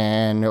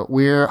 and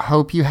we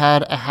hope you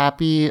had a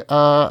happy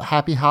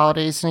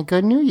holidays and a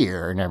good new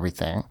year and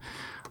everything.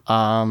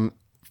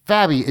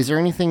 Fabi, is there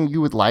anything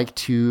you would like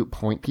to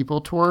point people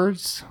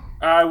towards?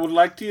 I would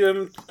like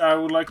to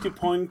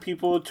point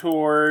people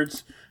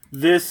towards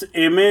this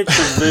image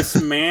of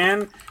this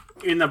man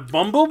in a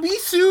Bumblebee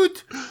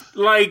suit.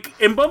 Like,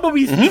 and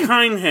Bumblebee's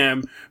behind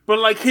him, but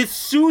like his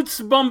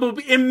suit's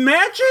Bumblebee.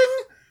 Imagine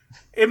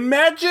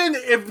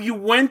if you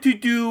went to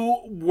do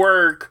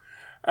work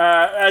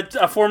at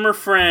a former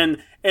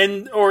friend,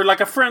 or like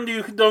a friend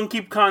you don't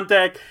keep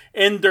contact,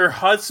 and their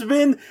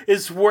husband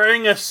is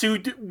wearing a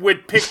suit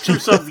with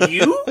pictures of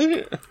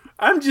you.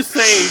 I'm just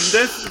saying,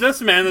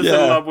 this man is in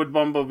love with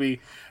Bumblebee.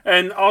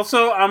 And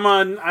also, I'm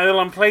on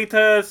Eidolon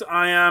Playtest.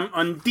 I am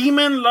on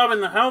Demon Love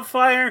and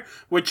Hellfire,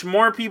 which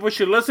more people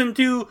should listen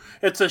to.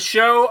 It's a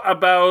show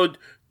about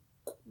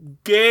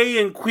gay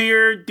and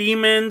queer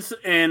demons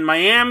in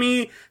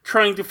Miami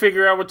trying to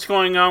figure out what's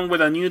going on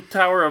with a new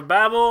Tower of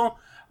Babel.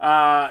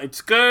 It's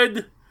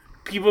good.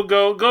 People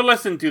go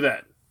listen to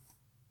that.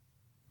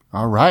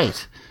 All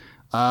right.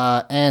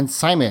 And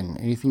Simon,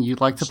 anything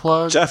you'd like to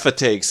plug? Jaffa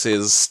Takes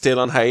is still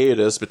on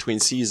hiatus between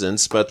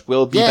seasons, but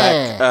we'll be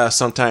back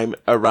sometime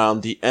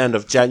around the end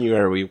of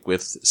January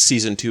with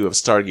season 2 of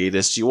Stargate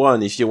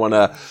SG-1. If you want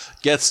to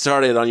get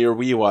started on your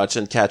rewatch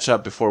and catch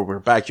up before we're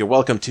back, you're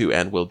welcome to,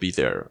 and we'll be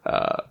there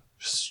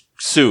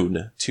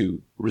soon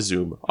to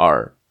resume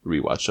our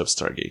rewatch of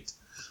Stargate.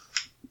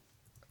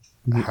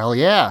 Hell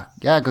yeah.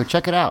 Yeah, go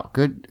check it out.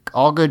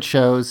 All good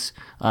shows.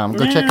 Go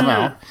check them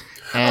out.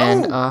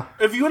 And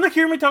if you want to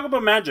hear me talk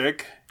about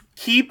magic,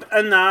 keep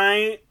an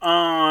eye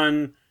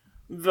on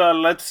the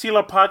Let's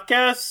Steal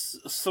podcast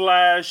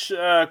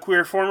 /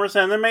 Queer Formers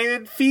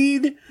animated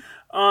feed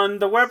on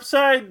the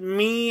website.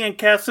 Me and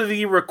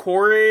Cassidy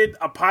recorded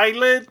a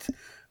pilot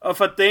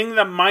of a thing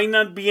that might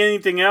not be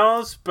anything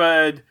else,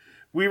 but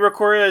we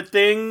recorded a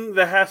thing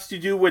that has to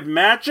do with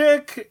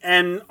magic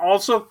and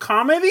also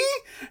comedy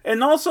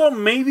and also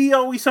maybe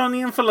Always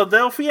Sunny in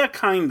Philadelphia,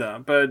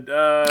 kinda. But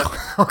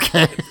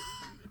okay.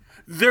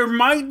 There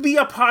might be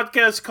a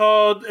podcast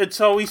called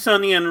It's Always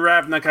Sunny in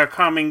Ravnica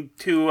coming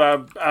to a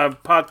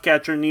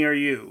podcatcher near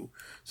you.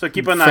 So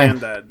keep an eye on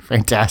that.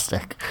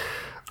 Fantastic.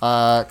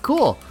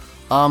 Cool.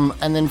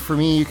 And then for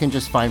me, you can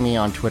just find me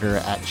on Twitter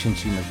at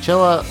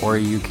ChinchuMachilla, or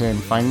you can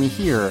find me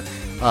here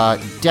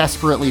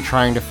desperately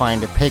trying to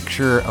find a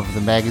picture of the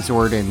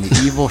Megazord in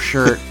the evil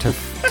shirt to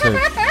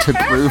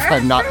prove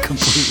I'm not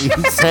completely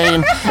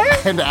insane,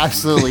 and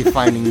absolutely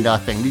finding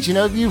nothing. Did you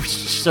know if you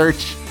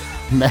search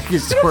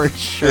Megazord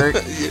shirt,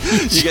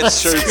 you get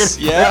shirts,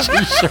 shirts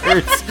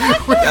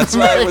with that's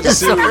what I would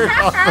assume.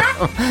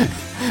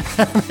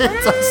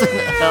 It doesn't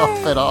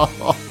help at all.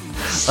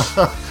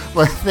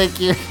 But thank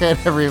you again,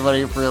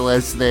 everybody, for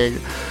listening.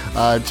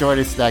 Join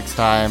us next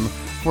time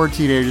for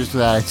Teenagers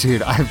with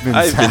Attitude. I've been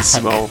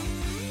Smo.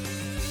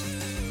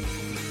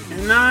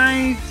 And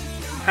I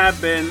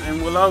have been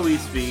and will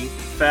always be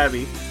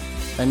Fabi.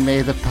 And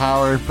may the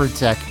power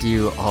protect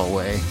you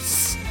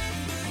always.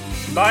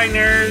 Bye,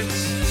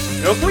 nerds.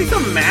 Go play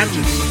some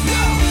magic.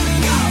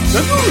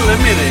 Don't go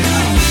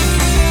limited.